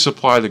that you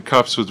supply the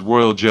cups with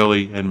royal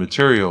jelly and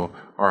material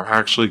are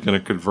actually going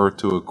to convert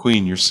to a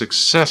queen. Your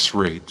success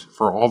rate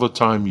for all the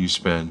time you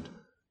spend,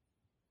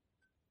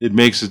 it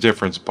makes a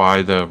difference.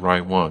 Buy the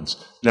right ones.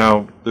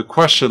 Now, the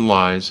question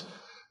lies,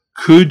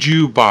 could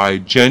you buy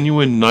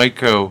genuine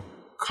Nyko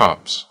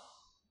cups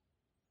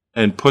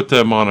and put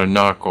them on a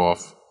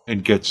knockoff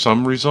and get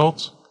some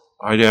results?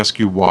 I'd ask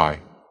you why.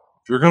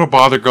 If you're going to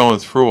bother going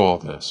through all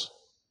this.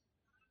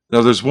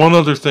 Now, there's one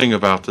other thing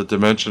about the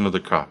dimension of the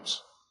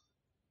cups.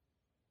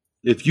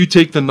 If you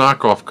take the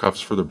knockoff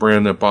cups for the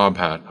brand that Bob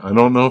had, I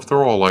don't know if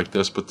they're all like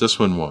this, but this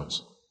one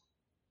was.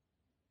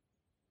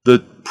 The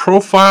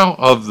profile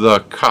of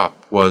the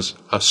cup was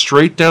a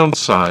straight down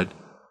side,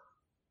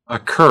 a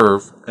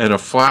curve, and a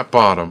flat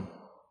bottom,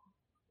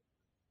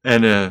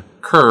 and a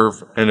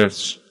curve, and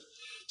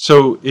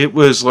so it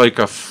was like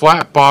a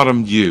flat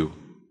bottomed U.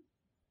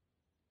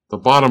 The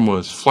bottom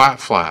was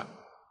flat.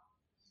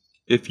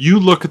 If you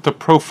look at the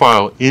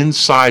profile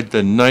inside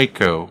the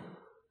Nyko,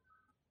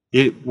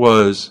 it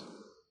was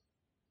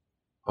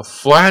a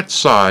flat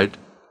side,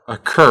 a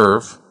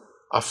curve,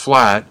 a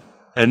flat,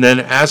 and then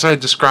as I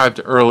described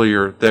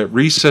earlier, that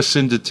recess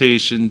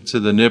indentation to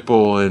the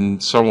nipple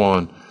and so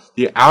on,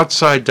 the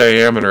outside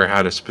diameter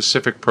had a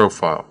specific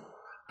profile.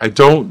 I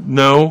don't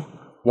know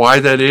why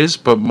that is,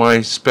 but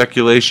my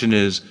speculation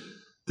is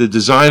the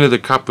design of the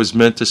cup was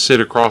meant to sit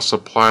across the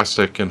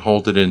plastic and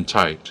hold it in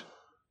tight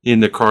in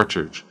the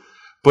cartridge.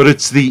 But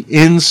it's the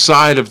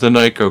inside of the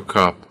Nyko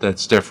cup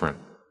that's different.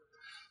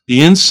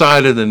 The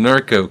inside of the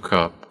Nyko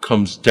cup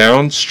comes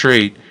down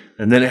straight,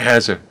 and then it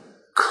has a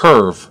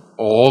curve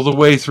all the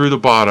way through the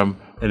bottom,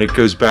 and it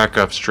goes back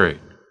up straight.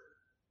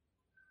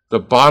 The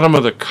bottom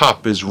of the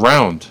cup is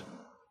round.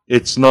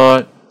 It's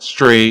not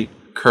straight,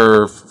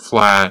 curve,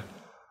 flat,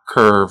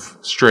 curve,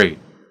 straight.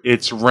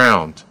 It's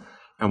round.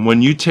 And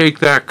when you take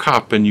that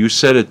cup and you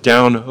set it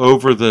down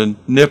over the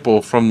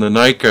nipple from the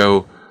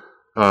Nyko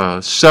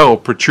cell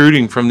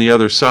protruding from the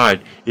other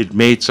side, it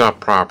mates up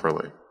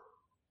properly.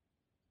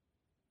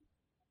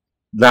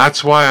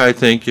 That's why I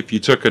think if you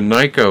took a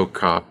Nyko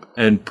cup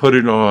and put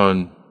it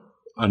on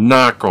a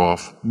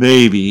knockoff,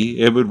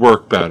 maybe it would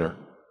work better.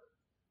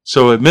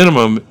 So at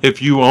minimum,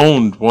 if you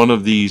owned one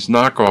of these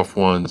knockoff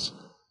ones,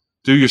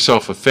 do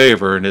yourself a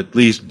favor and at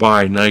least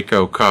buy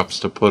Nyko cups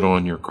to put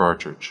on your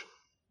cartridge.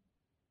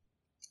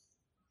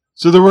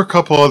 So there were a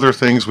couple other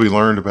things we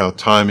learned about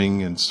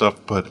timing and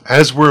stuff, but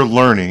as we're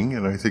learning,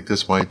 and I think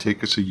this might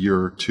take us a year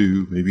or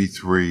two, maybe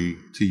 3,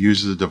 to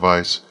use the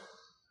device,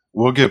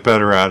 we'll get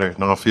better at it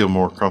and I'll feel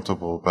more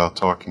comfortable about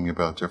talking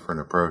about different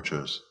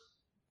approaches.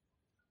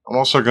 I'm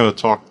also going to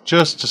talk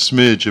just a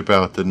smidge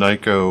about the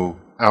Nyko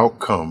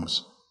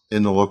outcomes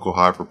in the local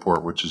hive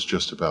report, which is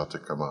just about to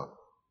come up.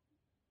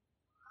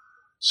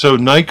 So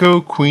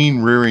Nyko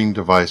Queen Rearing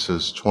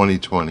Devices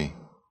 2020.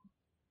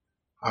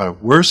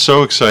 We're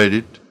so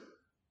excited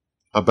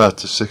about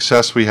the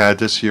success we had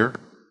this year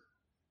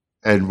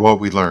and what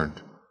we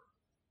learned.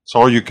 It's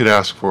all you could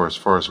ask for as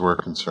far as we're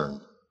concerned,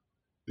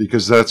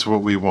 because that's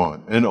what we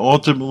want. And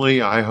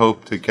ultimately, I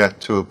hope to get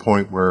to a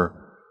point where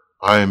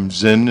I'm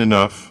zen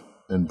enough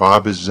and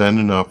Bob is zen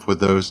enough with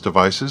those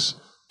devices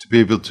to be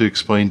able to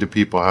explain to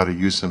people how to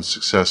use them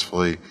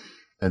successfully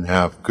and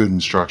have good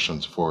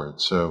instructions for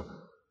it. So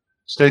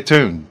stay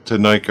tuned to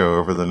Nyko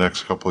over the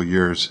next couple of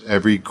years.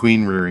 Every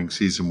queen rearing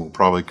season will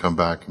probably come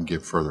back and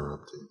give further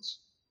updates.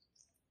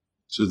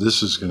 So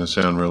this is going to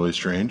sound really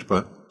strange,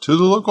 but to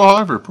the local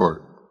hive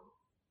report.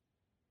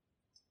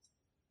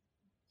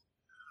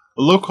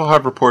 A local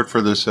hive report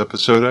for this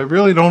episode. I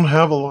really don't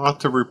have a lot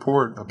to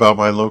report about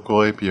my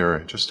local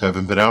apiary. I just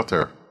haven't been out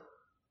there.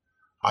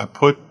 I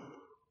put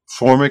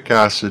formic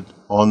acid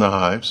on the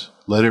hives,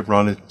 let it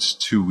run its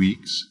 2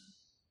 weeks,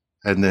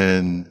 and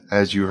then,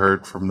 as you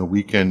heard from the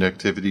weekend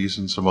activities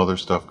and some other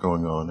stuff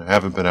going on, I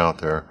haven't been out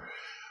there.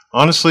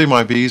 Honestly,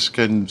 my bees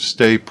can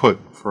stay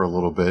put for a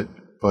little bit,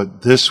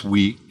 but this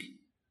week,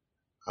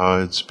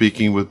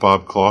 speaking with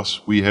Bob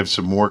Kloss, we have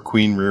some more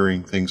queen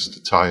rearing things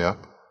to tie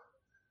up,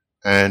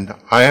 and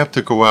I have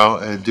to go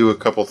out and do a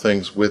couple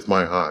things with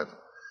my hive.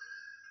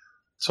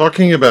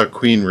 Talking about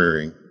queen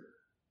rearing,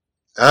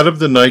 out of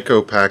the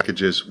Nyko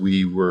packages,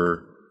 we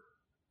were,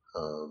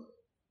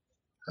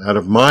 out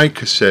of my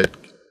cassette,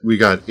 we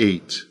got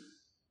 8.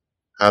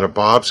 Out of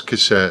Bob's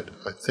cassette,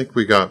 I think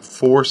we got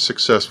 4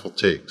 successful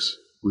takes.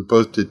 We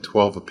both did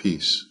 12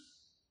 apiece.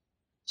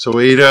 So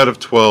 8 out of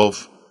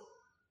 12,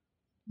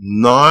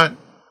 not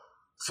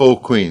full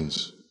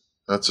queens.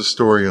 That's a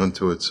story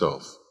unto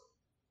itself.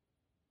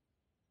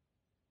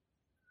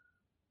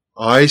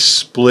 I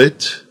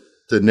split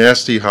the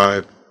nasty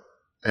hive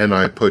and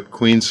I put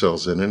queen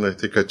cells in it. I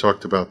think I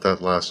talked about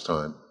that last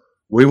time.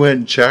 We went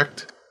and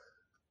checked,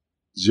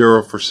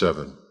 0 for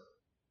 7.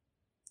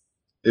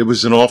 It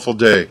was an awful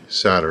day,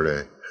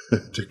 Saturday,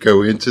 to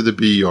go into the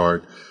bee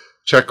yard,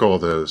 check all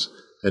those,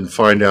 and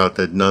find out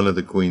that none of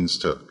the queens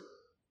took.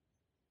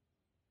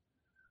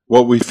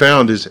 What we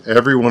found is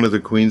every one of the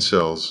queen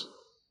cells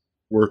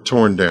were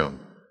torn down.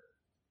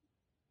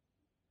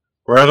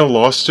 We're at a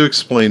loss to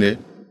explain it,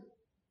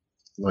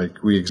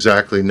 like we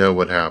exactly know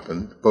what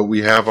happened, but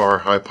we have our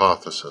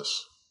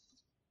hypothesis.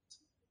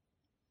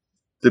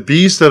 The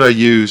bees that I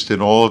used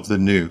in all of the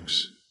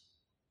nukes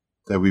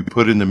that we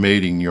put in the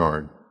mating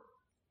yard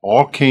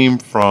all came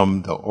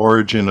from the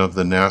origin of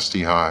the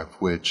nasty hive,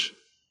 which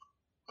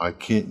I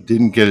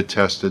didn't get it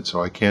tested,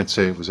 so I can't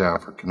say it was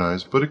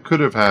Africanized, but it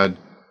could have had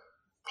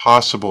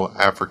possible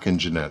African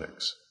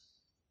genetics.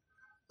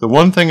 The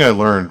one thing I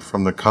learned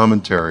from the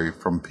commentary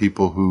from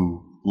people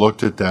who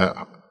looked at that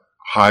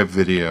hive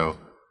video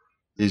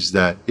is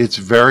that it's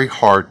very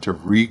hard to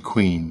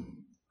requeen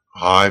a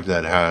hive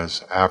that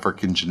has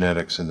African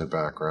genetics in the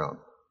background.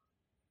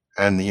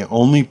 And the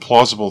only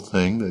plausible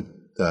thing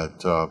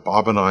that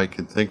Bob and I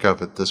can think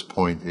of at this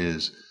point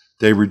is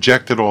they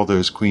rejected all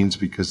those queens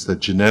because the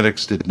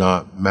genetics did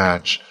not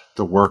match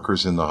the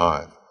workers in the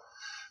hive.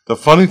 The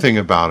funny thing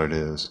about it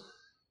is,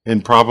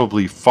 in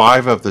probably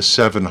 5 of the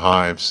 7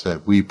 hives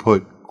that we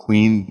put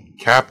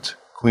capped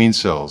queen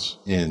cells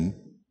in,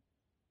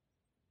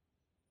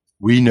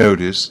 we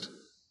noticed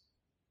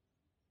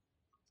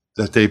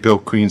that they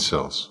built queen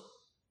cells.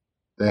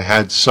 They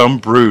had some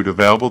brood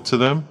available to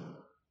them,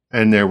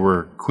 and there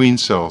were queen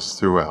cells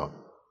throughout.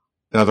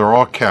 Now they're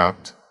all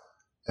capped,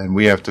 and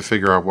we have to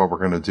figure out what we're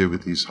going to do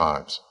with these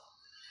hives.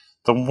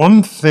 The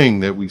one thing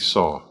that we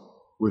saw,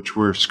 which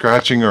we're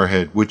scratching our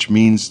head, which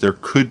means there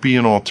could be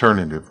an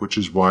alternative, which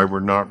is why we're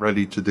not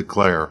ready to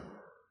declare,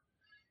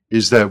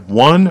 is that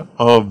one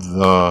of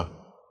the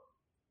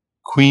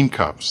queen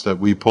cups that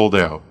we pulled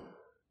out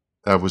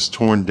that was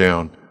torn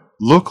down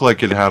looked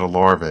like it had a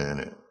larva in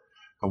it.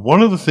 And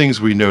one of the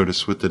things we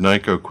noticed with the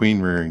Nyko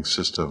queen rearing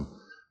system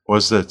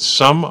was that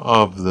some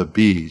of the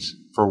bees,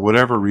 for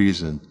whatever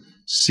reason,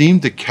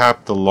 seemed to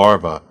cap the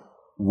larva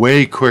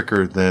way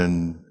quicker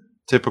than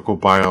typical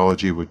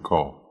biology would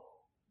call.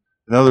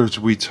 In other words,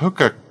 we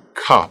took a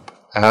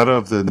cup out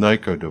of the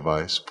Nyko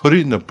device, put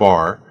it in the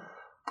bar,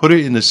 put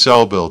it in the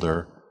cell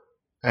builder,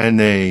 and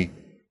they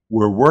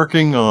were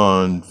working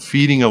on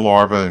feeding a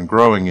larva and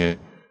growing it,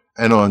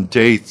 and on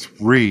day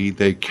 3,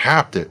 they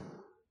capped it,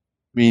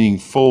 meaning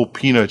full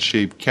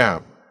peanut-shaped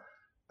cap.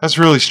 That's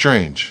really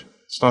strange.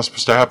 It's not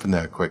supposed to happen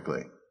that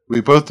quickly.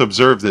 We both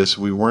observed this,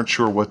 and we weren't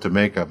sure what to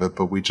make of it,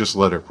 but we just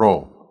let it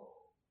roll.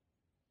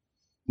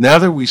 Now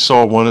that we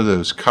saw one of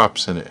those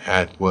cups and it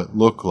had what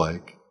looked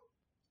like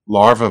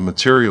larva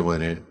material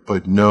in it,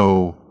 but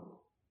no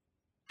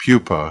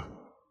pupa,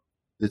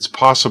 it's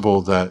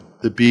possible that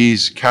the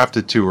bees capped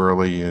it too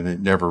early and it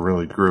never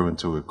really grew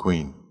into a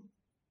queen.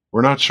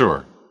 We're not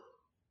sure.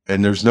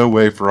 And there's no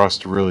way for us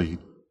to really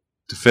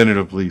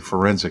definitively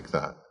forensic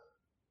that.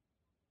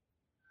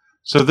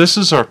 So this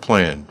is our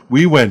plan.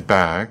 We went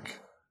back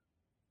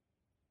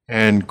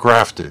and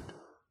grafted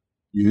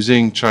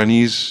using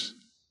Chinese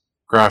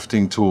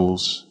grafting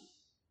tools,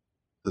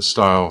 the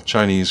style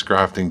Chinese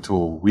grafting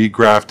tool. We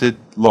grafted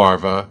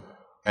larvae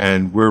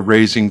and we're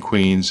raising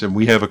queens, and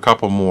we have a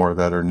couple more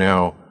that are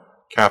now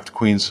capped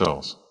queen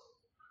cells.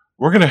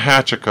 We're going to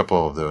hatch a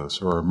couple of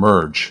those, or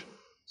emerge,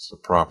 is the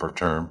proper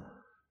term,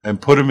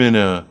 and put them in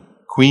a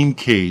queen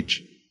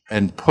cage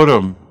and put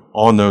them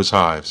on those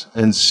hives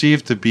and see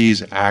if the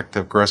bees act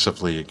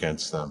aggressively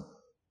against them.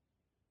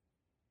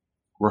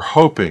 We're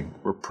hoping,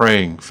 we're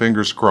praying,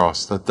 fingers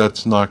crossed, that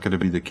that's not going to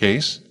be the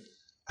case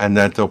and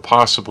that they'll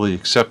possibly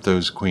accept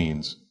those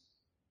queens,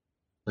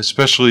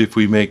 especially if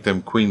we make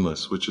them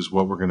queenless, which is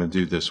what we're going to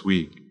do this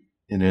week,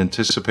 in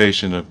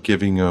anticipation of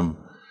giving them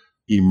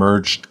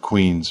emerged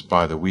queens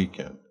by the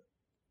weekend.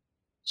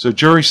 So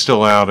jury's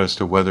still out as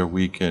to whether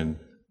we can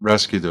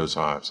rescue those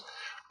hives.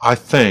 I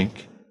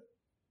think,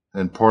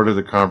 and part of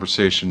the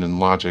conversation and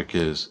logic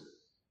is,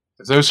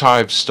 if those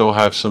hives still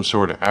have some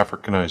sort of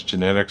Africanized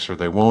genetics or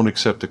they won't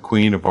accept a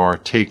queen of our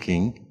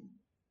taking,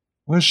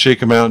 I'm going to shake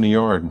them out in the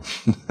yard.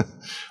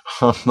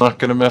 I'm not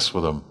going to mess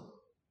with them.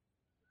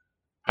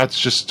 That's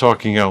just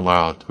talking out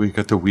loud. We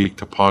got the week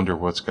to ponder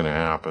what's going to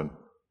happen.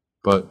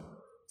 But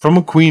from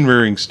a queen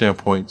rearing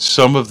standpoint,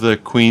 some of the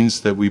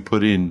queens that we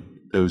put in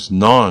those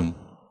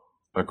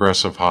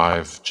non-aggressive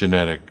hive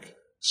genetic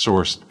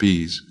sourced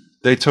bees,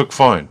 they took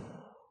fine.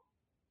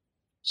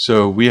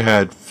 So we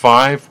had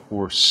 5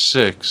 or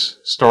 6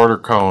 starter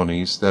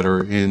colonies that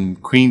are in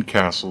queen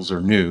castles or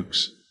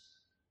nukes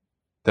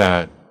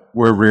that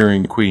were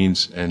rearing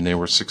queens, and they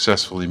were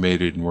successfully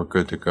mated and we're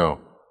good to go.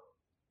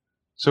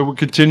 So we'll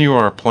continue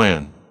our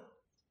plan.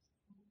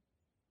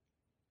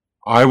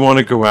 I want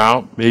to go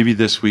out maybe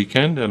this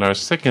weekend, and I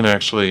was thinking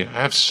actually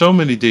I have so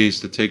many days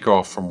to take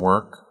off from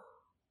work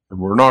and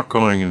we're not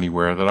going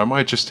anywhere that I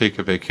might just take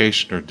a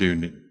vacation or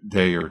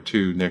day or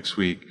two next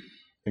week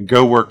and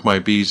go work my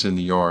bees in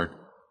the yard,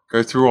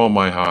 go through all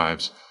my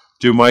hives,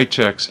 do my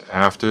checks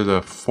after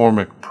the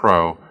Formic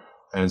Pro,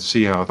 and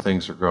see how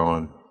things are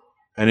going.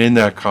 And in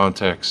that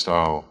context,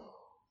 I'll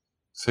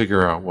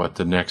figure out what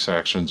the next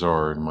actions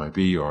are in my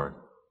bee yard.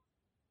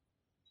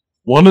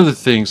 One of the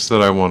things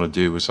that I want to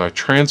do is I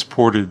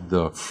transported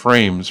the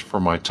frames for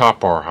my top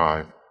bar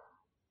hive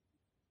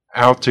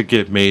out to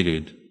get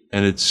mated,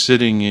 and it's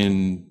sitting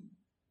in,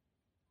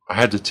 I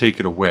had to take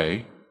it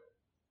away,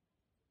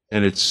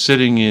 and it's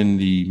sitting in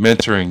the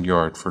mentoring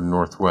yard for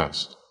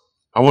Northwest.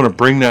 I want to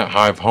bring that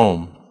hive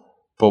home,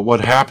 but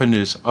what happened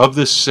is, of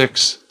the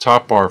 6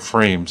 top bar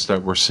frames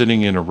that were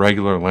sitting in a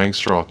regular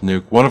Langstroth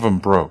nuke, one of them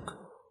broke.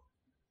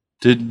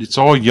 It's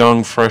all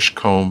young, fresh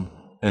comb,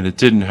 and it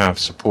didn't have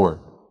support.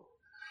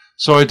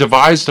 So I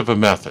devised of a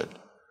method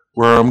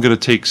where I'm going to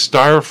take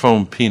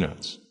styrofoam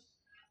peanuts,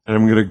 and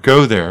I'm going to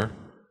go there,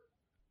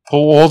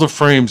 pull all the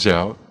frames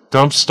out,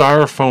 dump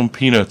styrofoam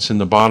peanuts in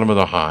the bottom of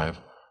the hive,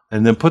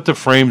 and then put the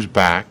frames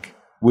back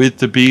with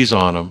the bees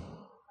on them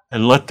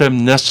and let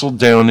them nestle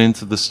down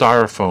into the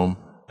styrofoam,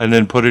 and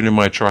then put it in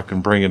my truck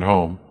and bring it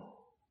home.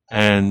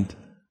 And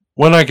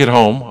when I get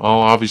home,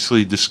 I'll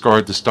obviously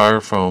discard the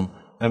styrofoam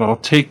and I'll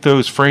take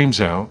those frames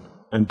out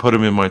and put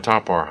them in my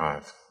top bar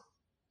hive.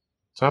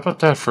 So how about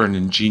that for an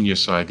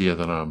ingenious idea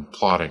that I'm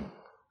plotting?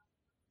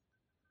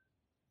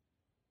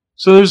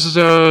 So there's,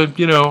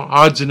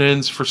 odds and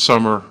ends for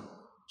summer.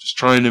 Just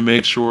trying to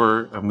make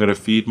sure I'm going to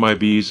feed my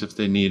bees if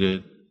they need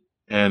it.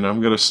 And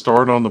I'm going to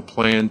start on the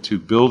plan to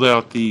build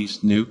out these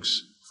nukes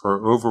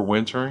for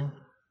overwintering.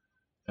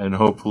 and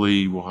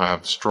hopefully we'll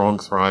have strong,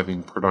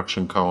 thriving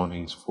production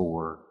colonies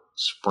for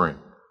spring.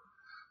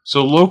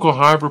 So local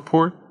hive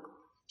report,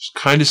 just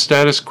kind of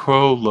status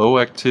quo, low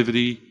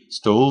activity,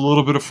 still a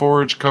little bit of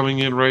forage coming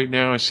in right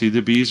now. I see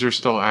the bees are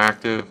still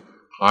active,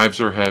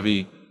 hives are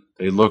heavy,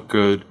 they look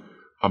good.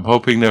 I'm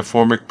hoping that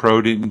Formic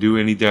Pro didn't do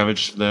any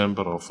damage to them,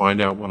 but I'll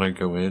find out when I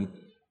go in.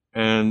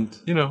 And,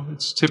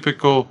 it's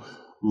typical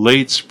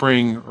late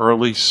spring,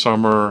 early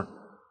summer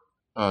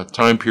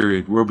time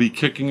period. We'll be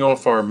kicking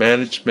off our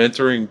managed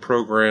mentoring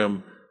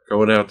program,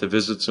 going out to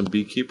visit some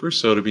beekeepers,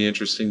 so it'll be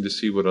interesting to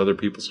see what other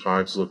people's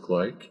hives look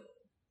like.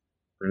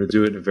 We're going to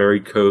do it in a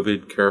very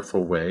COVID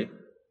careful way.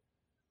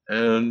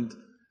 And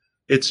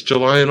it's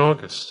July and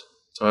August.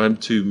 Time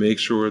to make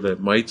sure that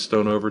mites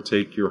don't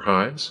overtake your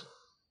hives.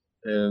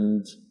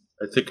 And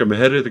I think I'm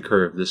ahead of the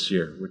curve this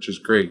year, which is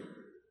great.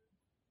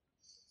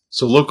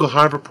 So local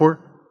hive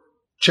report,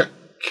 check.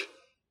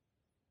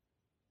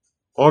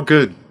 All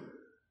good.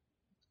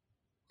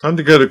 Time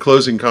to go to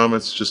closing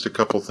comments, just a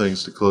couple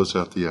things to close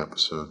out the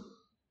episode.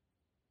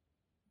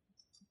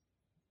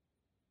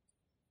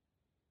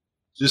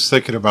 Just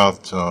thinking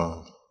about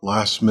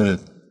last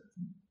minute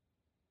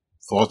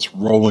thoughts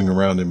rolling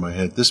around in my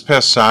head. This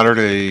past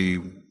Saturday,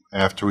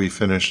 after we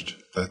finished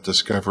that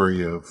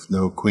discovery of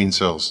no queen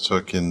cells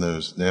took in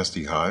those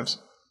nasty hives,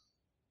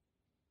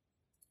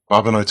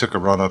 Bob and I took a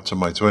run up to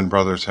my twin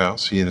brother's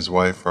house. He and his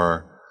wife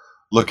are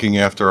looking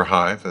after a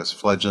hive as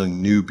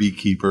fledgling new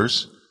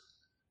beekeepers.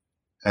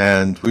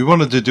 And we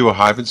wanted to do a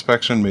hive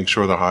inspection, make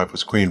sure the hive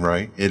was queen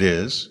right. It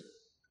is.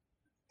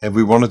 And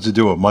we wanted to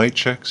do a mite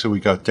check, so we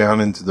got down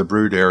into the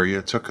brood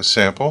area, took a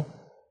sample,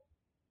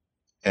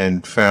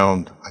 and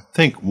found, I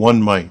think,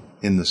 one mite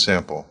in the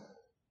sample.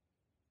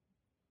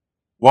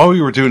 While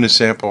we were doing the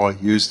sample, I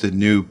used the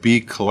new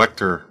bee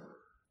collector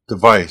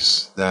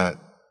device that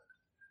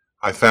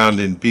I found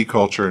in bee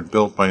culture and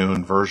built my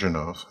own version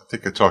of. I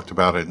think I talked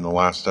about it in the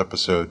last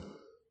episode.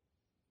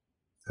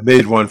 I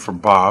made one from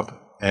Bob,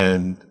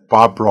 and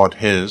Bob brought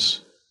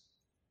his.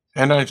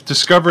 And I've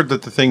discovered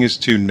that the thing is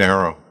too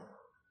narrow.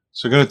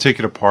 So I'm going to take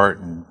it apart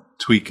and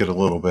tweak it a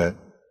little bit.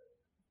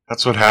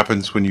 That's what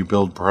happens when you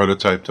build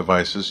prototype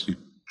devices. You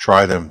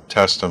try them,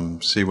 test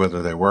them, see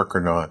whether they work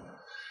or not.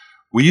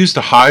 We used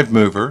a hive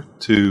mover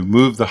to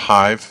move the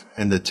hive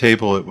and the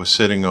table it was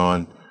sitting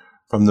on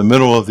from the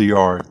middle of the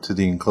yard to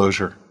the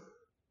enclosure.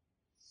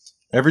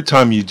 Every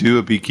time you do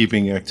a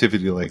beekeeping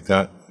activity like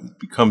that, it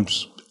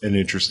becomes an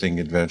interesting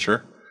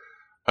adventure.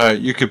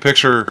 You can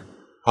picture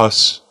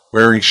us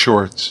wearing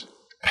shorts,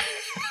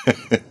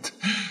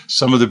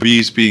 some of the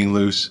bees being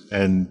loose,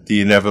 and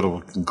the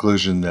inevitable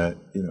conclusion that,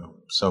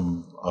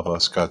 some of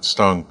us got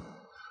stung.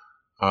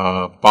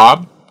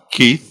 Bob,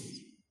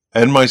 Keith,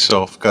 and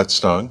myself got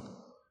stung.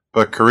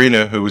 But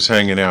Karina, who was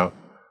hanging out,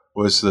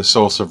 was the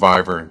sole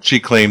survivor. She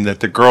claimed that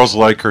the girls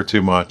like her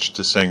too much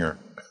to sing her.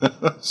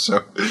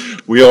 So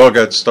we all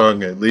got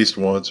stung at least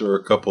once or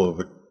a couple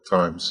of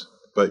times.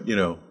 But,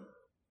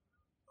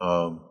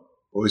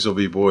 boys will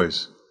be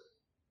boys.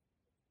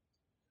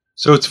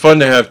 So it's fun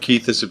to have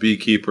Keith as a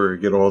beekeeper,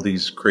 get all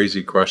these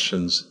crazy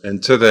questions.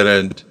 And to that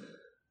end,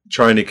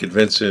 trying to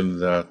convince him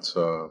that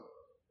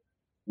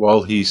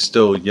while he's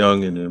still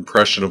young and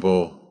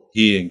impressionable,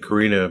 he and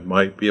Karina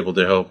might be able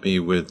to help me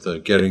with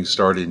getting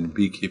started in the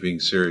beekeeping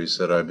series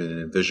that I've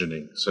been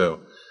envisioning. So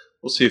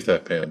we'll see if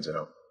that pans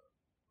out.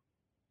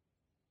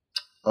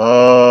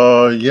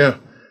 Yeah.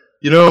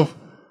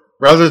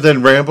 Rather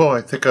than ramble,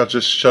 I think I'll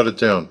just shut it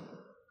down.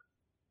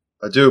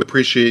 I do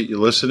appreciate you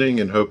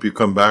listening and hope you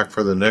come back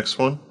for the next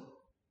one.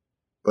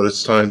 But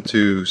it's time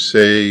to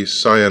say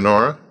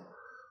sayonara.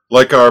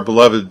 Like our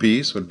beloved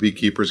bees, when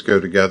beekeepers go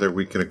together,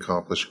 we can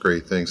accomplish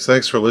great things.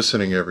 Thanks for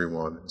listening,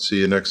 everyone.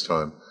 See you next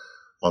time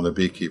on the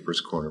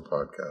Beekeeper's Corner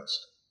podcast.